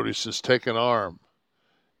Jody says, take an arm.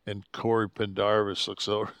 And Corey Pendarvis looks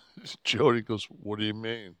over. Jody goes, what do you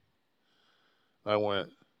mean? I went,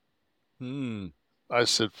 I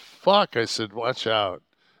said, fuck. I said, watch out.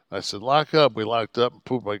 I said, lock up. We locked up, and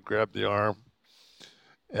poop, I grabbed the arm.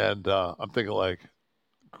 And I'm thinking, like,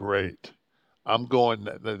 great. I'm going,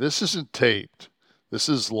 this isn't taped. This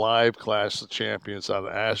is live Clash of Champions out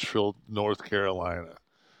of Asheville, North Carolina.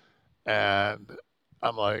 And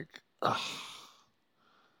I'm like, ugh.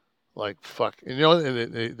 Like, fuck. And, you know,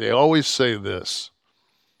 and they always say this.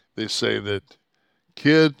 They say that,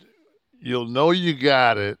 kid, you'll know you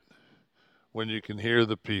got it when you can hear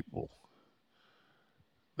the people.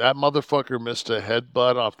 That motherfucker missed a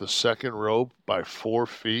headbutt off the second rope by 4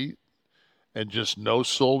 feet and just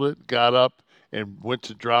no-sold it, got up and went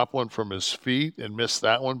to drop one from his feet and missed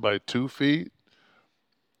that one by 2 feet.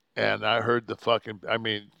 And I heard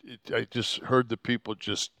I just heard the people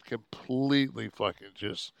just completely fucking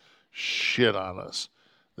just shit on us.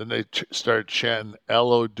 Then they started chanting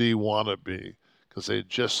LOD wannabe because they had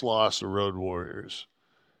just lost the Road Warriors.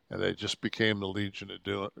 And they just became the Legion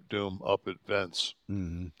of Doom up at Vince.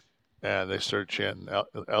 Mm-hmm. And they started chanting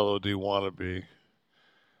LOD wannabe.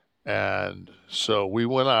 And so we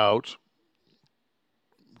went out,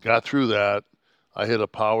 got through that. I hit a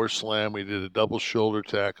power slam. We did a double shoulder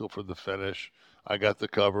tackle for the finish. I got the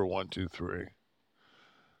cover 1, 2, 3.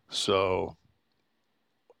 So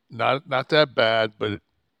not that bad, but,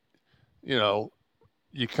 you know,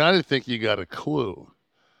 you kind of think you got a clue.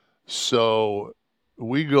 So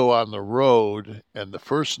we go on the road, and the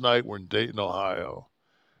first night we're in Dayton, Ohio.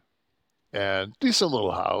 And decent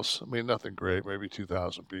little house. I mean, nothing great, maybe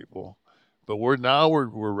 2,000 people. But we're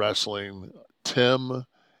wrestling Tim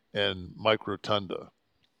and Mike Rotunda.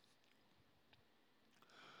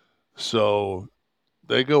 So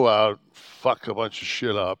they go out, fuck a bunch of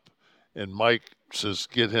shit up, and Mike says,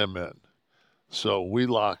 get him in. So we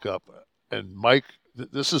lock up. And Mike,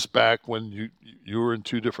 this is back when you were in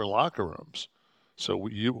 2 different locker rooms. So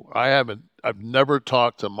I've never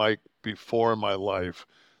talked to Mike before in my life.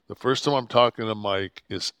 The first time I'm talking to Mike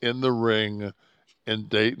is in the ring in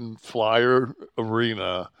Dayton Flyer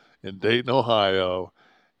Arena in Dayton, Ohio.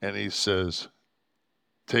 And he says,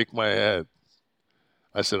 take my head.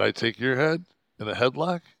 I said, I take your head in a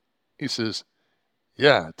headlock? He says,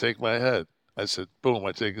 yeah, take my head. I said, boom,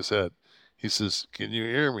 I take his head. He says, can you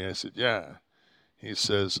hear me? I said, yeah. He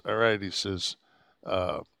says, all right. He says,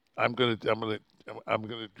 I'm gonna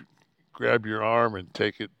grab your arm and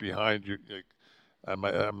take it behind your.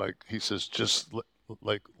 I'm like, he says, just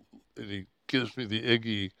like, and he gives me the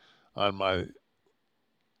Iggy on my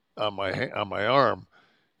arm.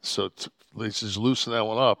 So he says, loosen that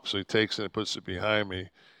one up. So he takes it and puts it behind me.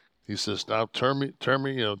 He says, now turn me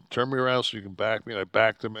around so you can back me. And I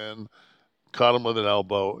backed him in, caught him with an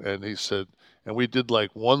elbow, and he said, and we did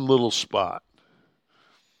like one little spot.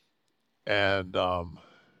 And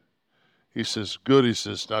he says, good. He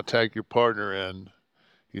says, now tag your partner in.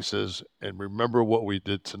 He says, and remember what we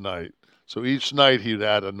did tonight. So each night he'd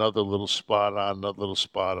add another little spot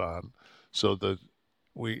on. So that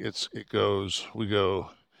we go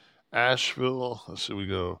Asheville. Let's see, we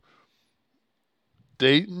go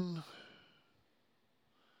Dayton,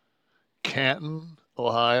 Canton,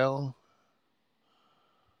 Ohio.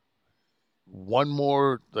 One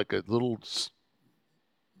more, like a little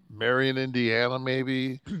Marion, Indiana,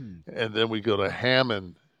 maybe. And then we go to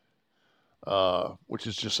Hammond, which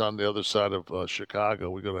is just on the other side of Chicago.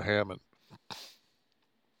 We go to Hammond.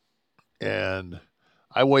 And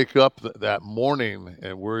I wake up that morning,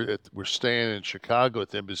 and we're staying in Chicago at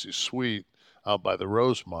the Embassy Suite out by the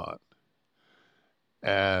Rosemont.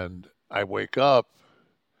 And I wake up,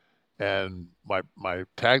 and my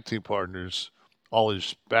tag team partners, all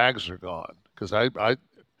his bags are gone because I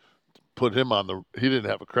put him on he didn't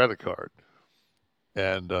have a credit card.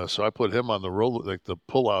 And so I put him on the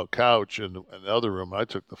pull-out couch in the other room. I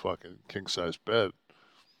took the fucking king-size bed.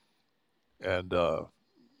 And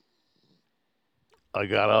I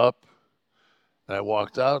got up, and I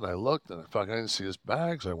walked out, and I looked, and I didn't see his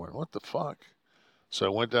bags. I went, what the fuck? So I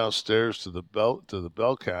went downstairs to the bell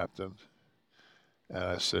captain, and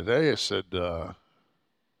I said, hey, he said,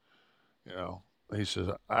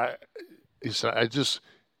 I just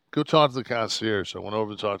go talk to the concierge. So I went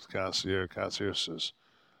over to talk to the concierge. Concierge says,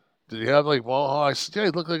 did he have like mohawk? I said, yeah,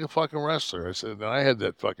 he looked like a fucking wrestler. I said, and I had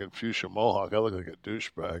that fucking fuchsia mohawk. I looked like a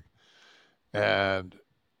douchebag. And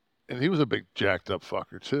he was a big jacked up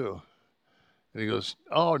fucker too. And he goes,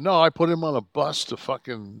 oh no, I put him on a bus to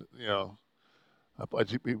fucking, he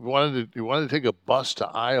wanted to take a bus to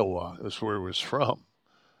Iowa. That's where he was from.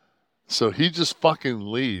 So he just fucking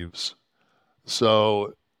leaves.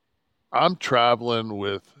 So I'm traveling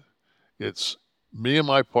with, it's me and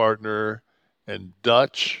my partner and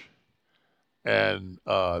Dutch and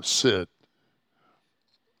Sid.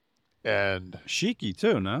 And Sheiky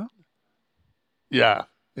too, no? Yeah,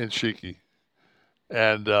 and Sheiky.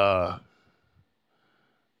 And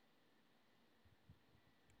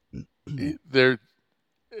they're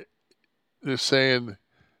saying,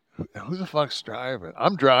 who the fuck's driving?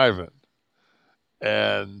 I'm driving.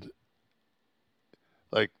 And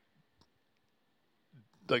like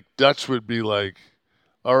Dutch would be like,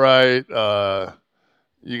 all right,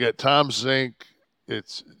 you got Tom Zink,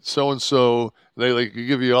 it's so-and-so. They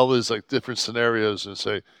give you all these like different scenarios and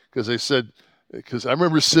say, because I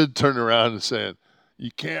remember Sid turning around and saying, you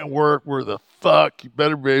can't work where the fuck, you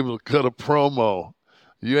better be able to cut a promo.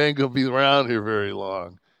 You ain't going to be around here very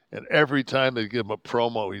long. And every time they'd give him a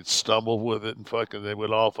promo, he'd stumble with it and fucking, they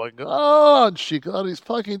would all fucking go, oh, and she got, he's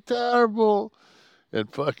fucking terrible. And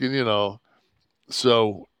fucking,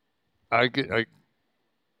 so I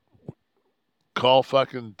call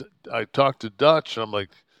fucking, I talk to Dutch, and I'm like,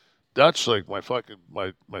 Dutch, like my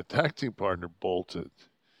tag team partner bolted.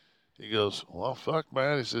 He goes, well, fuck,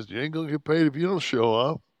 man. He says, you ain't going to get paid if you don't show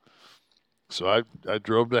up. So I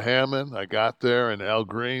drove to Hammond. I got there, and Al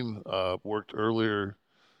Green worked earlier.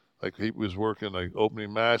 Like he was working like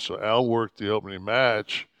opening match. So Al worked the opening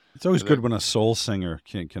match. It's always good when a soul singer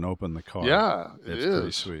can open the car. Yeah, it's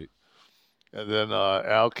pretty sweet. And then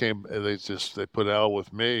Al came, and they put Al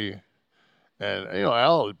with me. And,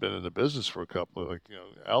 Al had been in the business for a couple of,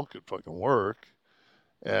 Al could fucking work.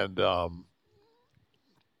 And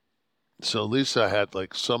so at least I had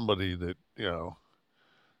like somebody that,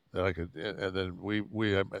 that I could, and then we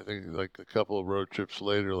I think like a couple of road trips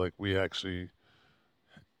later, like we actually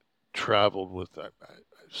traveled with it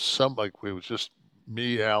was just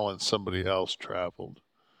me, Al, and somebody else traveled.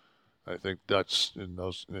 I think Dutch and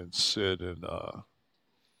Sid and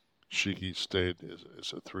Sheiky stayed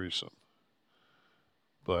as a threesome.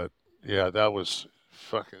 But yeah, that was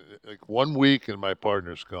fucking like 1 week and my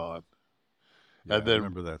partner's gone. Yeah, and then, I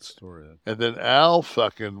remember that story. And then Al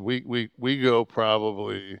fucking we go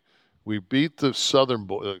probably, we beat the Southern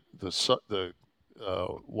boy, the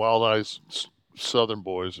Wild Eyes Southern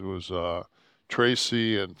boys. It was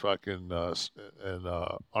Tracy and fucking and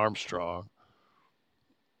Armstrong,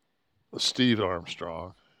 Steve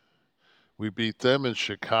Armstrong. We beat them in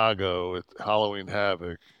Chicago at Halloween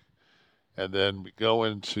Havoc, and then we go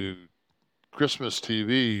into Christmas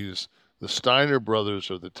TVs. The Steiner brothers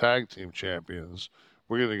are the tag team champions.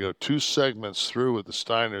 We're going to go 2 segments through with the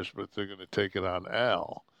Steiners, but they're going to take it on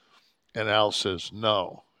Al. And Al says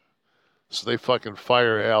no. So they fucking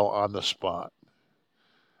fire Al on the spot.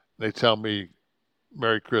 They tell me,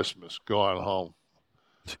 Merry Christmas, go on home.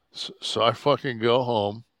 So I fucking go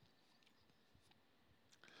home.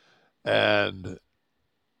 And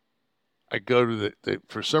I go to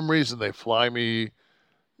for some reason they fly me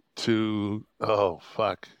to, oh,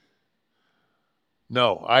 fuck.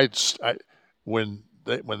 No, when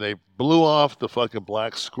they blew off the fucking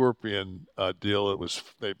Black Scorpion deal, it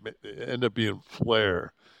ended up being Flair.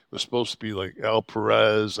 It was supposed to be like Al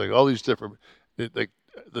Perez, like all these different. The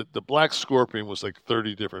Black Scorpion was like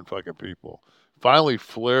 30 different fucking people. Finally,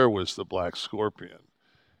 Flair was the Black Scorpion,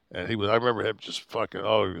 and I remember him just fucking.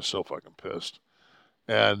 Oh, he was so fucking pissed.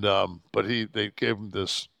 And but they gave him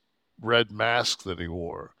this red mask that he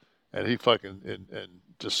wore, and he fucking and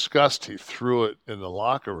disgust, he threw it in the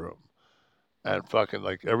locker room, and fucking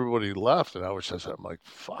like everybody left, and I was just, I'm like,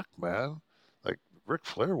 fuck, man, like Ric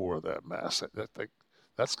Flair wore that mask.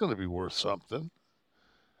 That's going to be worth something.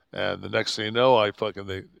 And the next thing you know,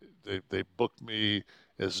 they booked me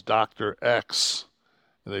as Dr. X,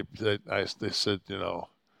 and they said, you know,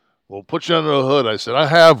 we'll put you under the hood. I said, I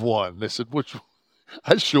have one. They said, which?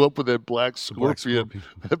 I show up with that black scorpion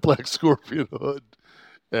hood,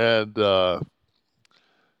 and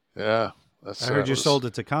yeah, I heard you sold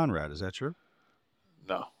it to Conrad. Is that true?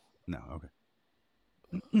 No. Okay.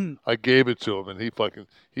 I gave it to him, and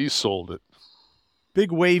he sold it. Big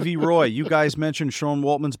Wavy Roy, you guys mentioned Sean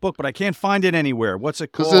Waltman's book, but I can't find it anywhere. What's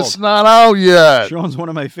it called? Because it's not out yet. Sean's one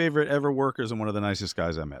of my favorite ever workers and one of the nicest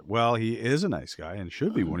guys I met. Well, he is a nice guy and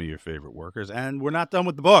should be one of your favorite workers, and we're not done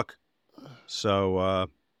with the book. So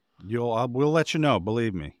we'll let you know.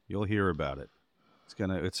 Believe me, you'll hear about it.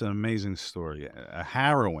 It's an amazing story, a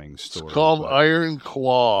harrowing story. It's called Iron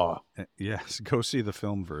Claw. Yes, go see the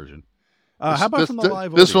film version. How about from the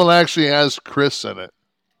live This audience? one actually has Chris in it.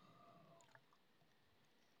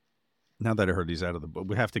 Now that I heard he's out of the book,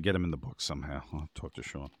 we have to get him in the book somehow. I'll talk to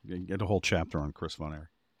Sean. Get a whole chapter on Chris Von Erich.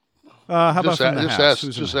 How about from the house?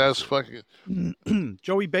 Just ask fucking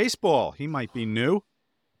Joey Baseball. He might be new.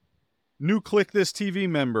 New Click This TV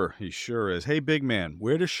member. He sure is. Hey, big man,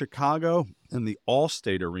 where does Chicago and the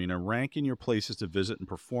Allstate Arena rank in your places to visit and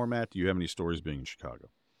perform at? Do you have any stories being in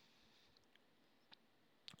Chicago?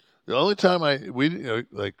 The only time like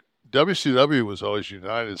WCW was always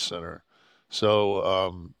United Center,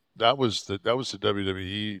 so that was the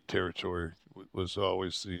WWE territory. Was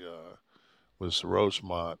always was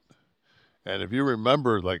Rosemont, and if you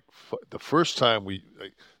remember, like the first time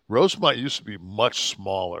Rosemont used to be much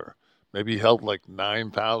smaller. Maybe held like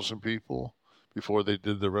 9,000 people before they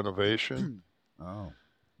did the renovation. Oh,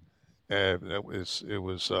 and it was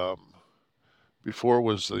before it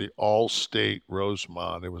was the All-State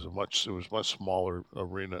Rosemont. It was much smaller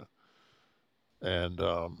arena, and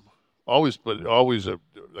it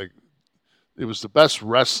was the best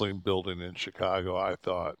wrestling building in Chicago, I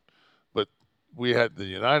thought. But we had the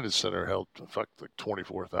United Center held like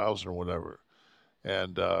 24,000 or whatever,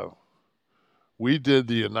 and we did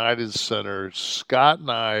the United Center. Scott and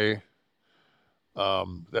I,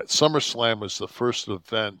 that SummerSlam was the first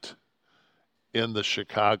event in the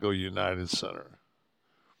Chicago United Center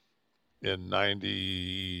in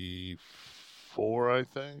 94, I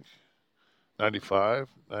think. 95,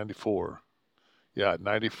 94. Yeah,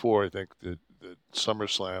 94, I think the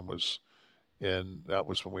SummerSlam was in. That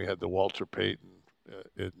was when we had the Walter Payton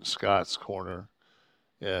in Scott's corner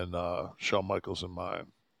and Shawn Michaels in mine.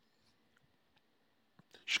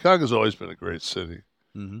 Chicago's always been a great city.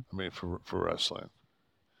 Mm-hmm. I mean, for wrestling.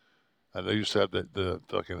 And they used to have the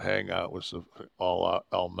fucking hangout was the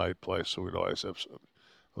all night place, so we'd always have. It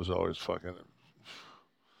was always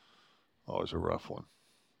always a rough one.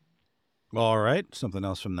 All right, something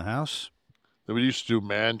else from the house. Then we used to do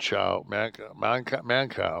Mancow,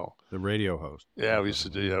 the radio host. Yeah, we used to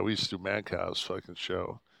do Mancow's fucking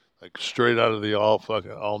show, like straight out of the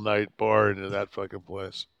all night bar into that fucking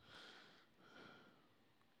place.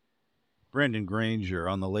 Brandon Granger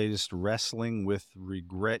on the latest Wrestling with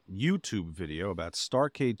Regret YouTube video about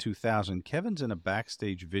Starrcade 2000. Kevin's in a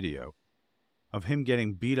backstage video of him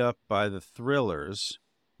getting beat up by the Thrillers.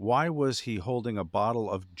 Why was he holding a bottle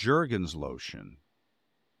of Jergens lotion?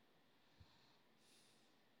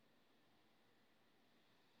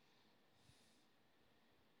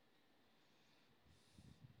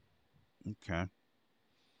 Okay.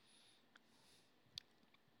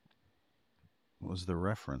 What was the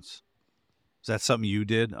reference? Is that something you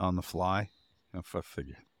did on the fly? I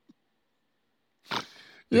figured.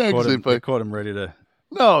 Yeah, they caught him ready to.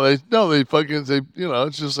 No, they fucking say,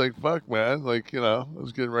 it's just like, fuck, man. Like, I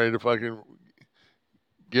was getting ready to fucking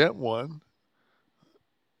get one.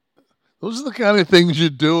 Those are the kind of things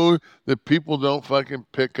you do that people don't fucking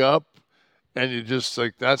pick up. And you just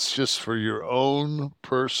like, that's just for your own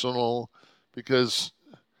personal, because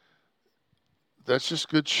that's just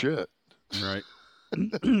good shit. Right.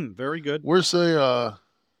 Very good. Where's the,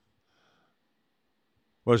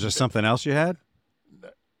 was there something else you had?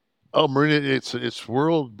 Oh, Marina, it's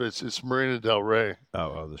Marina Del Rey.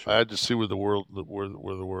 Oh, the show. I had to see where the world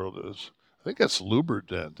is. I think that's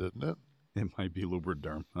Lubriderm, isn't it? It might be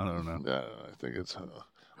Lubriderm. I don't know. Yeah, I think it's.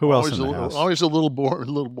 Who else in the house? Always a little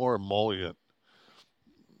more emollient.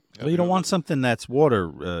 Well, you don't want something that's water.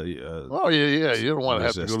 Oh yeah. You don't want to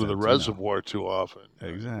have to go to the reservoir too often.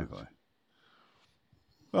 Exactly.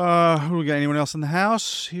 Who we got? Anyone else in the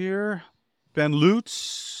house here? Ben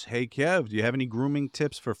Lutz, hey Kev, do you have any grooming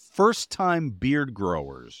tips for first-time beard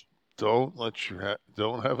growers? Don't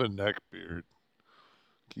have a neck beard.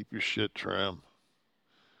 Keep your shit trim.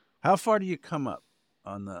 How far do you come up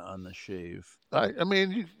on the shave? I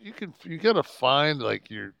mean, you gotta find like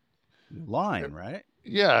your line, right?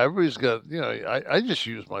 Yeah, everybody's got. I just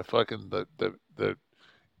use my fucking the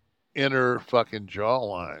inner fucking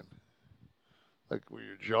jawline, like where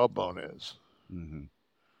your jawbone is. Mm-hmm.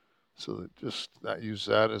 So that use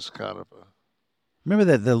that as kind of a. Remember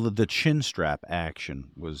that the chin strap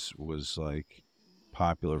action was like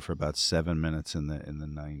popular for about 7 minutes in the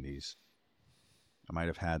 90s. I might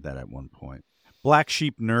have had that at one point. Black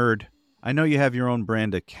Sheep Nerd, I know you have your own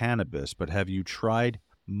brand of cannabis, but have you tried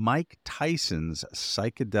Mike Tyson's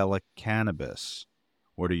psychedelic cannabis?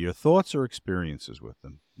 What are your thoughts or experiences with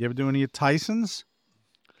them? You ever do any of Tyson's?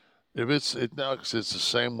 Because it's the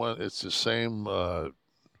same one. It's the same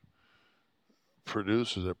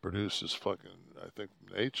producer that produces fucking, I think,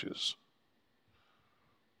 Nature's.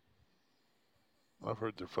 I've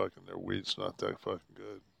heard their weed's not that fucking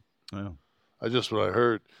good. Yeah. That's what I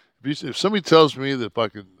heard. If somebody tells me that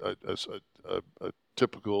fucking a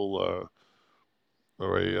typical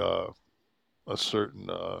or a certain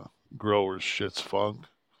grower's shit's funk,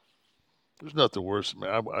 there's nothing worse than me.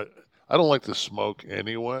 I don't like to smoke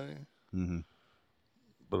anyway. Mm-hmm.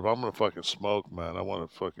 But if I'm gonna fucking smoke, man, I want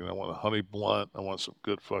a honey blunt. I want some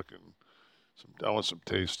good I want some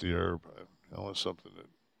tasty herb. I want something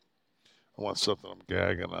I'm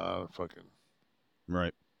gagging on. Fucking.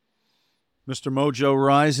 Right. Mr. Mojo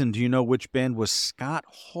Rising, do you know which band was Scott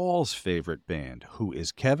Hall's favorite band? Who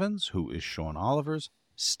is Kevin's? Who is Sean Oliver's?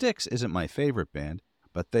 Styx isn't my favorite band,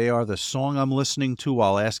 but they are the song I'm listening to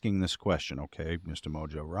while asking this question. Okay, Mr.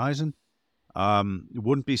 Mojo Rising. It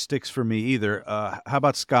wouldn't be Styx for me either. How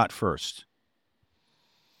about Scott first?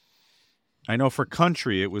 I know for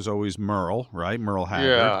country it was always Merle, right? Merle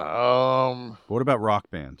Haggard. Yeah. What about rock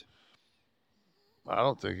band? I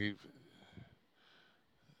don't think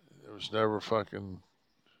there was never fucking.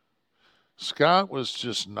 Scott was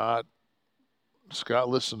just not. Scott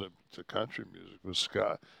listened to country music. It was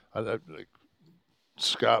Scott.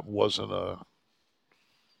 Scott wasn't a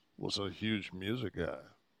huge music guy.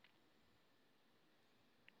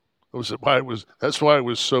 That's why it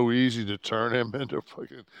was so easy to turn him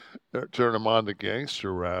on to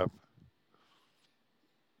gangster rap.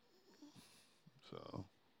 So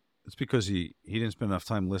it's because he didn't spend enough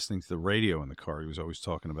time listening to the radio in the car. He was always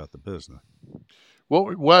talking about the business.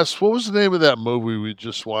 Wes, what was the name of that movie we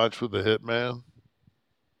just watched with the Hitman?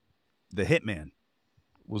 The Hitman.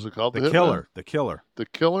 Was it called The Killer? The Killer. The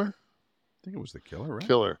Killer? I think it was The Killer, right?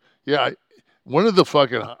 Killer. Yeah. One of the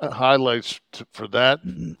fucking highlights for that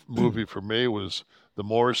movie for me was the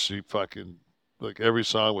Morrissey fucking, like every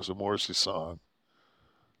song was a Morrissey song.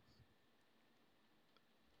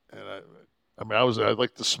 And I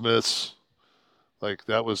like the Smiths. Like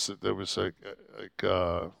there was like.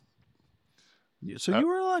 So you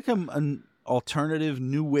were like an alternative,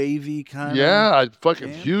 new wavy kind of. Yeah, I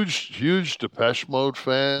fucking huge Depeche Mode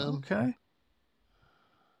fan. Okay.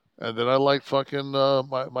 And then I like fucking I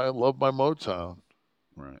love my Motown.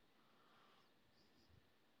 Right.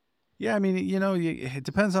 Yeah, I mean, it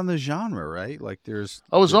depends on the genre, right? Like there's.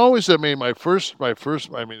 I was always, my first.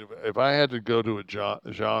 I mean, if I had to go to a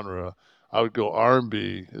genre, I would go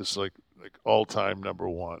R&B is like all time number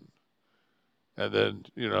one, and then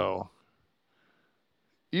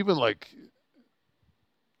even like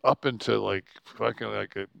up into like fucking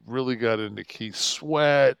like I really got into Keith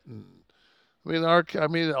Sweat and.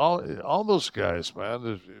 All those guys,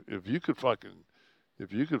 man. If you could fucking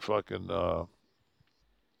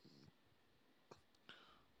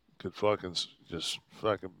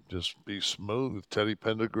just be smooth. Teddy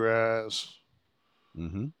Pendergrass.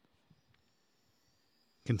 Mm-hmm.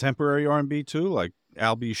 Contemporary R&B too, like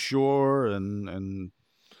Al B. Shore and.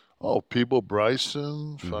 Oh, Peabo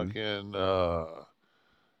Bryson, mm-hmm. fucking.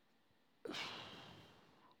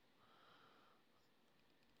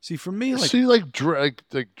 See, for me, like Drake.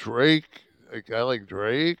 I like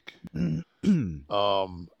Drake. I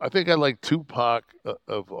think I like Tupac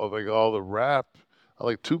of like all the rap. I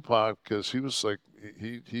like Tupac because he was like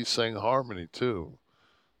he sang harmony too.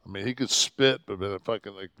 I mean, he could spit, but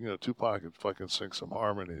fucking Tupac could fucking sing some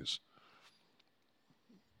harmonies.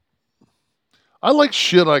 I like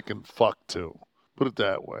shit I can fuck to. Put it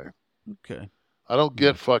that way. Okay. I don't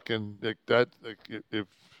get fucking like that. Like if.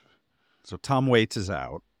 So Tom Waits is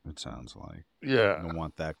out. It sounds like. Yeah. I don't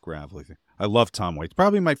want that gravelly thing. I love Tom Waits.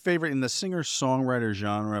 Probably my favorite in the singer-songwriter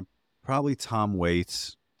genre. Probably Tom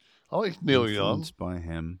Waits. I like Neil Young. By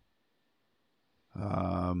him.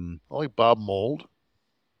 I like Bob Mould.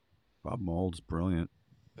 Bob Mould's brilliant.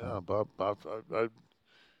 Yeah, Bob.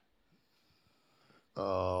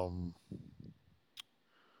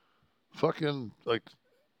 Fucking like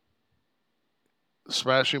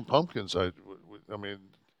Smashing Pumpkins. I mean,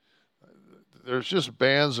 there's just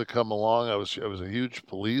bands that come along. I was a huge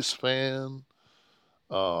Police fan.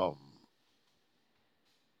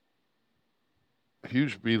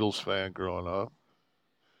 Huge Beatles fan growing up.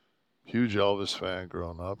 Huge Elvis fan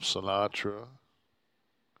growing up. Sinatra.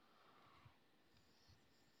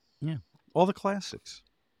 Yeah, all the classics.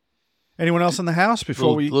 Anyone else in the house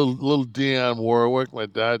before little Dionne Warwick? My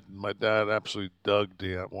dad absolutely dug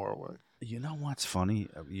Dionne Warwick. You know what's funny?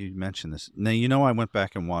 You mentioned this. Now, you know I went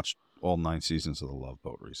back and watched all 9 seasons of The Love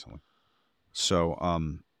Boat recently. So,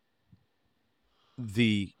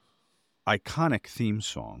 the iconic theme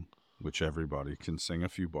song, which everybody can sing a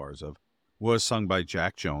few bars of, was sung by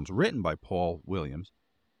Jack Jones, written by Paul Williams,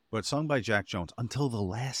 but sung by Jack Jones. Until the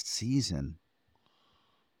last season,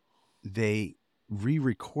 they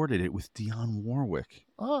re-recorded it with Dionne Warwick.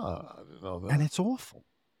 I didn't know that. And it's awful.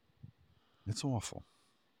 It's awful.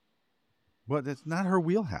 But it's not her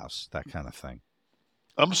wheelhouse, that kind of thing.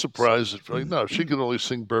 I'm surprised. No, she could only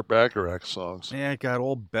sing Burt Bacharach songs. Yeah, it got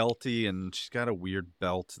all belty, and she's got a weird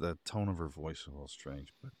belt. The tone of her voice is a little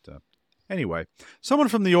strange. But anyway, someone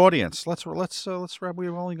from the audience. Let's wrap.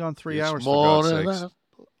 We've only gone 3 hours. For God's sakes.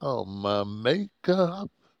 Oh, my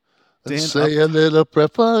makeup. Dan, say a little prayer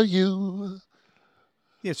for you.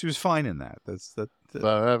 Yeah, she was fine in that.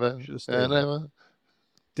 Forever and ever.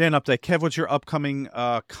 Dan, update. Kev, what's your upcoming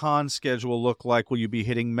con schedule look like? Will you be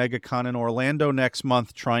hitting MegaCon in Orlando next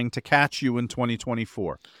month, trying to catch you in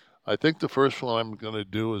 2024? I think the first one I'm going to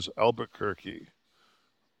do is Albuquerque.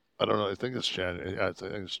 I don't know. I think it's January. I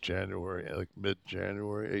think it's January, like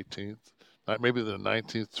mid-January, 18th. Maybe the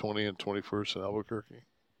 19th, 20th, and 21st in Albuquerque.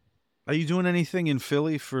 Are you doing anything in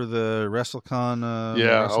Philly for the WrestleCon?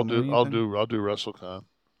 Yeah, I'll do WrestleCon.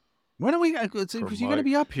 When are we? Because you're going to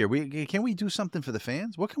be up here. Can we do something for the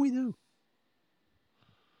fans? What can we do?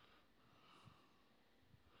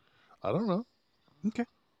 I don't know. Okay.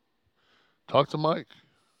 Talk to Mike.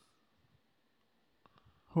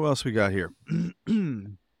 Who else we got here?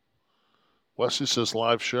 Wesley says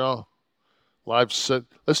live show. Live set.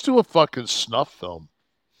 Let's do a fucking snuff film.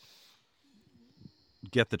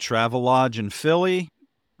 Get the Travel Lodge in Philly.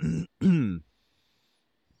 Who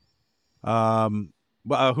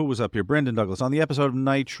was up here? Brendan Douglas. On the episode of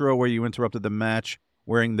Nitro where you interrupted the match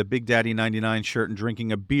wearing the Big Daddy 99 shirt and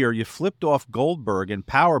drinking a beer, you flipped off Goldberg and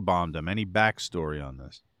powerbombed him. Any backstory on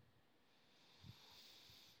this?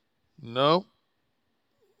 No.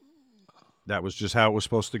 That was just how it was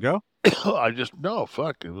supposed to go?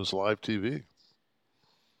 Fuck. It was live TV.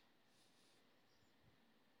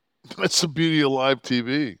 That's the beauty of live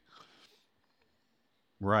TV.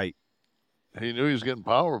 Right. He knew he was getting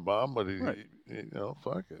powerbombed, but he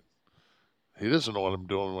fuck it. He doesn't know what I'm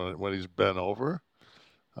doing when he's bent over.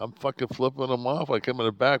 I'm fucking flipping him off. I come in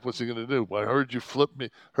the back. What's he going to do? I heard you flip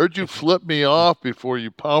me off before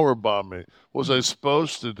you powerbomb me. What was I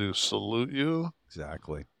supposed to do? Salute you?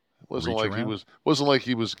 Exactly. It wasn't like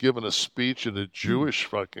he was giving a speech at a Jewish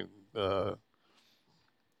fucking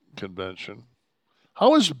convention.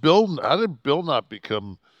 How did Bill not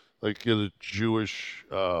become get a Jewish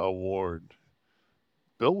award?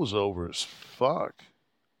 Bill was over as fuck.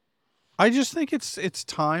 I just think it's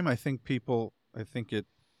time. I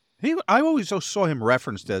always saw him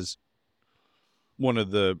referenced as one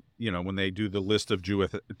of the, when they do the list of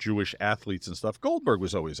Jewish athletes and stuff. Goldberg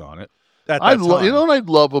was always on it. You know what I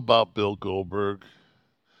love about Bill Goldberg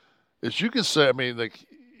is you can say,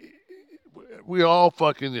 we all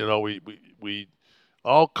fucking, we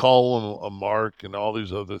all call him a mark and all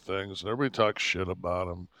these other things, and everybody talks shit about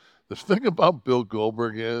him. The thing about Bill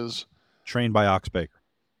Goldberg is trained by Ox Baker.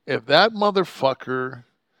 If that motherfucker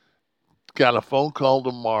got a phone call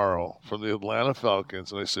tomorrow from the Atlanta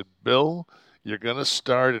Falcons and they said, Bill, you're going to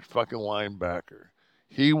start at fucking linebacker,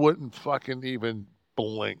 he wouldn't fucking even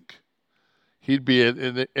blink. He'd be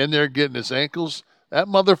in there getting his ankles. That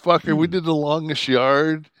motherfucker, we did the longest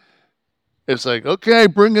yard. It's like, okay,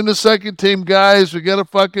 bring in the second team, guys. We got to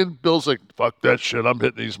fucking... Bill's like, fuck that shit. I'm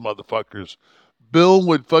hitting these motherfuckers. Bill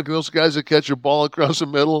would fucking... Those guys that catch a ball across the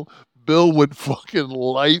middle, Bill would fucking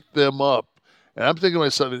light them up. And I'm thinking to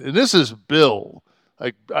myself, and this is Bill.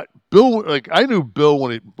 I knew Bill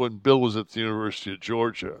when Bill was at the University of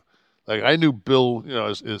Georgia. I knew Bill,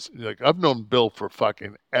 I've known Bill for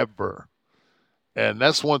fucking ever. And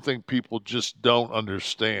that's one thing people just don't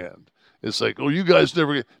understand. It's like, oh, you guys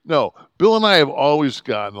never get. No, Bill and I have always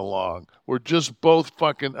gotten along. We're just both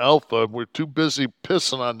fucking alpha. We're too busy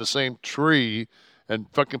pissing on the same tree and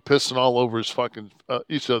fucking pissing all over his fucking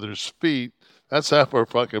each other's feet. That's half our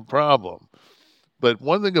fucking problem. But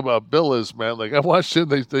one thing about Bill is, man, like I watched him.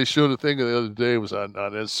 They showed a thing the other day. It was on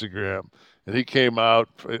Instagram, and he came out.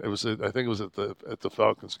 It was I think it was at the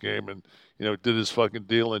Falcons game, and did his fucking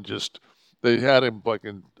deal, and just they had him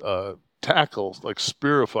fucking tackle, like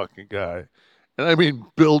spear a fucking guy. And I mean,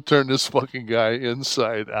 Bill turned this fucking guy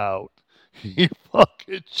inside out. He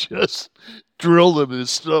fucking just drilled him in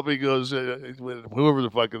his stomach. He goes, whoever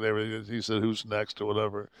the fucking there is, he said, who's next or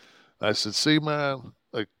whatever. I said, see, man,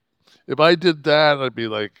 like, if I did that, I'd be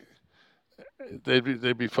like, they'd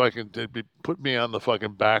be putting me on the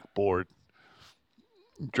fucking backboard,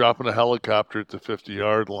 dropping a helicopter at the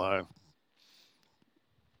 50-yard line.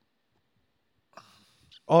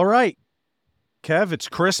 All right. Kev, it's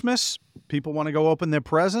Christmas. People want to go open their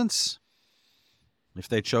presents. If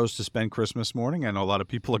they chose to spend Christmas morning, I know a lot of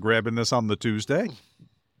people are grabbing this on the Tuesday,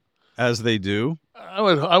 as they do. I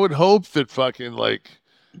would hope that fucking like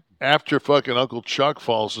after fucking Uncle Chuck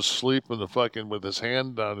falls asleep in the fucking with his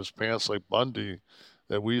hand down his pants like Bundy,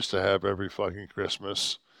 that we used to have every fucking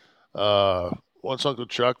Christmas. Once Uncle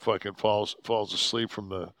Chuck fucking falls asleep from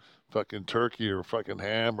the fucking turkey or fucking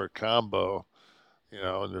ham or combo.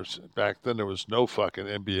 And back then there was no fucking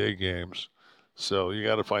NBA games, so you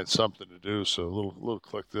got to find something to do. So a little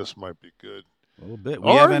like this might be good. A little bit.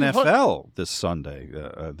 We have NFL this Sunday,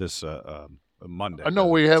 this Monday. I know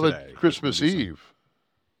we have it Christmas Eve.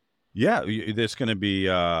 Yeah, there's going to be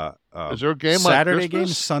is there a game Saturday on Christmas?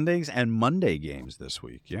 games, Sundays, and Monday games this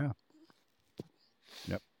week. Yeah.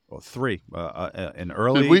 Yep. Well, 3. An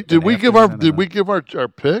early. Did we give our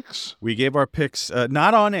picks? We gave our picks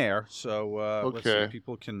not on air, so okay.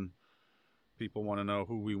 Let's see. People want to know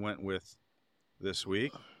who we went with this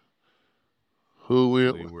week. You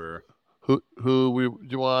want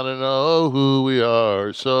to know who we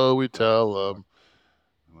are, so we tell them.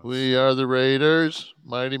 We are the Raiders,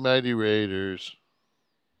 mighty, mighty Raiders.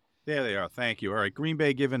 There they are. Thank you. All right, Green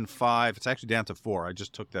Bay given 5. It's actually down to 4. I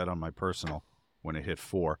just took that on my personal when it hit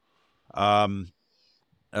 4.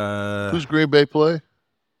 Who's Green Bay play?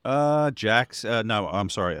 Jacks. No, I'm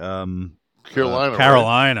sorry. Carolina.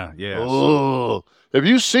 Carolina. Right? Yeah. Oh, have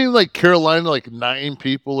you seen like Carolina? Like 9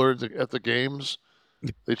 people are at the games.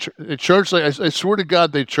 They charge like I swear to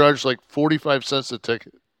God they charge like 45 cents a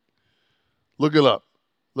ticket. Look it up.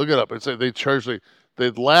 It's like they charge like the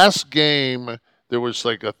last game there was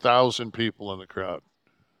like 1,000 people in the crowd.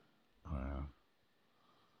 Wow.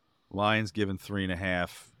 Lions given 3.5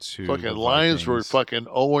 to fucking Lions were fucking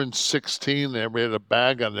 0-16. They had a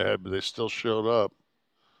bag on their head, but they still showed up.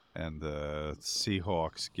 And the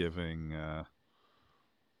Seahawks giving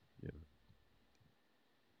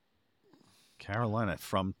Carolina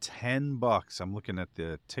from $10. I'm looking at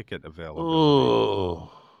the ticket availability.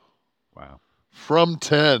 Oh, wow! From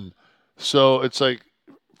 10. So it's like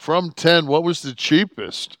from 10. What was the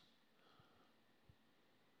cheapest?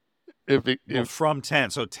 From 10,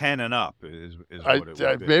 so 10 and up is what it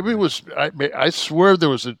would be. Maybe it was. I swear there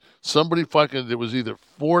was somebody fucking. There was either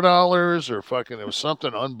 $4 or fucking. It was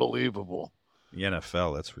something unbelievable. The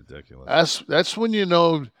NFL, that's ridiculous. That's when you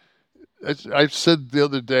know. I said the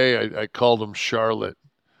other day I called them Charlotte,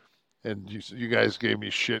 and you guys gave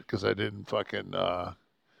me shit because I didn't fucking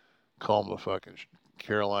call them the fucking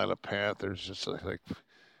Carolina Panthers. Just like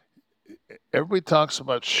everybody talks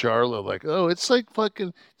about Charlotte like, oh, it's like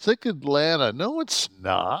Atlanta. No, it's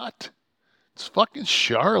not. It's fucking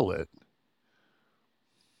Charlotte.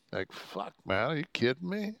 Like, fuck, man, are you kidding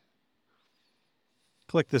me?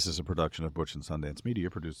 Click This is a production of Butch and Sundance Media,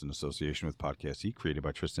 produced in association with Podcast E, created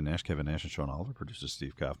by Tristan Nash, Kevin Nash, and Sean Oliver, producer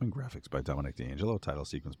Steve Kaufman, graphics by Dominic D'Angelo, title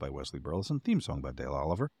sequence by Wesley Burleson, theme song by Dale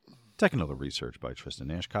Oliver, technical research by Tristan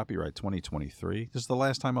Nash, copyright 2023. This is the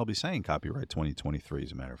last time I'll be saying copyright 2023,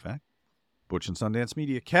 as a matter of fact. Butch and Sundance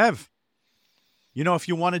Media. Kev, if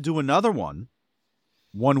you want to do another one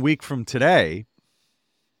 1 week from today,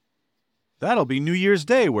 that'll be New Year's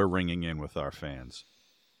Day we're ringing in with our fans.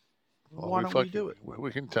 Well, why don't we do it?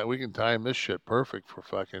 We can time this shit perfect for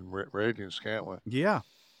fucking ratings, can't we? Yeah.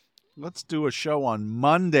 Let's do a show on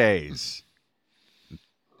Mondays.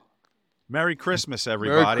 Merry Christmas,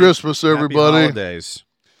 everybody. Merry Christmas, everybody. Happy holidays.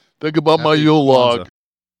 Think about my Yule log.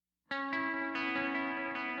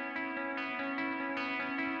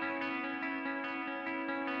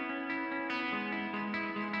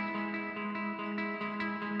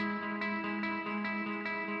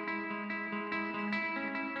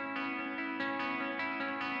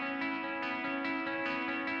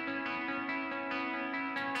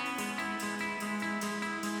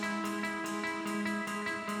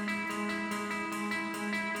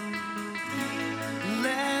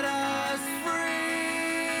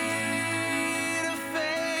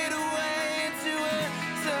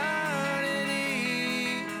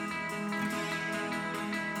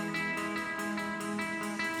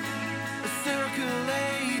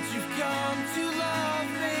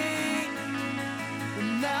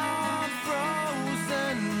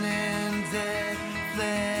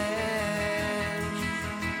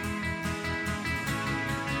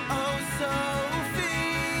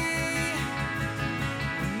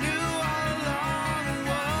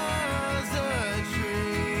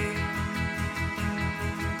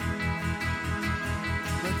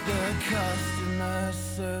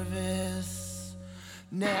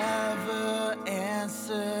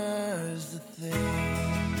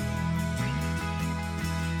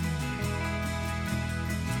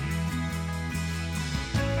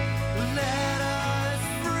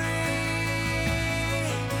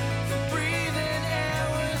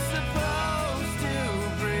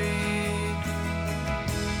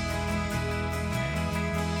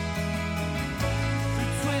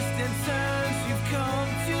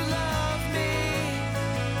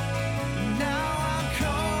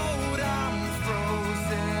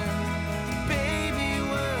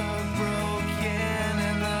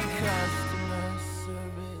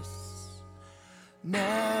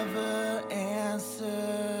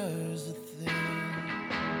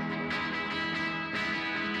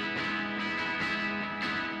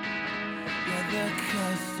 The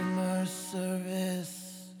customer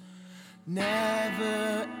service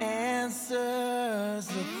never answers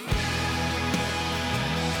the